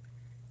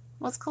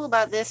 What's cool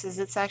about this is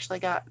it's actually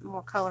got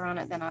more color on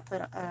it than I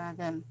put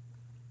than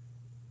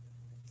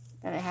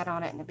it had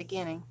on it in the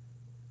beginning.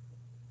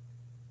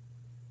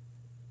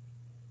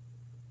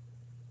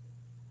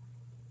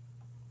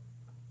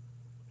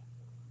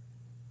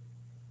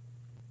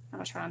 I'm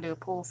going to try and do a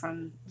pull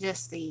from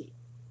just the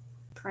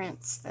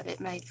prints that it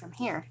made from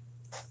here.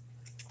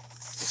 Which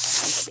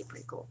I think would be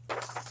pretty cool.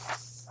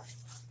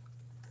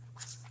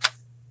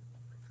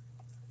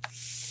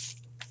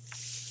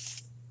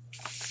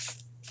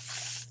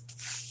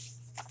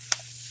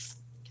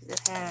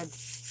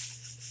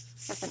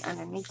 Nothing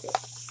underneath it.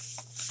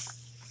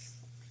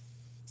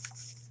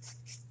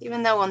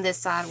 Even though on this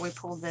side we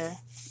pulled the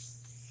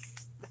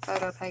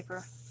photo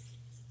paper.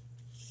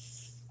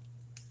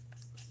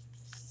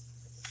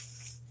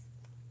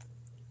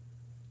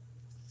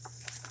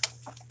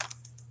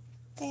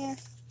 Yeah,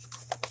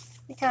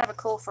 be kind of a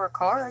cool for a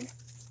card.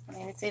 I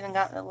mean, it's even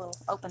got a little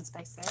open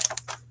space there.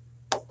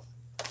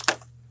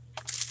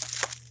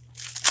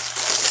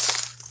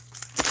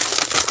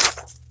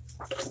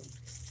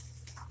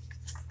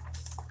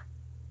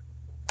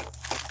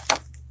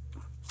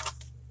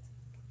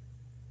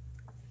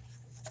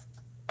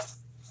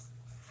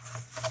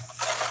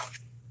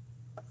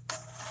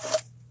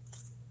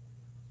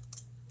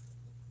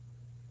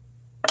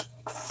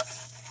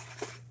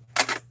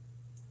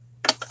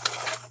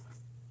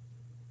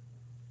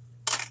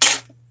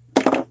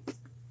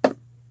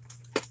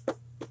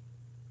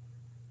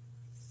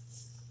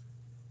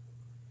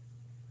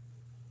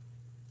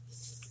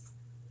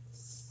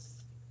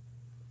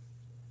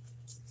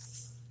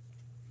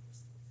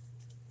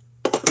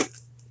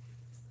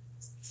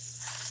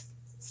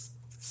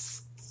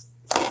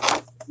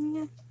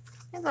 Yeah,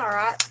 it's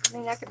alright. I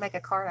mean, I could make a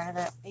card out of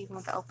that, even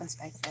with the open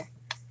space there.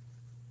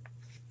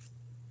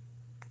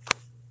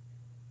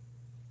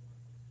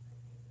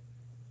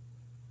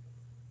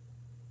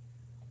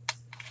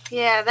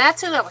 Yeah,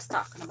 that's who I was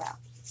talking about.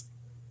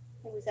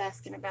 He was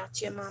asking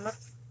about you, Mama.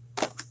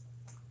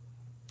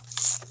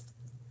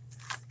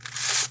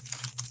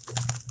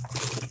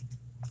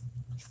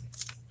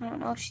 I don't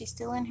know if she's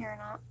still in here or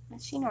not,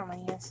 but she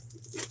normally is.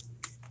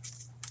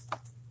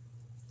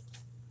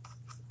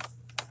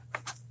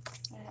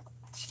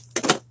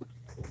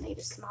 I need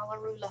a smaller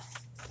ruler.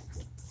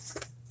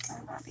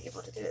 I might be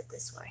able to do it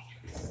this way.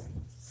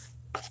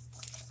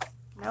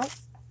 Nope.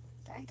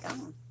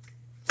 Daggone.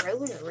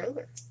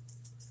 Ruler.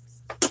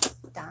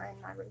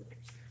 Dying my rulers.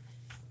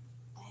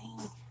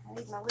 Dang, I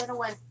need my little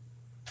one.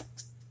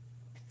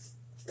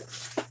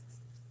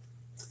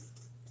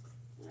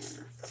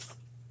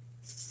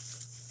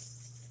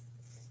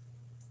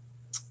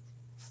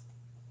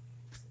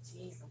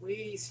 Jeez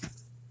Louise.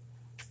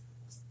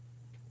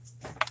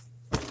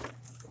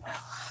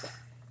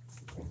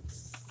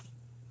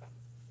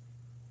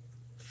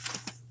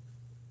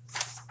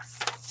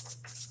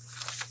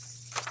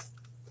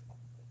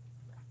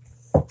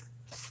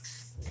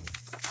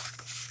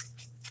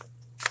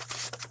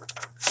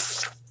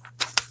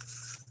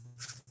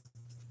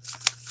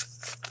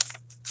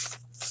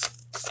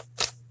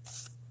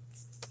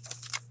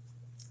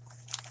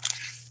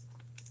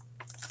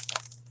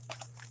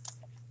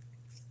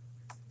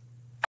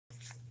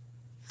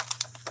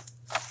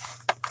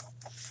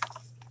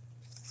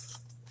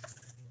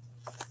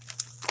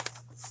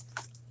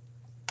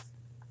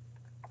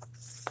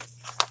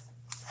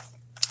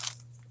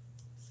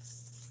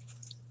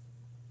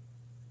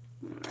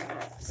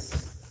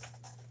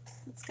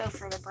 Let's go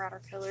for the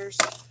brighter colors.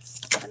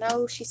 I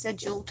know she said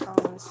jewel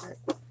tones,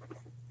 but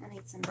I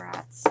need some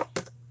brights.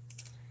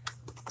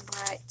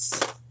 Bright.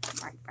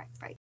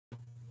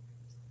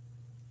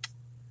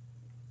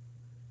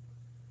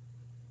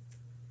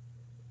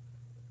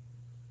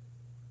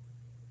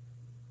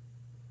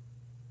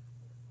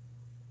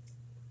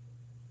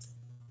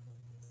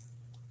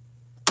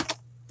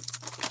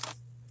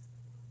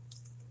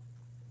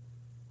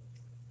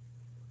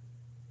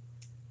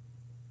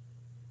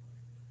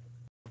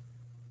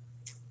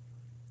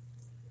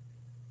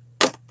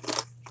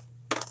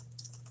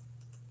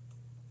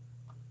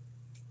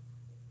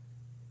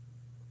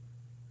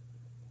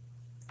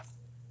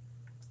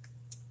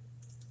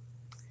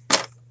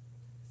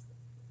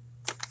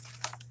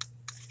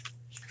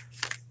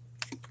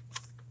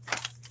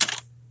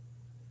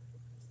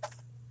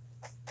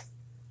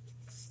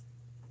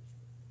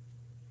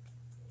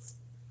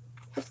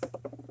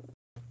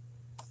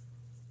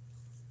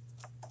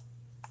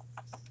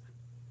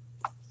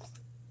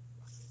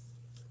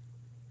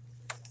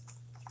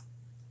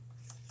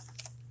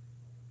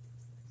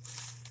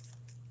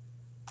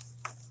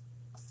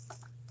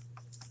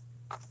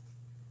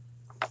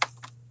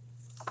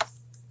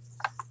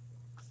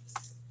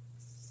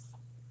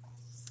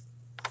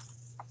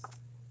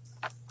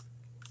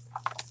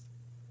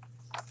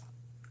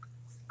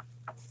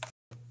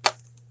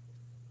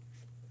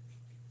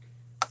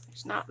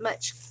 There's not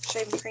much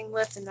shaving cream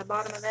left in the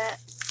bottom of that.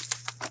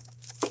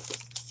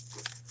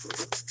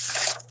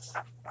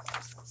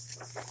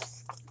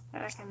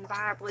 That I can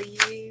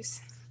viably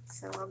use.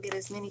 So I'll get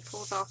as many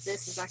pulls off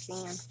this as I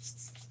can.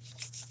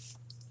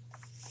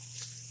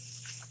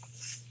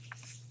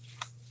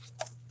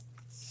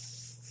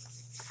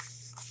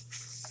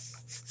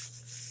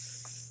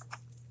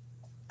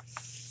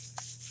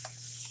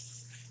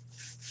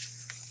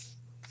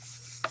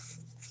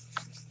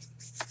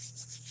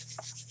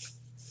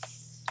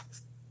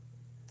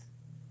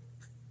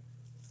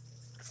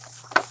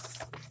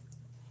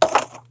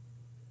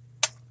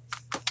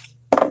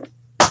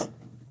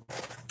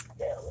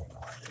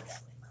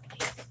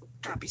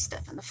 Drop your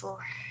stuff on the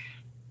floor.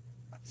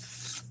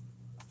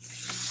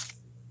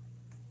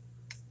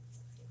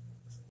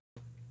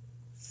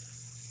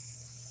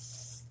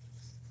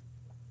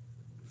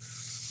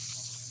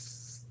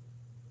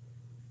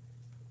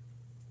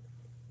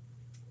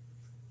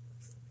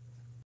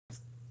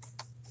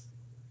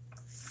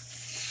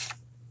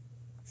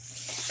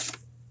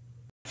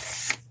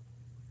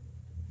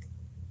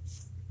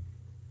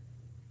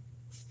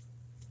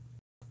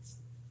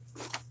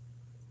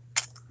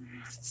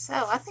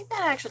 So I think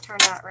that actually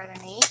turned out rather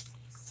neat.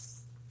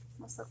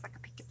 Almost looks like a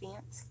picket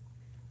fence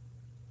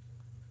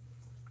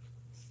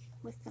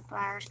with the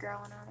flowers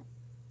growing on it.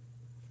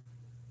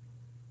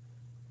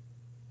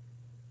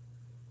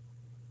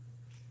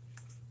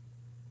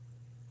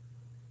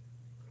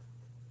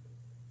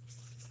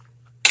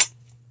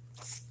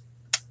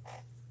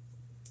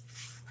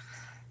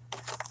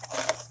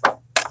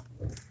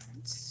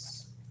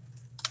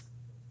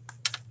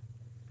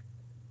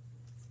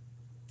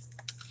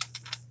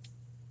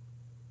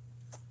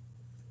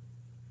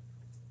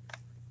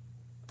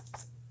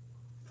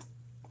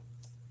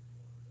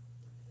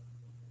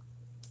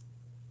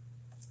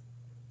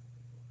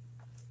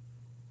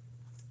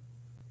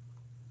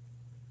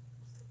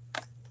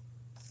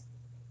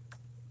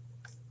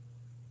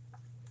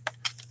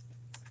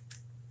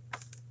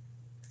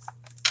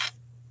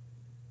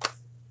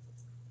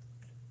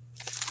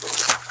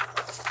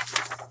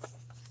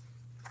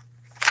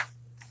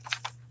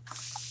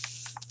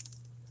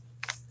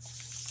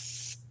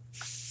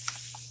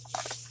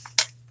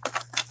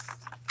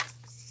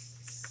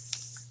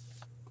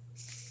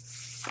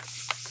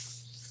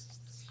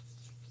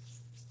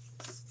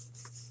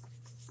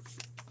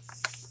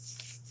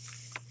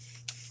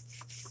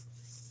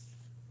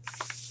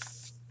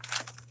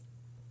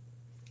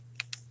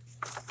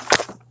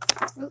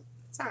 Oops,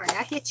 sorry,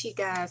 I hit you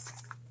guys.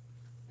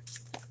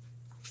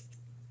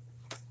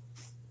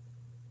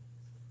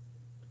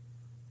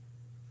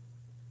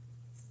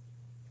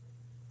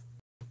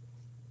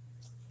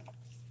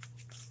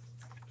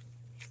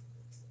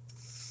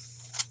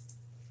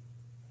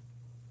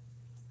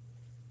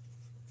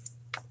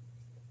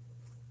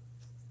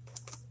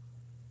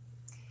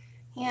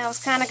 Yeah, I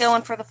was kind of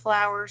going for the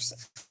flowers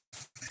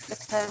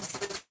because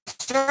the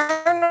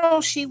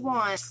journal she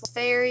wants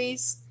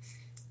fairies,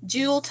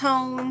 jewel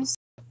tones.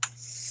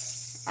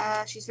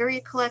 She's very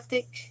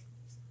eclectic,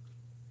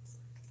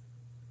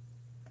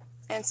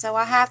 and so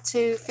I have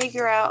to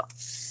figure out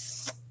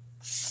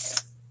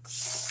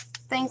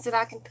things that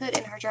I can put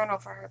in her journal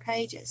for her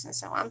pages. And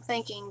so I'm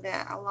thinking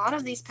that a lot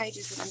of these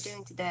pages that I'm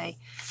doing today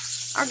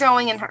are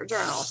going in her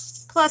journal,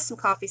 plus some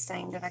coffee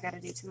stain that I got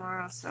to do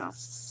tomorrow. So,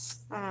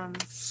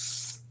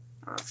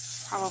 or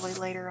probably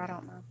later, I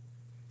don't know.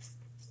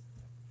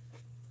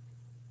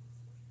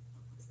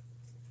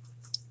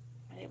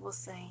 But we'll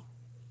see.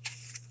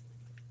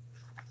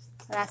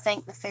 But I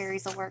think the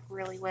fairies will work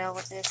really well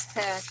with this.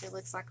 It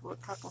looks like a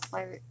couple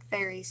of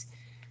fairies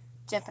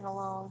jumping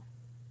along.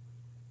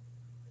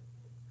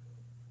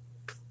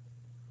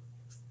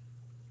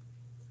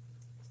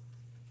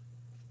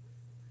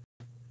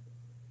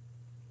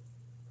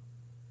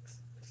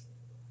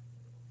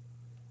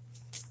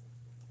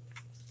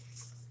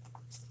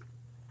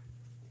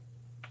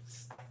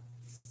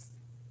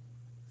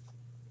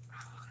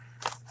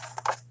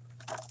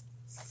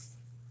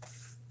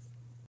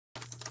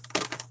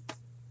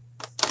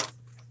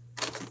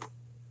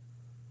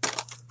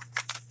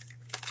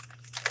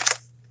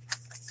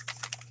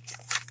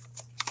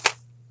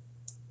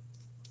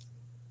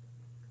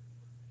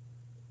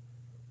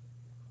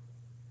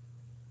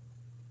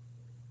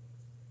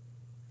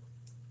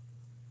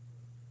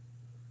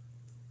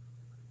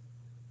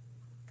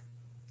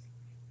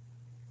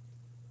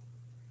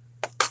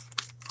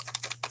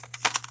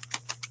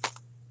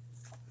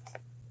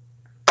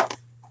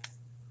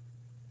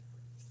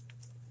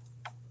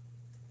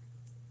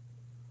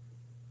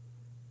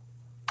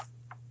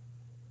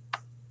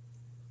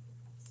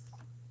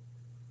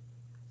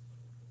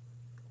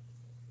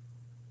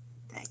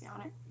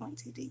 Daggone it, went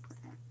too deep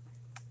with that.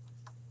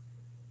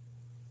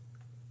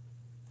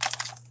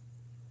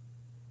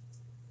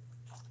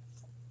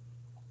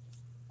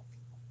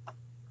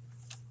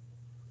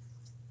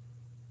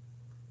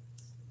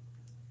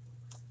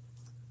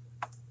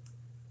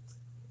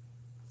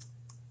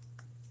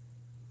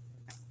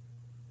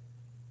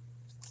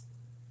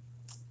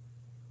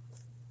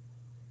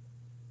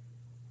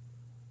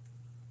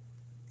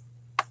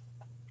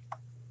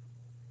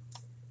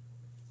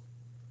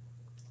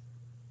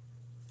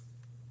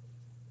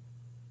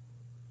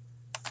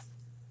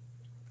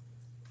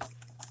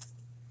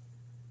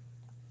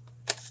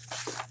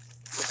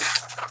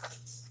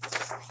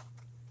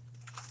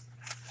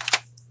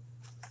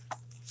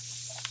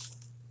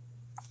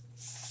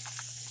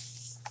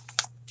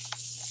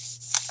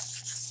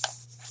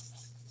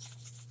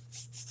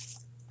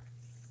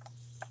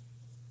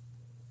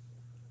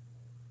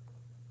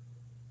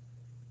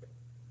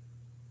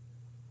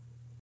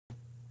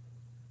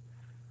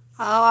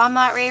 Oh, I'm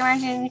not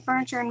rearranging any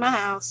furniture in my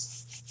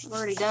house. I've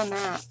already done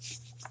that.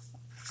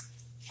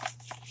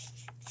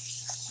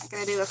 I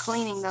gotta do a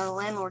cleaning though. The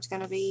landlord's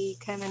gonna be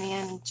coming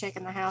in and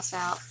checking the house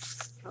out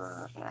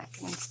for like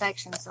an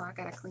inspection, so I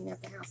gotta clean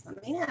up the house. I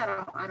mean,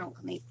 I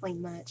don't need to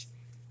clean much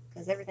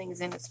because everything is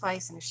in its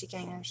place, and if she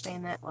can't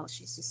understand that, well,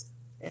 she's just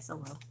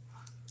SOL.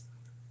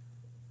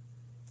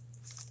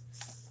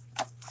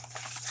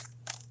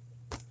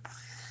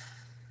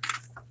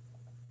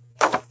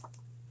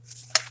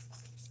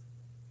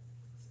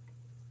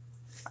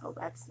 Oh,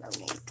 that's so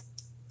neat.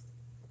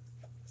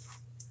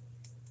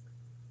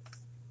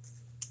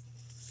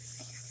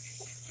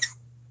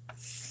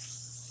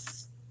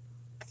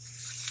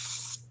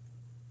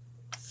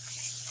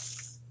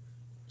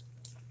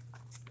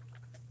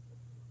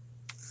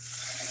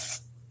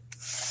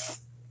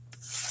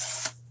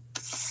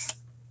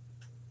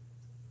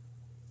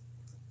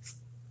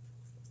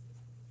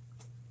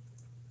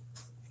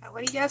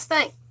 what do you guys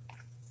think?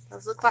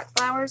 Those look like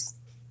flowers?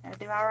 Did I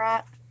do all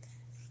right?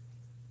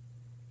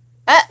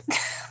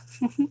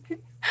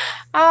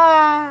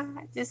 Ah,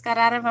 it just got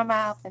out of my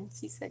mouth, and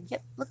she said,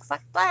 "Yep, looks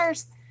like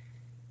flowers."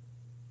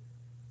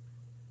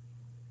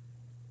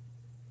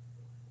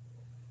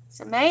 It's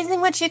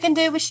amazing what you can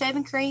do with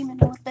shaving cream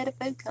and a little bit of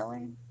food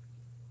coloring.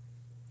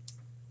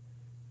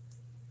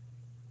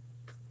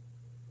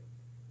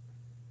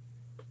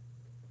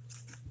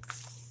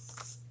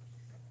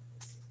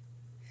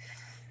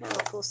 Now we'll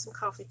pull some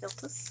coffee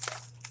filters.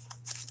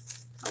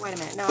 Oh, wait a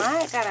minute. No,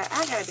 I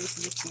gotta do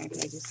some dictionary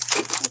pages.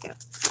 There we go.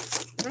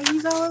 Did I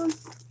use all of them?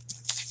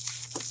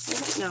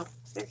 No,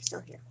 they're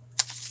still here.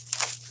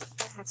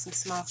 I have some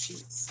small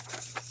sheets.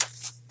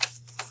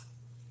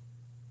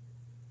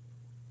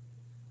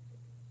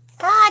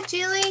 Hi,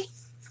 Julie.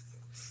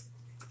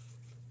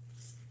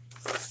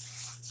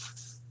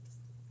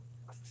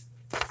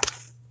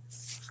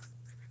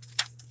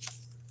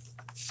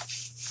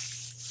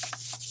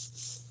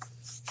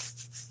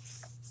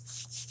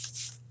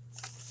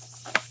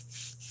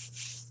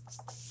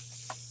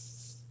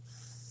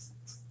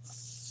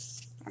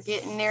 We're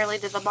getting nearly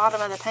to the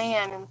bottom of the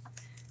pan,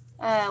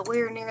 and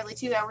we're nearly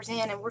 2 hours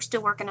in, and we're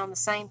still working on the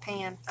same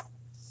pan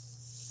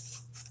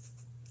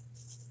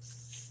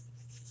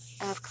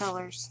of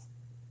colors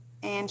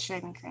and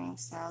shaving cream.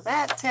 So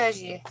that tells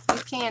you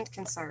can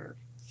conserve.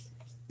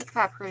 Look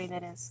how pretty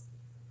that is.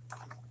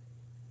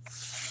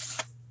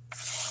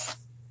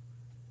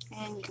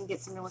 And you can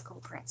get some really cool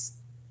prints.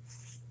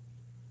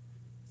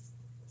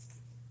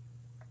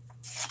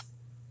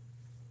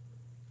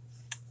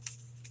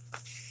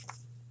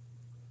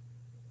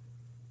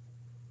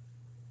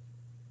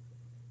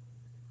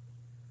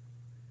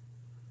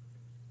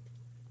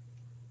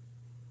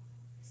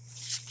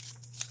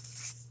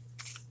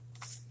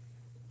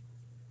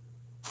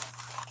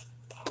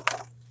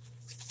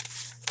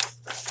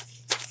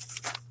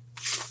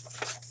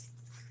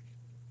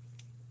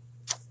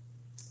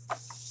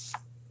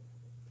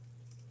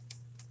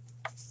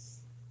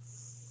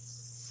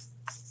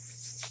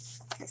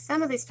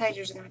 Some of these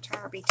pages are going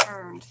to be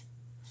turned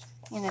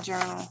in the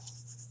journal,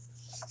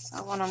 so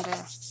I want them to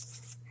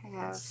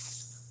have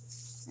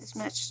as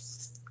much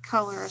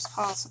color as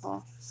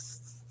possible.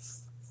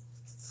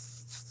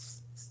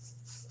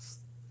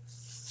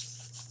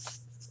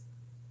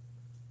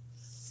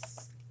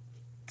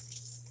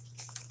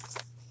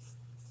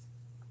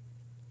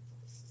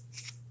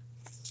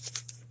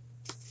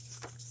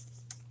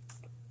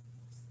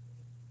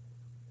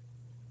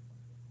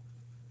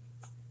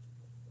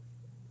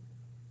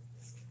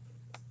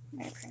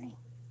 Very pretty.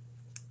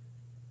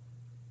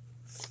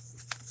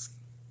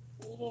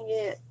 You can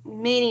get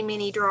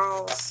many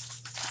draws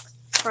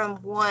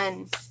from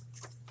one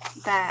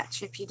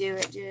batch if you do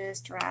it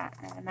just right.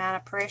 An amount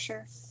of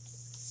pressure.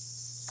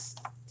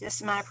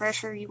 Just amount of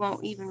pressure, you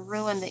won't even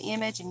ruin the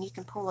image, and you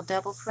can pull a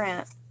double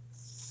print.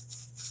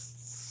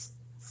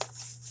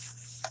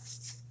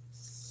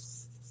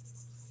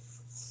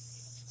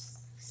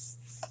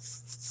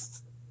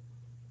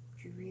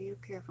 Be real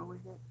careful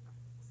with it.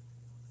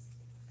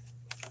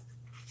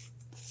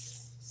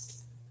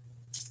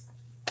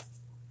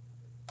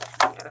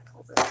 I gotta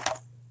pull the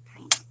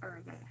paint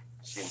or the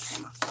shaving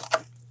cream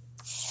off.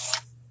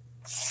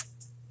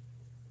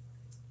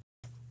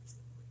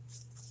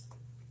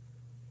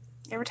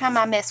 Every time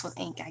I mess with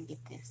ink, I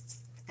get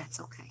this. That's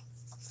okay.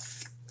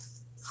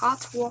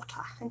 Hot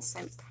water and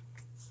soap.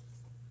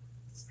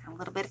 A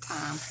little bit of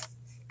time.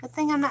 Good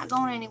thing I'm not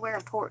going anywhere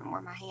important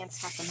where my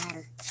hands have to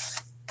matter.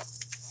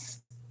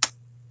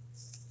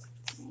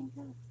 There you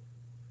go.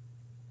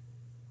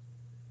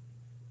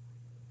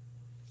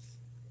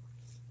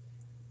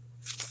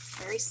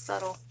 Very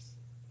subtle.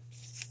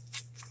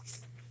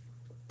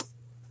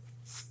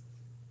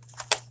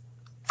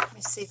 Let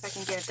me see if I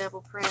can get a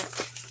double print.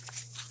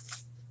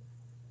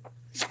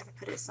 I gotta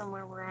put it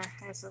somewhere where it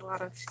has a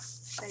lot of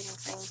shaving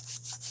cream.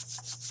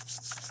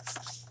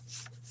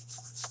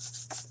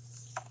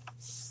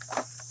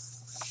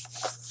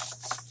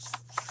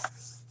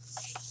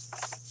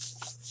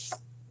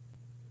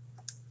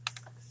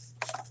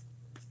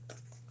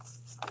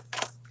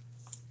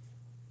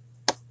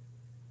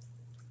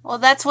 Well,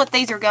 that's what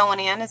these are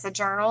going in, is a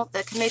journal.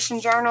 The commission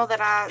journal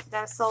that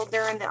I sold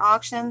during the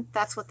auction,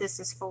 that's what this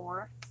is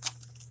for.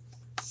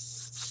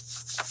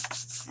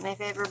 And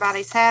if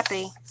everybody's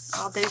happy,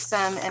 I'll do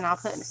some, and I'll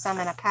put some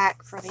in a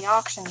pack for the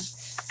auction.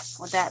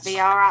 Would that be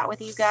alright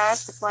with you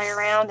guys to play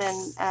around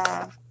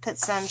and put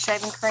some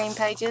shaving cream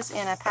pages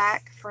in a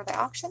pack for the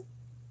auction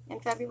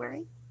in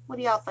February? What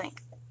do y'all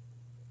think?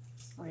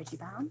 Where did you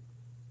buy them?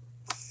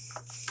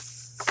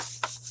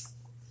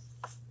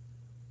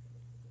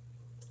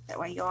 That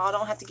way you all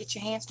don't have to get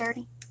your hands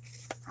dirty.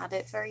 I'll do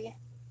it for you.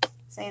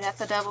 See, that's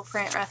a double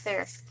print right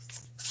there.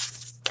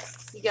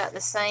 You got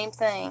the same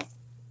thing.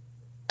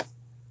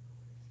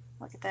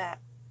 Look at that.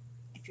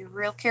 If you're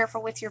real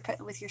careful with your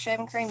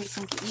shaving cream,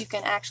 you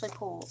can actually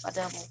pull a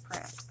double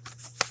print.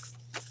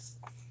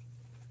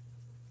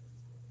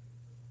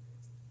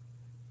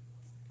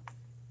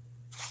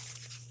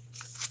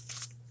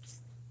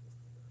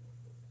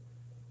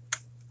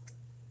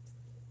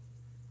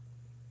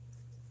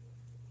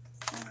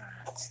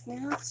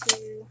 Now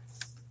to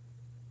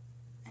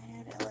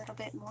add a little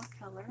bit more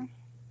color.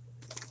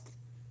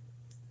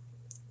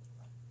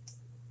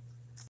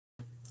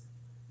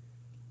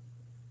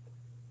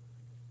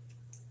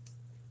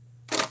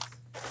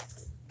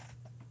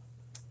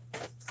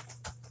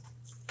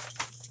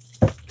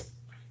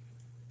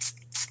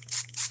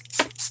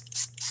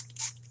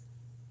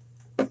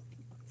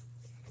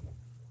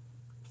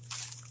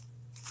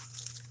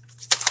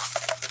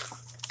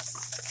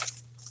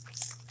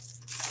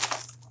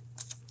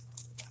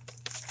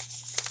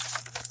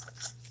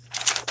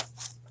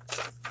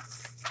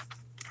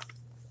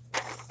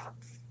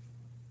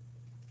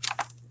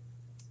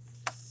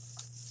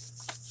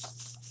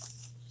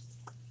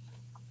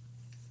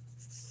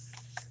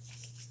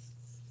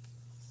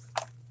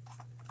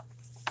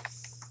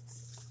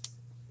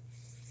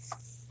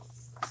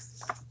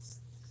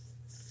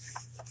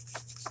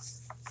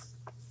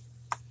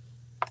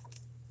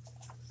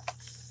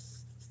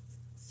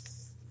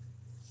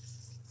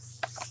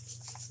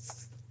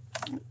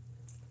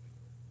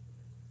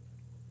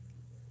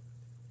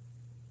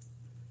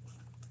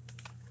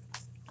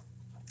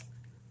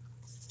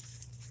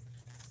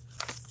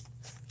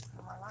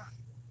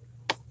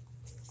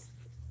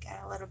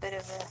 Got a little bit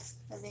of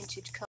a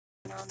vintage color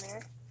on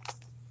there,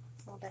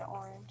 a little bit of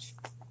orange.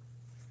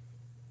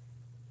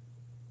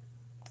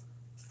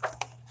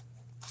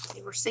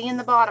 See, we're seeing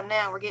the bottom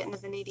now. We're getting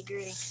to the nitty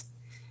gritty.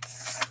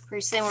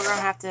 Pretty soon we're going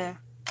to have to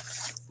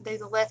do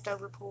the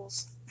leftover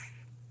pulls.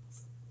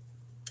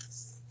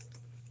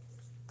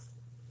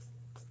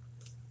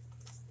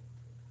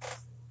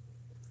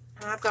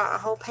 And I've got a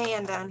whole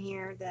pan down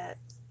here that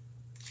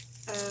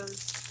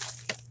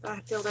I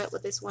filled up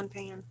with this one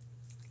pan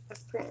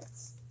of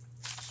prints.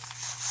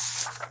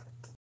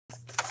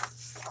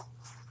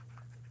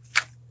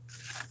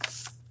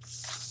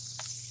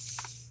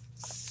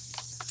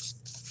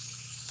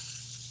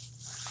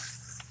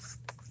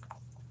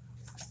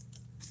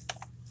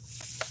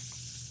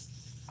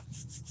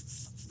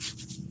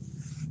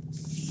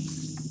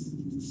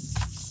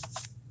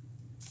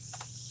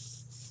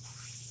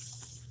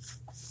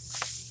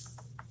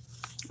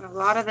 A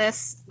lot of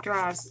this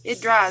dries.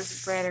 It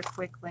dries rather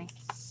quickly.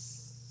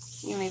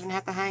 You don't even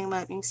have to hang them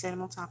up. You can set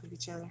them on top of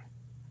each other.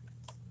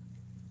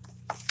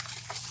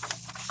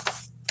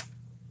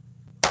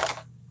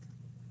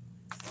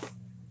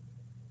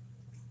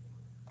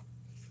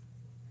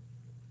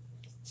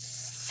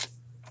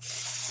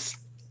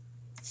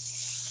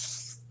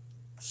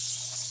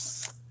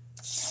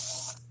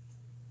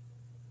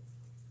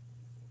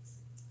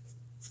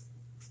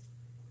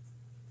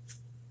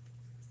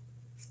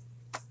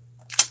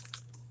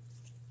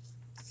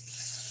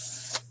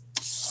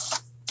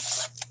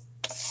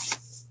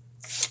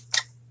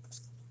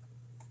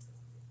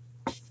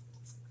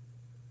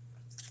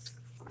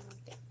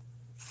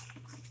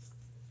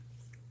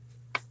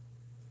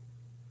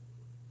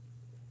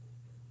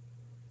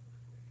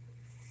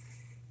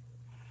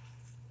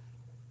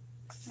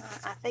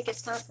 I think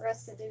it's time for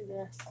us to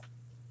do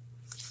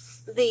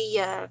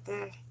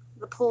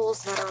the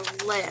pulls that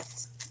are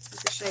left.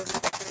 To show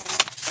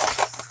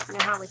you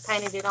know how we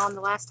painted it on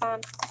the last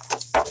time.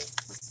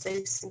 Let's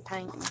do some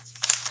painting.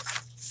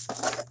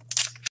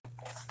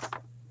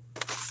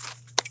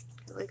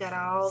 We got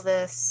all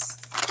this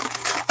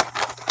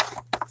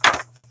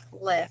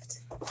left.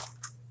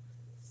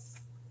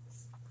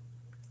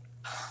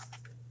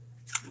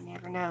 You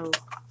never know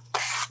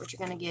what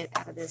you're going to get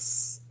out of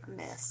this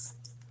mess.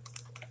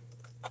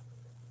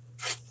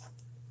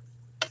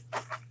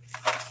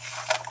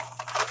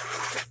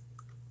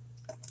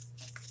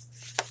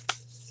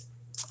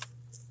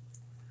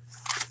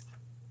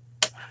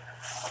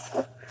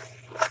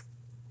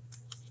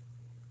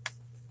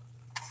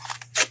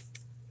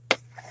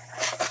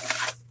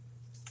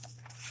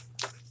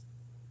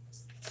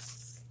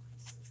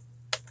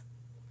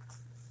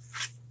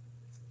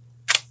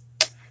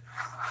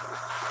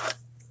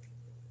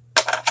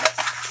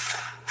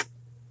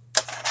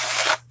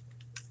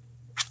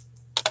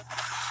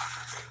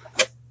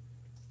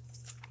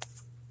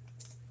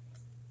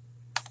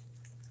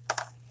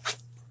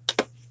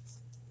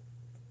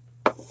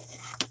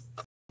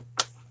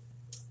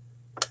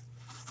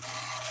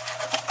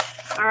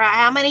 Alright,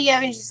 how many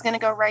of you is just going to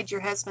go raid your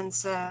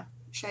husband's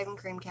shaving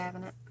cream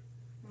cabinet?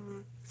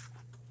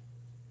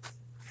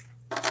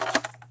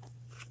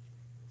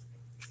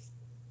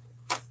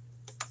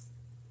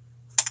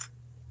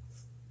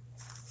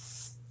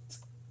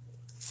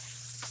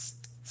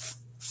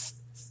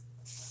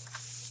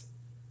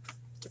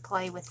 To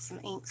play with some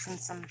inks and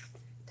some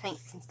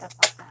paints and stuff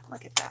like that.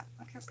 Look at that.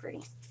 Look how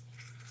pretty.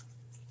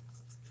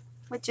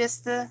 With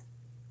just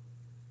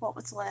what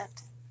was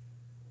left.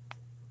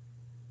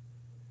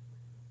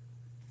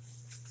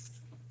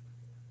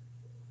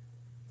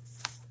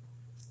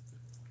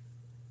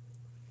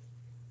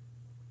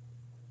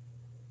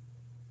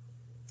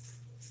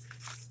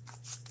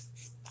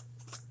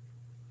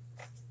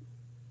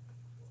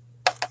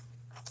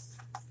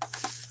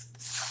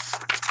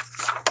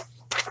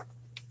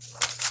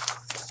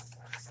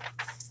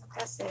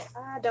 I said,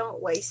 I don't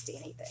waste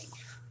anything.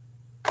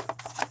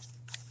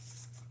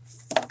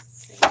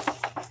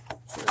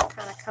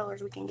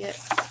 colors we can get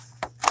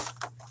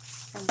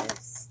from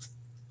this.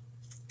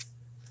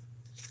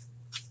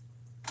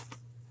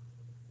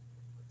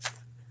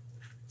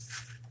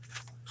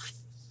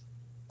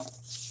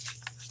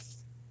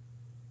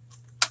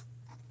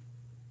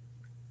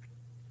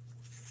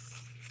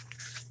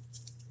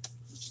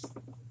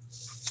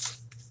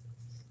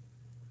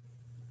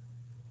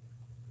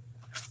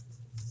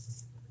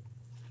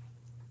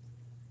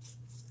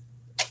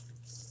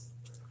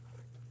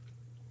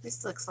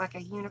 This looks like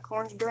a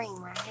unicorn's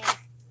dream right here.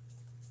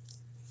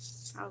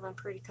 All them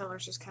pretty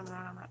colors just coming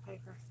out on that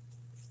paper.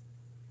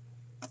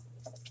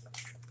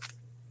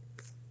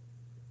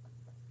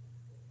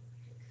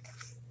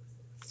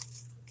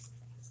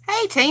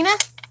 Hey, Tina.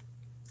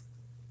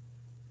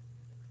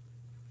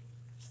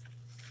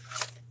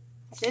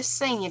 I just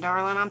seen you,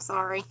 darling. I'm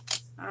sorry.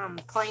 I'm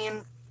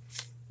playing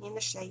in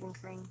the shaving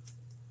cream.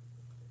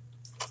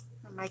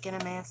 I'm making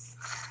a mess.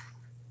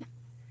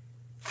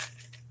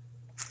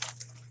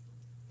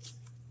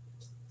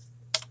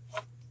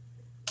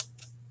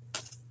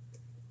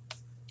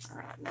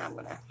 Alright, now I'm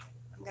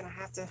gonna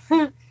have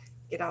to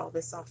get all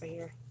this off of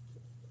here.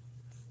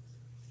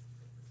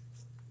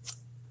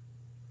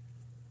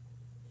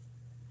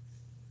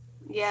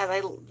 Yeah,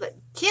 the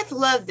kids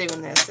love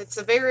doing this. It's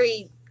a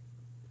very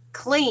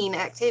clean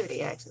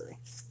activity, actually.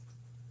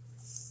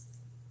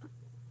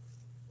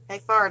 Hey,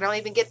 far, don't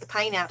even get the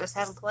paint out. Just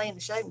have them play in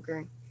the shaving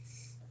cream.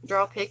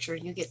 Draw a picture,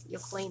 and you'll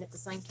clean at the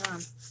same time.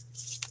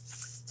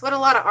 It's what a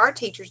lot of art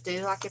teachers do.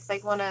 Like if they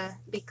want to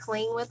be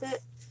clean with it,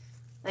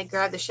 they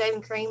grab the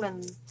shaving cream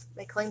and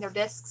they clean their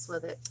desks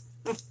with it.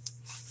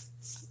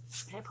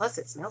 And plus,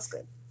 it smells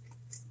good.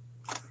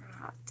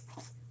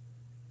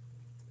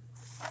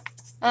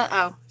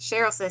 Uh-oh.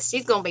 Cheryl says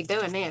she's going to be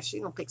doing this.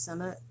 She's going to pick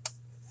some up.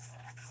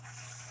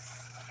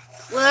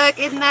 Look,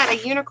 isn't that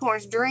a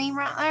unicorn's dream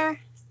right there?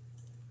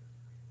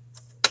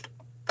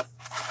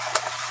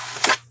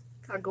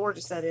 Look how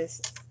gorgeous that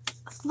is.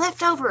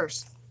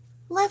 Leftovers.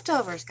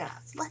 Leftovers,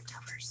 guys.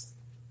 Leftovers.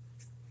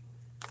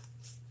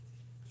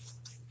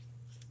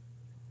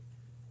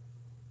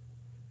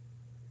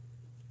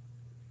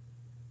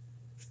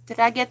 Did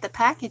I get the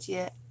package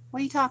yet? What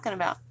are you talking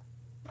about?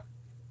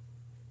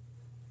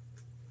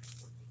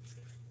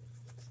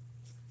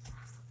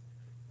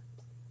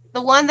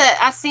 The one that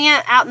I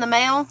sent out in the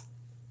mail,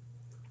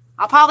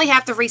 I'll probably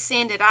have to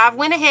resend it. I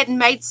went ahead and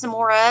made some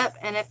more up,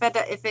 and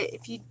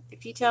if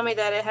you tell me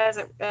that it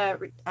hasn't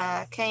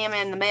came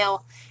in the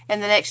mail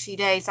in the next few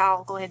days,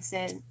 I'll go ahead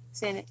and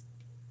send it.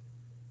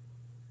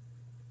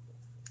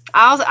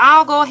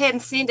 I'll go ahead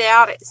and send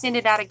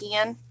it out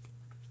again.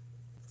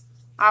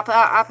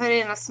 I'll put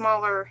it in a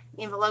smaller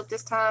envelope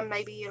this time.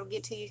 Maybe it'll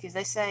get to you because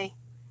they say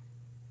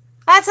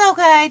that's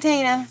okay,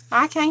 Tina.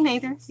 I can't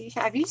either.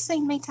 Have you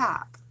seen me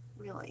type?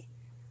 Really,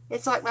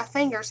 it's like my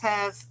fingers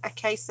have a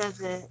case of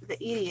the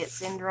idiot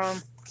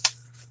syndrome.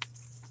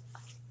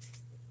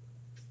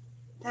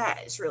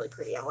 That is really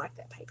pretty. I like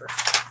that paper.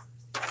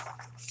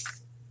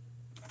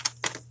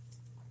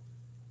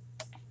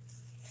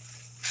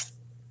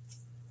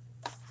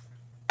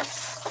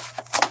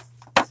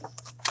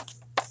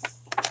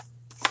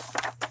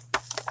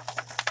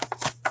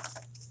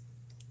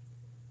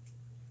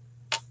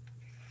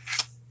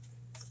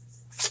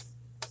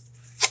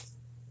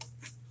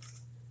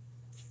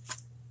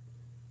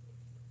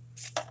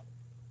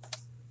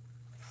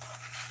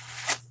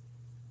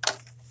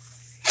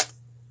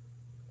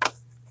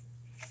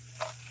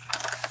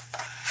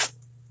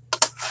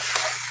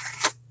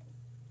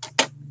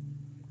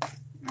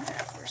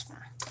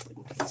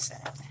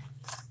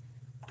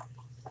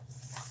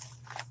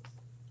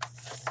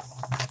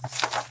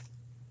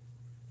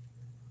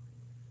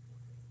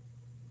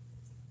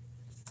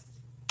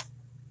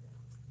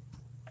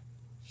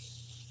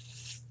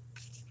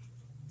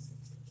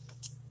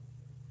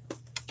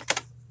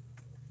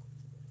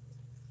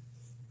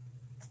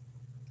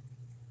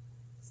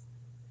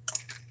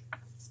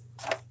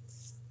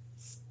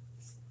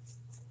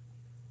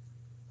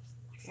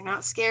 If you're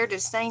not scared to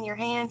stain your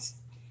hands,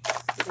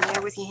 get in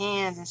there with your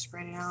hands and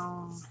spread it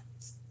on.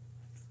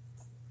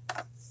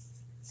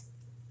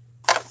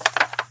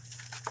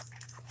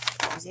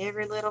 Use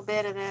every little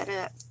bit of that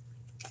up.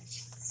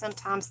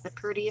 Sometimes the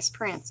prettiest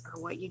prints are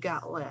what you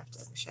got left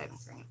of the shaving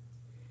cream.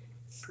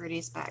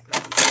 Prettiest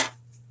background.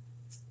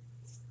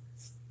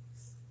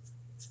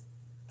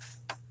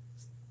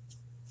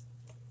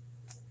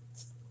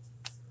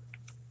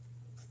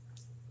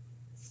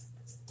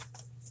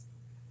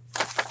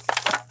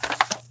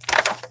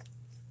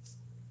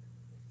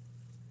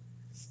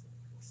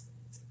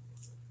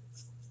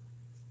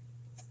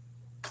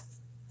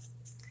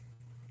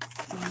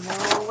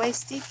 No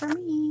wasty for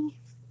me.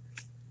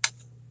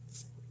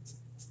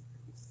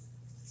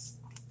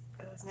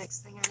 The next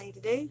thing I need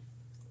to do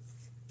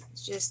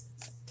is just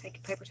take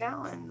a paper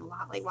towel and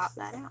lightly wipe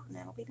that out, and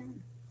that'll be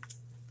done.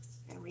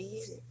 And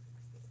reuse it.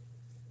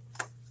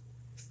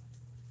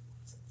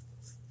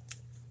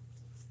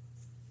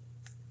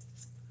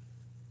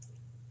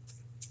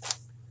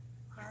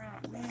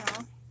 Alright,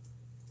 now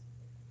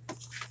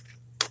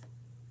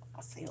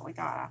let's see what we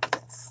got after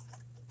this.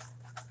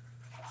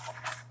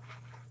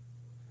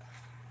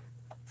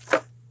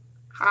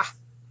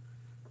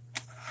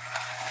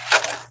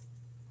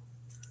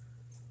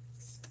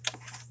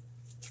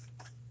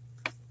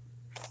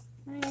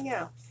 There you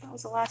go. That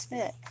was the last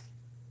bit.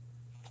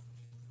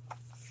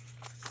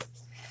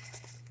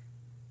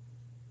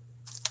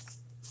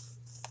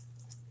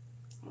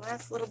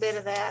 Last little bit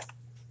of that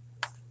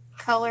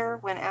color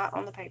went out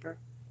on the paper.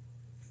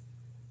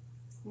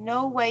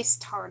 No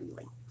waste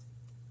hardly.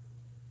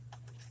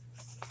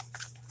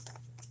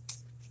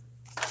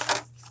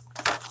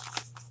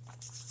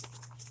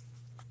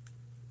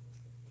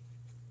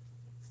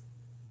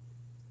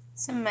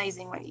 It's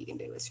amazing what you can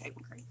do with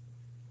shaving cream.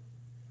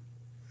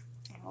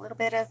 And a little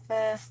bit of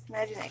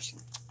imagination.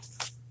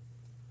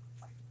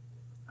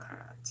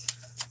 Alright.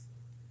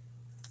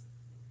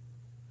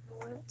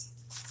 What?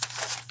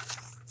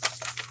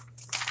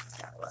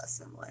 Got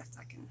some left.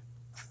 I can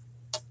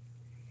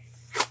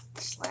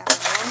slap it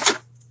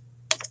on.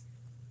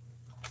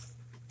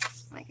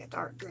 Make a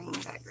dark green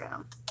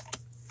background.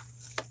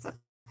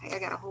 Okay, I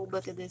got a whole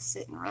book of this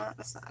sitting right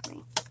beside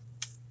me.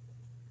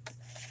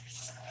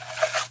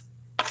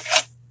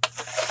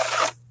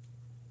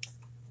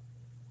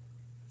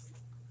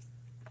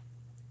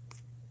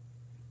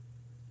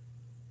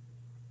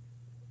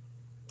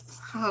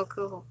 Oh,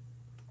 cool.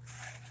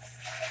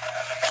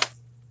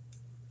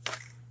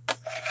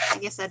 I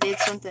guess I did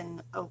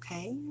something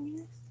okay, I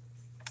guess.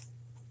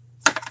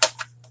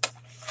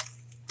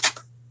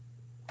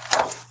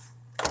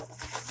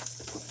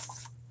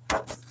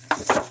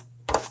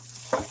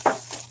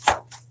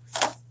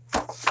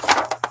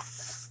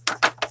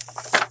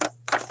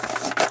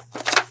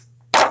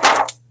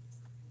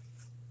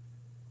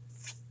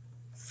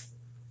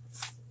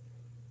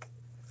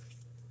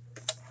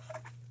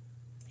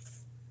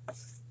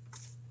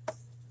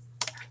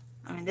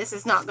 I mean, this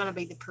is not going to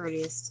be the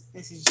prettiest.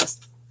 This is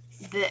just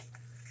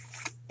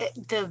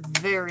the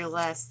very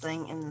last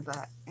thing in the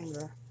back in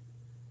the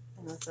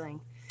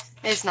thing.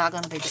 It's not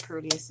going to be the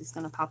prettiest. It's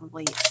going to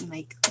probably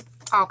make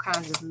all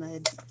kinds of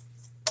mud.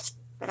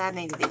 But I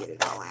needed to get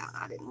it all out.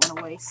 I didn't want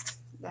to waste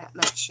that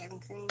much shaving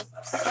cream.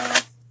 So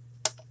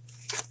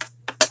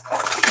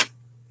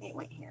it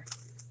went here.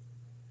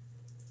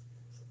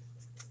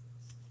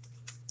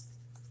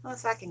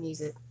 Unless I can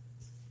use it.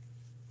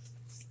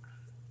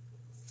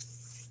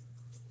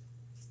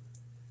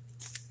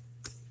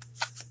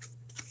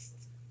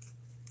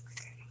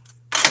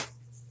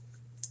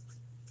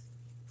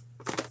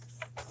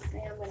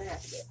 I'm going to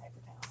have to get a paper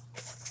towel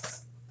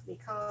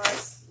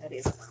because that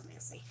is a little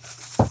messy.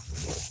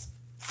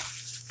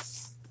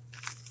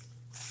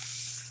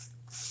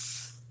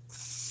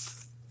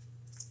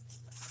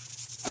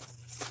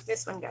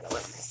 This one got a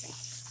little messy.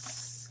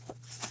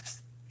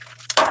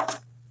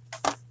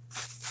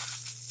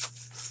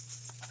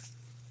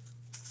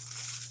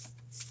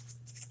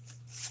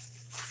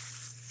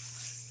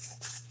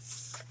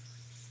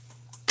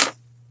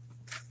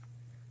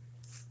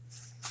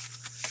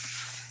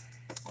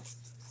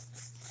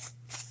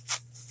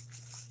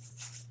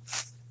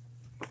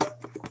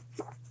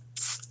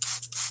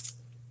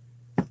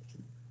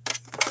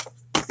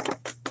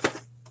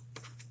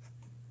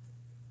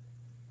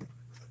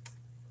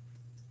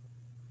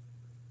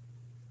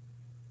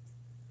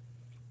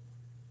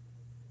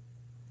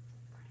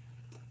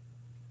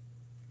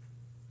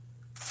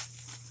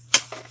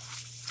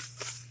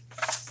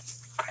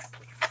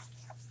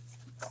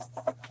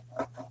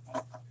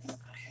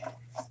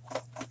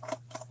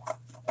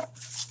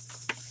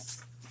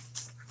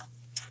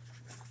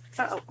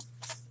 Uh-oh,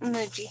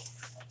 emoji.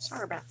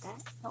 Sorry about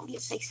that. Don't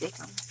get seasick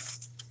on me.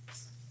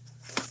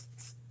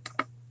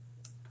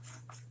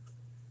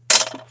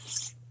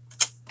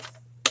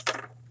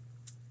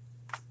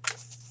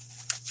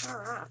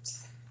 Alright.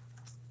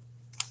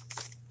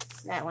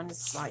 That one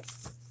is like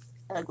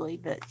ugly,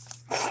 but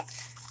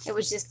it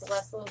was just the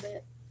last little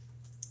bit.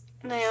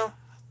 Now,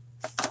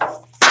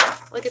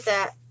 look at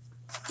that.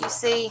 You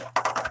see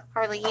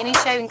hardly any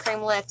shaving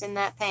cream left in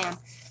that pan.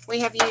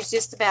 We have used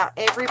just about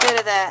every bit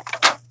of that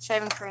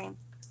shaving cream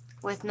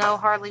with no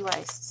hardly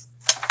wastes.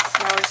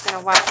 Now we're just going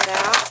to wipe it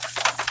out.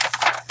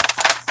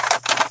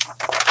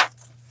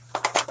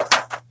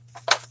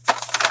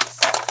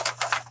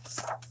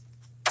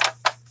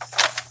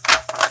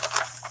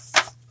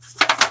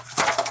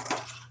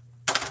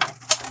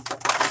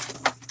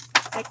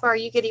 Or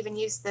you could even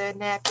use the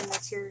napkin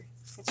that you're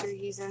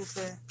using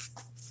to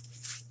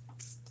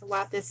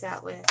wipe this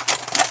out with.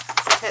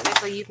 So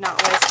technically, you've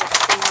not wasted a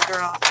single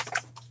drop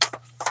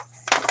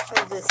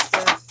of this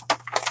stuff.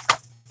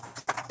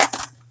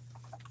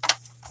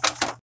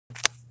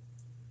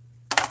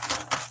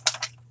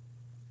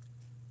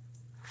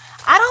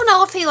 I don't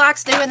know if he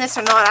likes doing this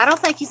or not. I don't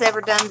think he's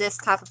ever done this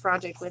type of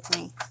project with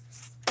me.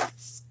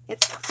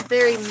 It's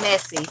very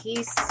messy.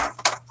 He's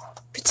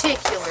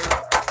particular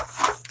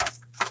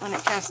when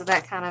it comes to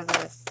that kind of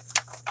a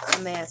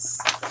mess.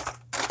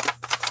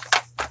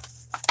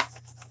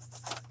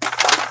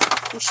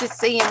 You should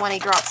see him when he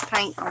drops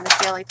paint on the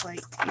jelly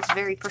plate. He's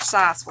very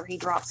precise where he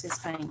drops his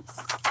paint.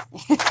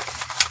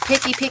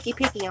 Picky, picky,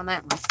 picky on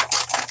that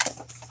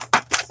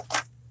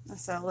one.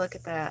 So look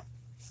at that.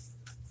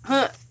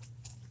 Huh.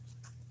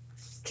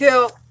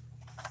 Cool.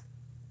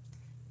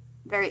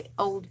 Very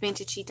old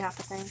vintagey type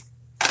of thing.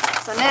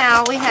 So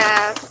now we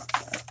have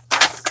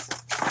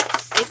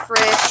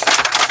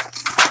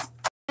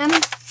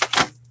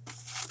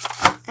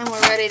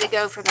to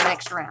go for the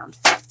next round.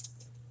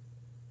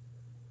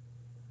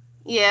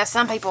 Yeah,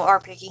 some people are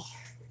picky.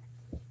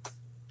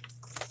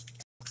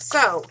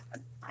 So,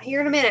 here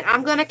in a minute,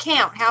 I'm going to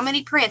count how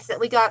many prints that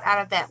we got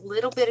out of that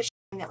little bit of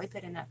shading that we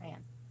put in that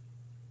pan.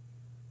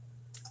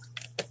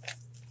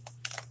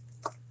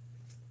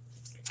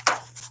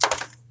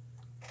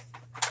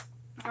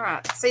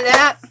 Alright, see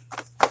that?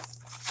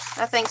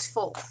 That thing's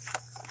full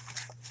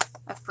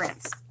of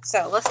prints.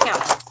 So, let's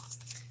count them.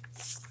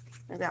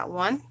 We've got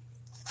 1,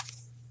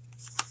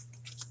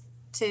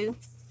 2,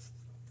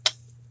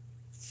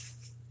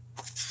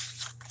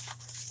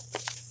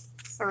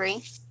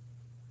 3,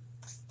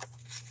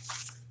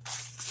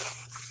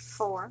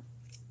 4,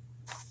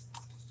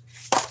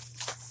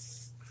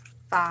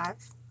 5,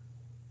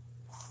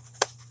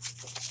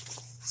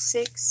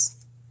 6,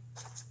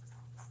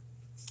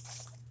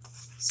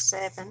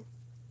 7,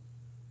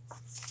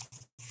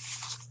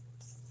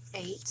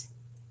 8,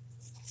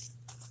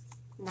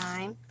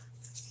 9,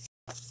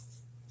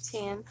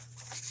 10,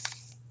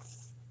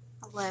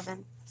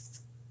 11,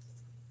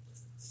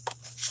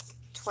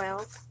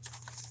 12,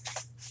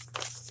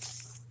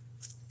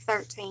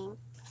 13,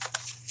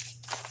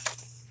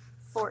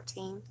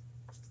 14,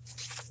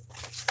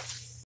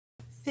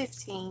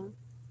 15,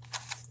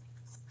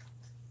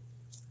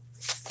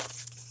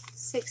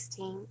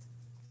 16,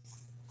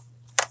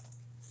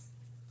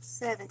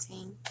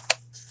 17,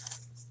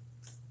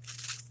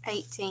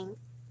 18,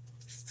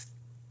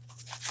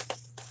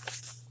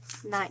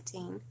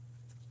 19,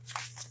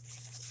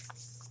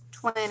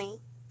 20,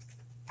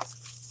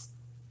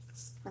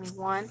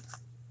 21,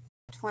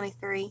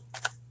 23,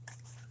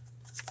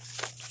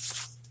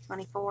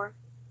 24,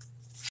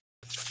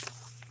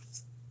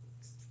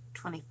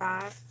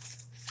 25,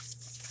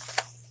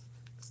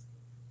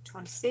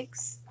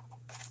 26,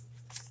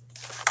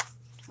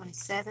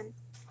 27,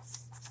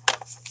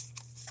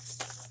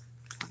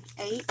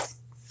 28,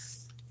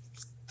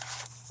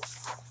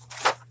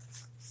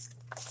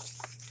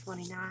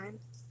 29,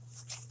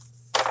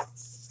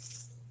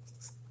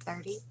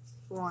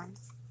 31,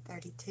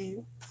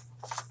 32,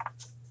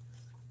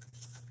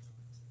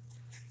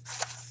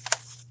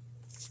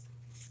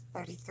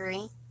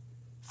 33,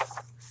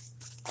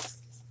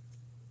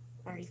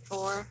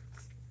 34,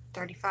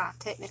 35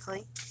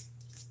 technically,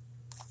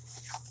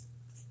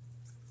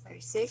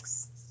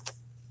 36,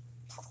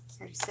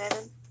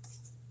 37,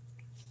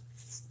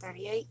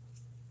 38,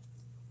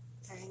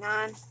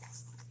 39,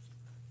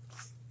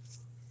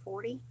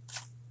 40,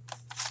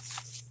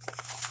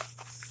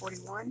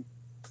 41,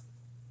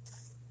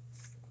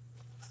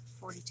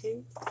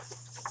 42,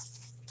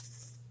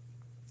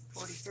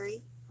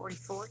 43,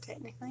 44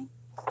 technically,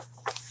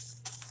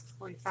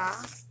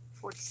 45,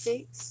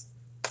 46,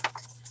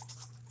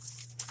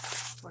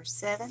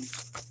 47,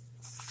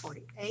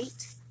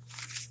 48,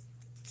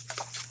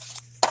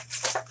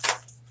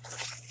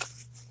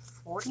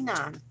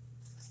 49.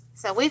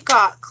 So we've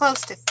got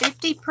close to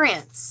 50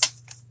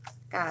 prints,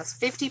 guys,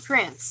 50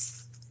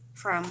 prints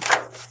from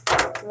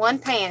one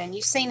pan, and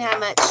you've seen how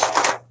much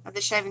of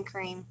the shaving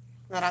cream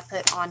that I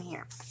put on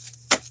here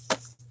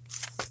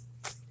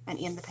and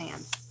in the pan.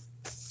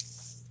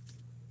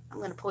 I'm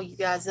going to pull you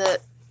guys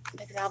up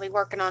because I'll be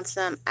working on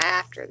some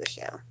after the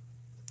show.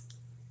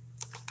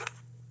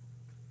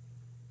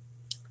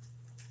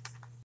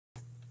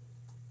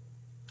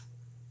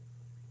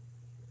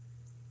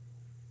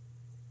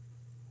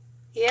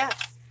 Yeah.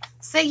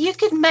 See, you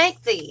could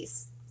make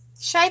these.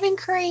 Shaving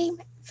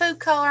cream, food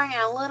coloring,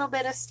 and a little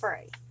bit of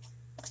spray.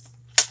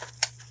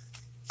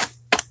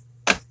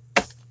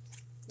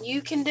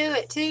 You can do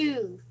it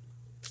too.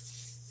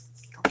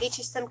 Go get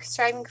you some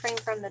shaving cream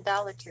from the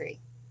Dollar Tree.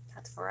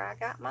 That's where I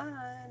got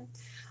mine.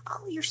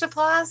 All your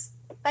supplies,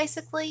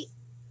 basically,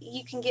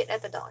 you can get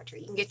at the Dollar Tree.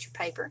 You can get your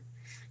paper.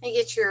 You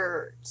get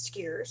your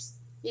skewers.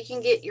 You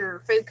can get your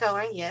food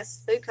coloring.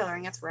 Yes, food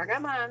coloring. That's where I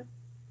got mine.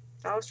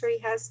 Dollar Tree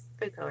has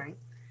food coloring.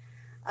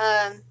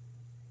 And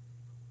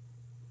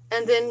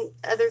then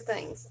other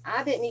things.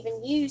 I didn't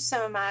even use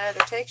some of my other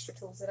texture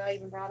tools that I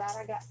even brought out.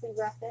 I got food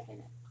wrapped up in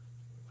it.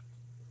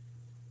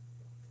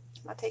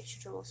 My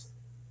texture tools.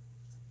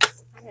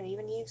 I didn't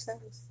even use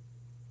those.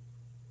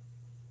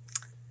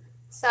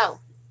 So,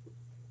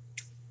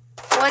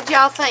 what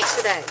y'all think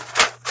today?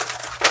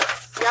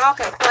 Y'all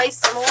can play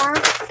some more.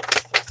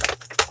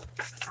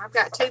 I've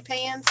got 2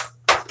 pans.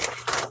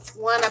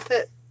 One I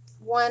put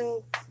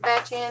one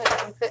batch in.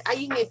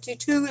 You can get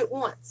two at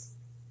once.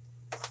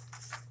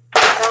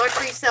 Dollar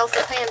Tree sells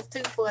the pans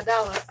 2 for $1.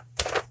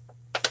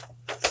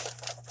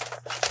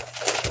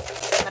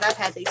 But I've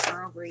had these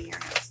for over a year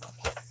now.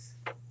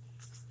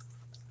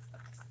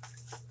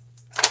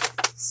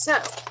 So,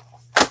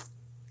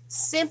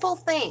 simple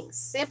things,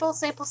 simple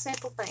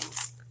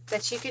things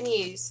that you can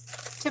use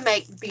to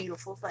make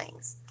beautiful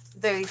things.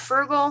 Very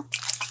frugal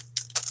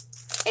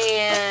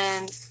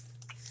and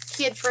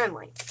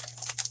kid-friendly.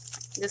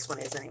 This one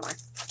is anyway.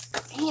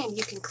 And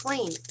you can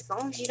clean, as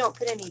long as you don't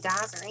put any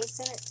dyes or inks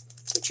in it.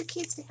 Get your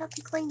kids to help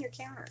you clean your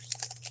counters.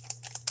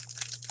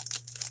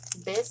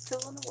 Best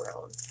tool in the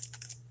world.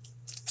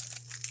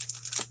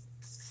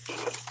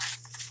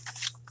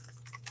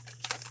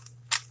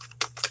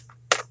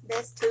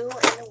 Best tool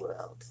in the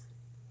world.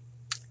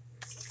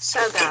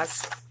 So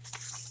guys,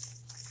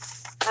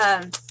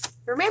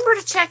 remember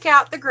to check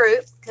out the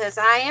group because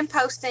I am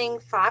posting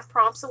 5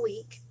 prompts a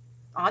week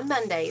on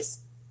Mondays,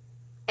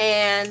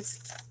 and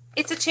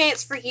it's a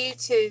chance for you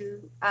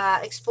to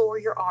explore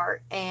your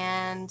art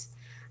and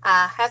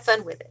have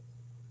fun with it.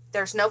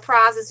 There's no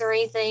prizes or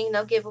anything,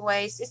 no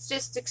giveaways. It's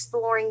just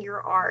exploring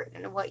your art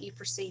and what you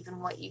perceive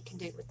and what you can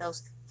do with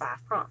those 5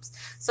 prompts.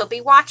 So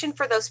be watching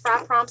for those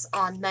 5 prompts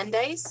on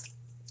Mondays.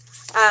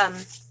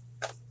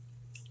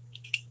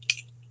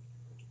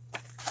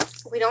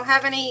 We don't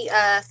have any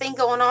thing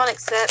going on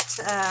except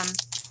I'm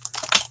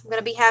going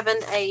to be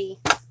having a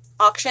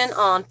auction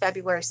on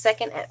February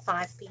 2nd at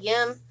 5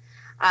 p.m.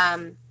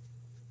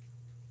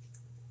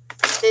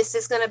 This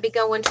is going to be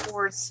going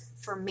towards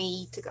for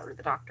me to go to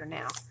the doctor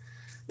now,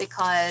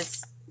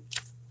 because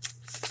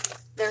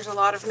there's a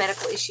lot of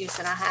medical issues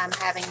that I am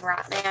having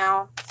right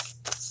now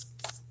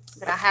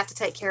that I have to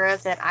take care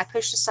of that I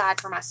pushed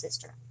aside for my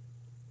sister.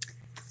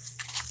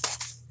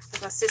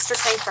 My sister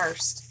came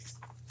first.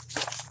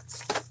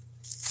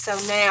 So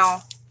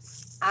now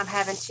I'm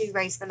having to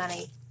raise the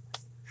money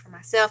for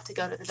myself to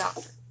go to the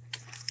doctor.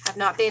 I've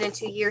not been in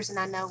 2 years, and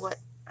I know what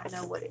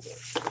it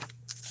is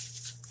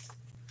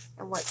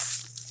and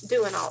what's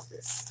doing all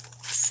this.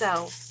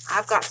 So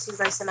I've got to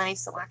raise the money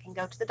so I can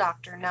go to the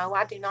doctor. No,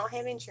 I do not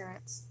have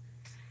insurance.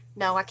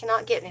 No, I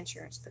cannot get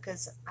insurance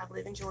because I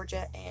live in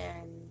Georgia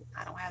and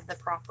I don't have the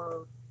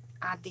proper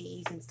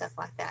IDs and stuff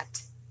like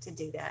that to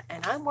do that.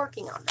 And I'm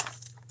working on that.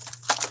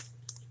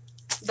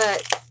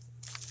 But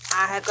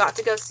I have got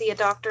to go see a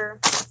doctor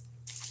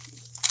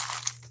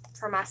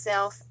for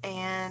myself,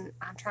 and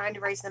I'm trying to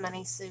raise the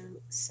money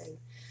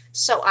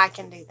so I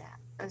can do that.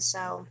 And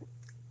so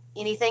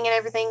anything and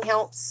everything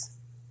helps.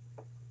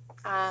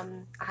 I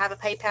have a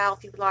PayPal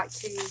if you would like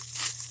to give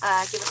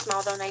a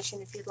small donation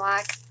if you'd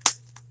like.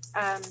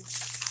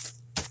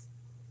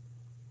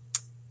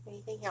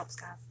 Anything helps,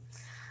 guys.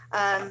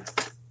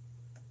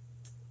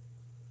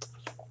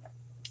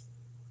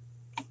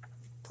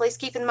 Please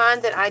keep in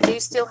mind that I do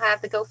still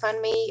have the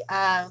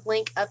GoFundMe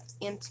link up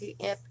in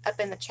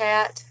the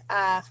chat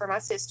for my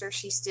sister.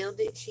 She still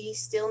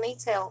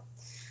needs help.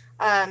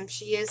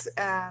 She is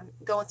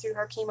going through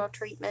her chemo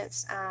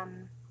treatments.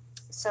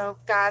 So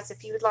guys,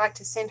 if you would like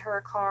to send her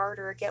a card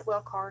or a get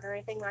well card or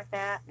anything like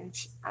that, and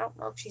I don't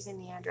know if she's in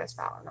the address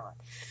file or not,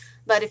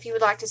 but if you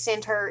would like to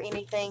send her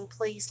anything,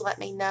 please let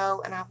me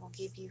know, and I will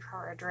give you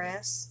her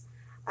address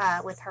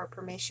with her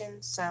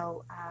permission.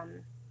 So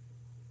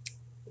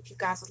if you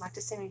guys would like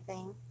to send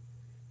anything,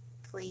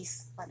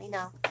 please let me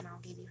know, and I'll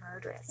give you her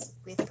address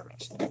with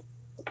permission.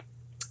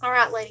 All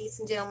right, ladies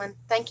and gentlemen,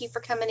 thank you for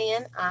coming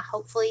in.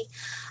 Hopefully,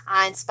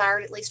 I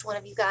inspired at least one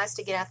of you guys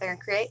to get out there and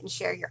create and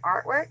share your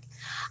artwork.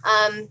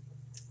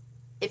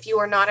 If you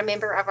are not a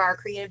member of our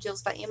Creative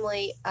Jewels by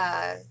Emily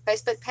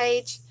Facebook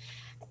page,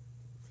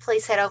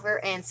 please head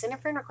over and send a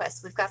friend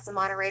request. We've got some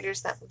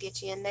moderators that will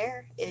get you in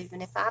there,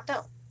 even if I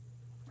don't.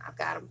 I've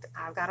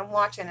got them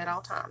watching at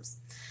all times.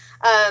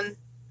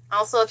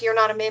 Also, if you're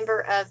not a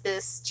member of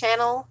this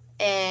channel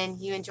and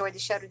you enjoyed the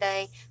show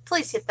today,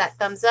 please hit that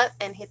thumbs up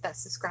and hit that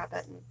subscribe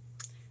button.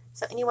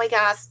 So anyway,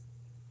 guys,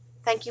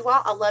 thank you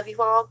all. I love you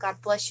all. God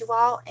bless you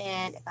all.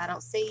 And if I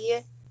don't see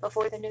you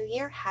before the new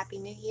year, Happy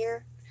New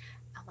Year.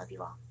 I love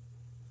you all.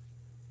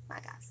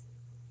 Bye, guys.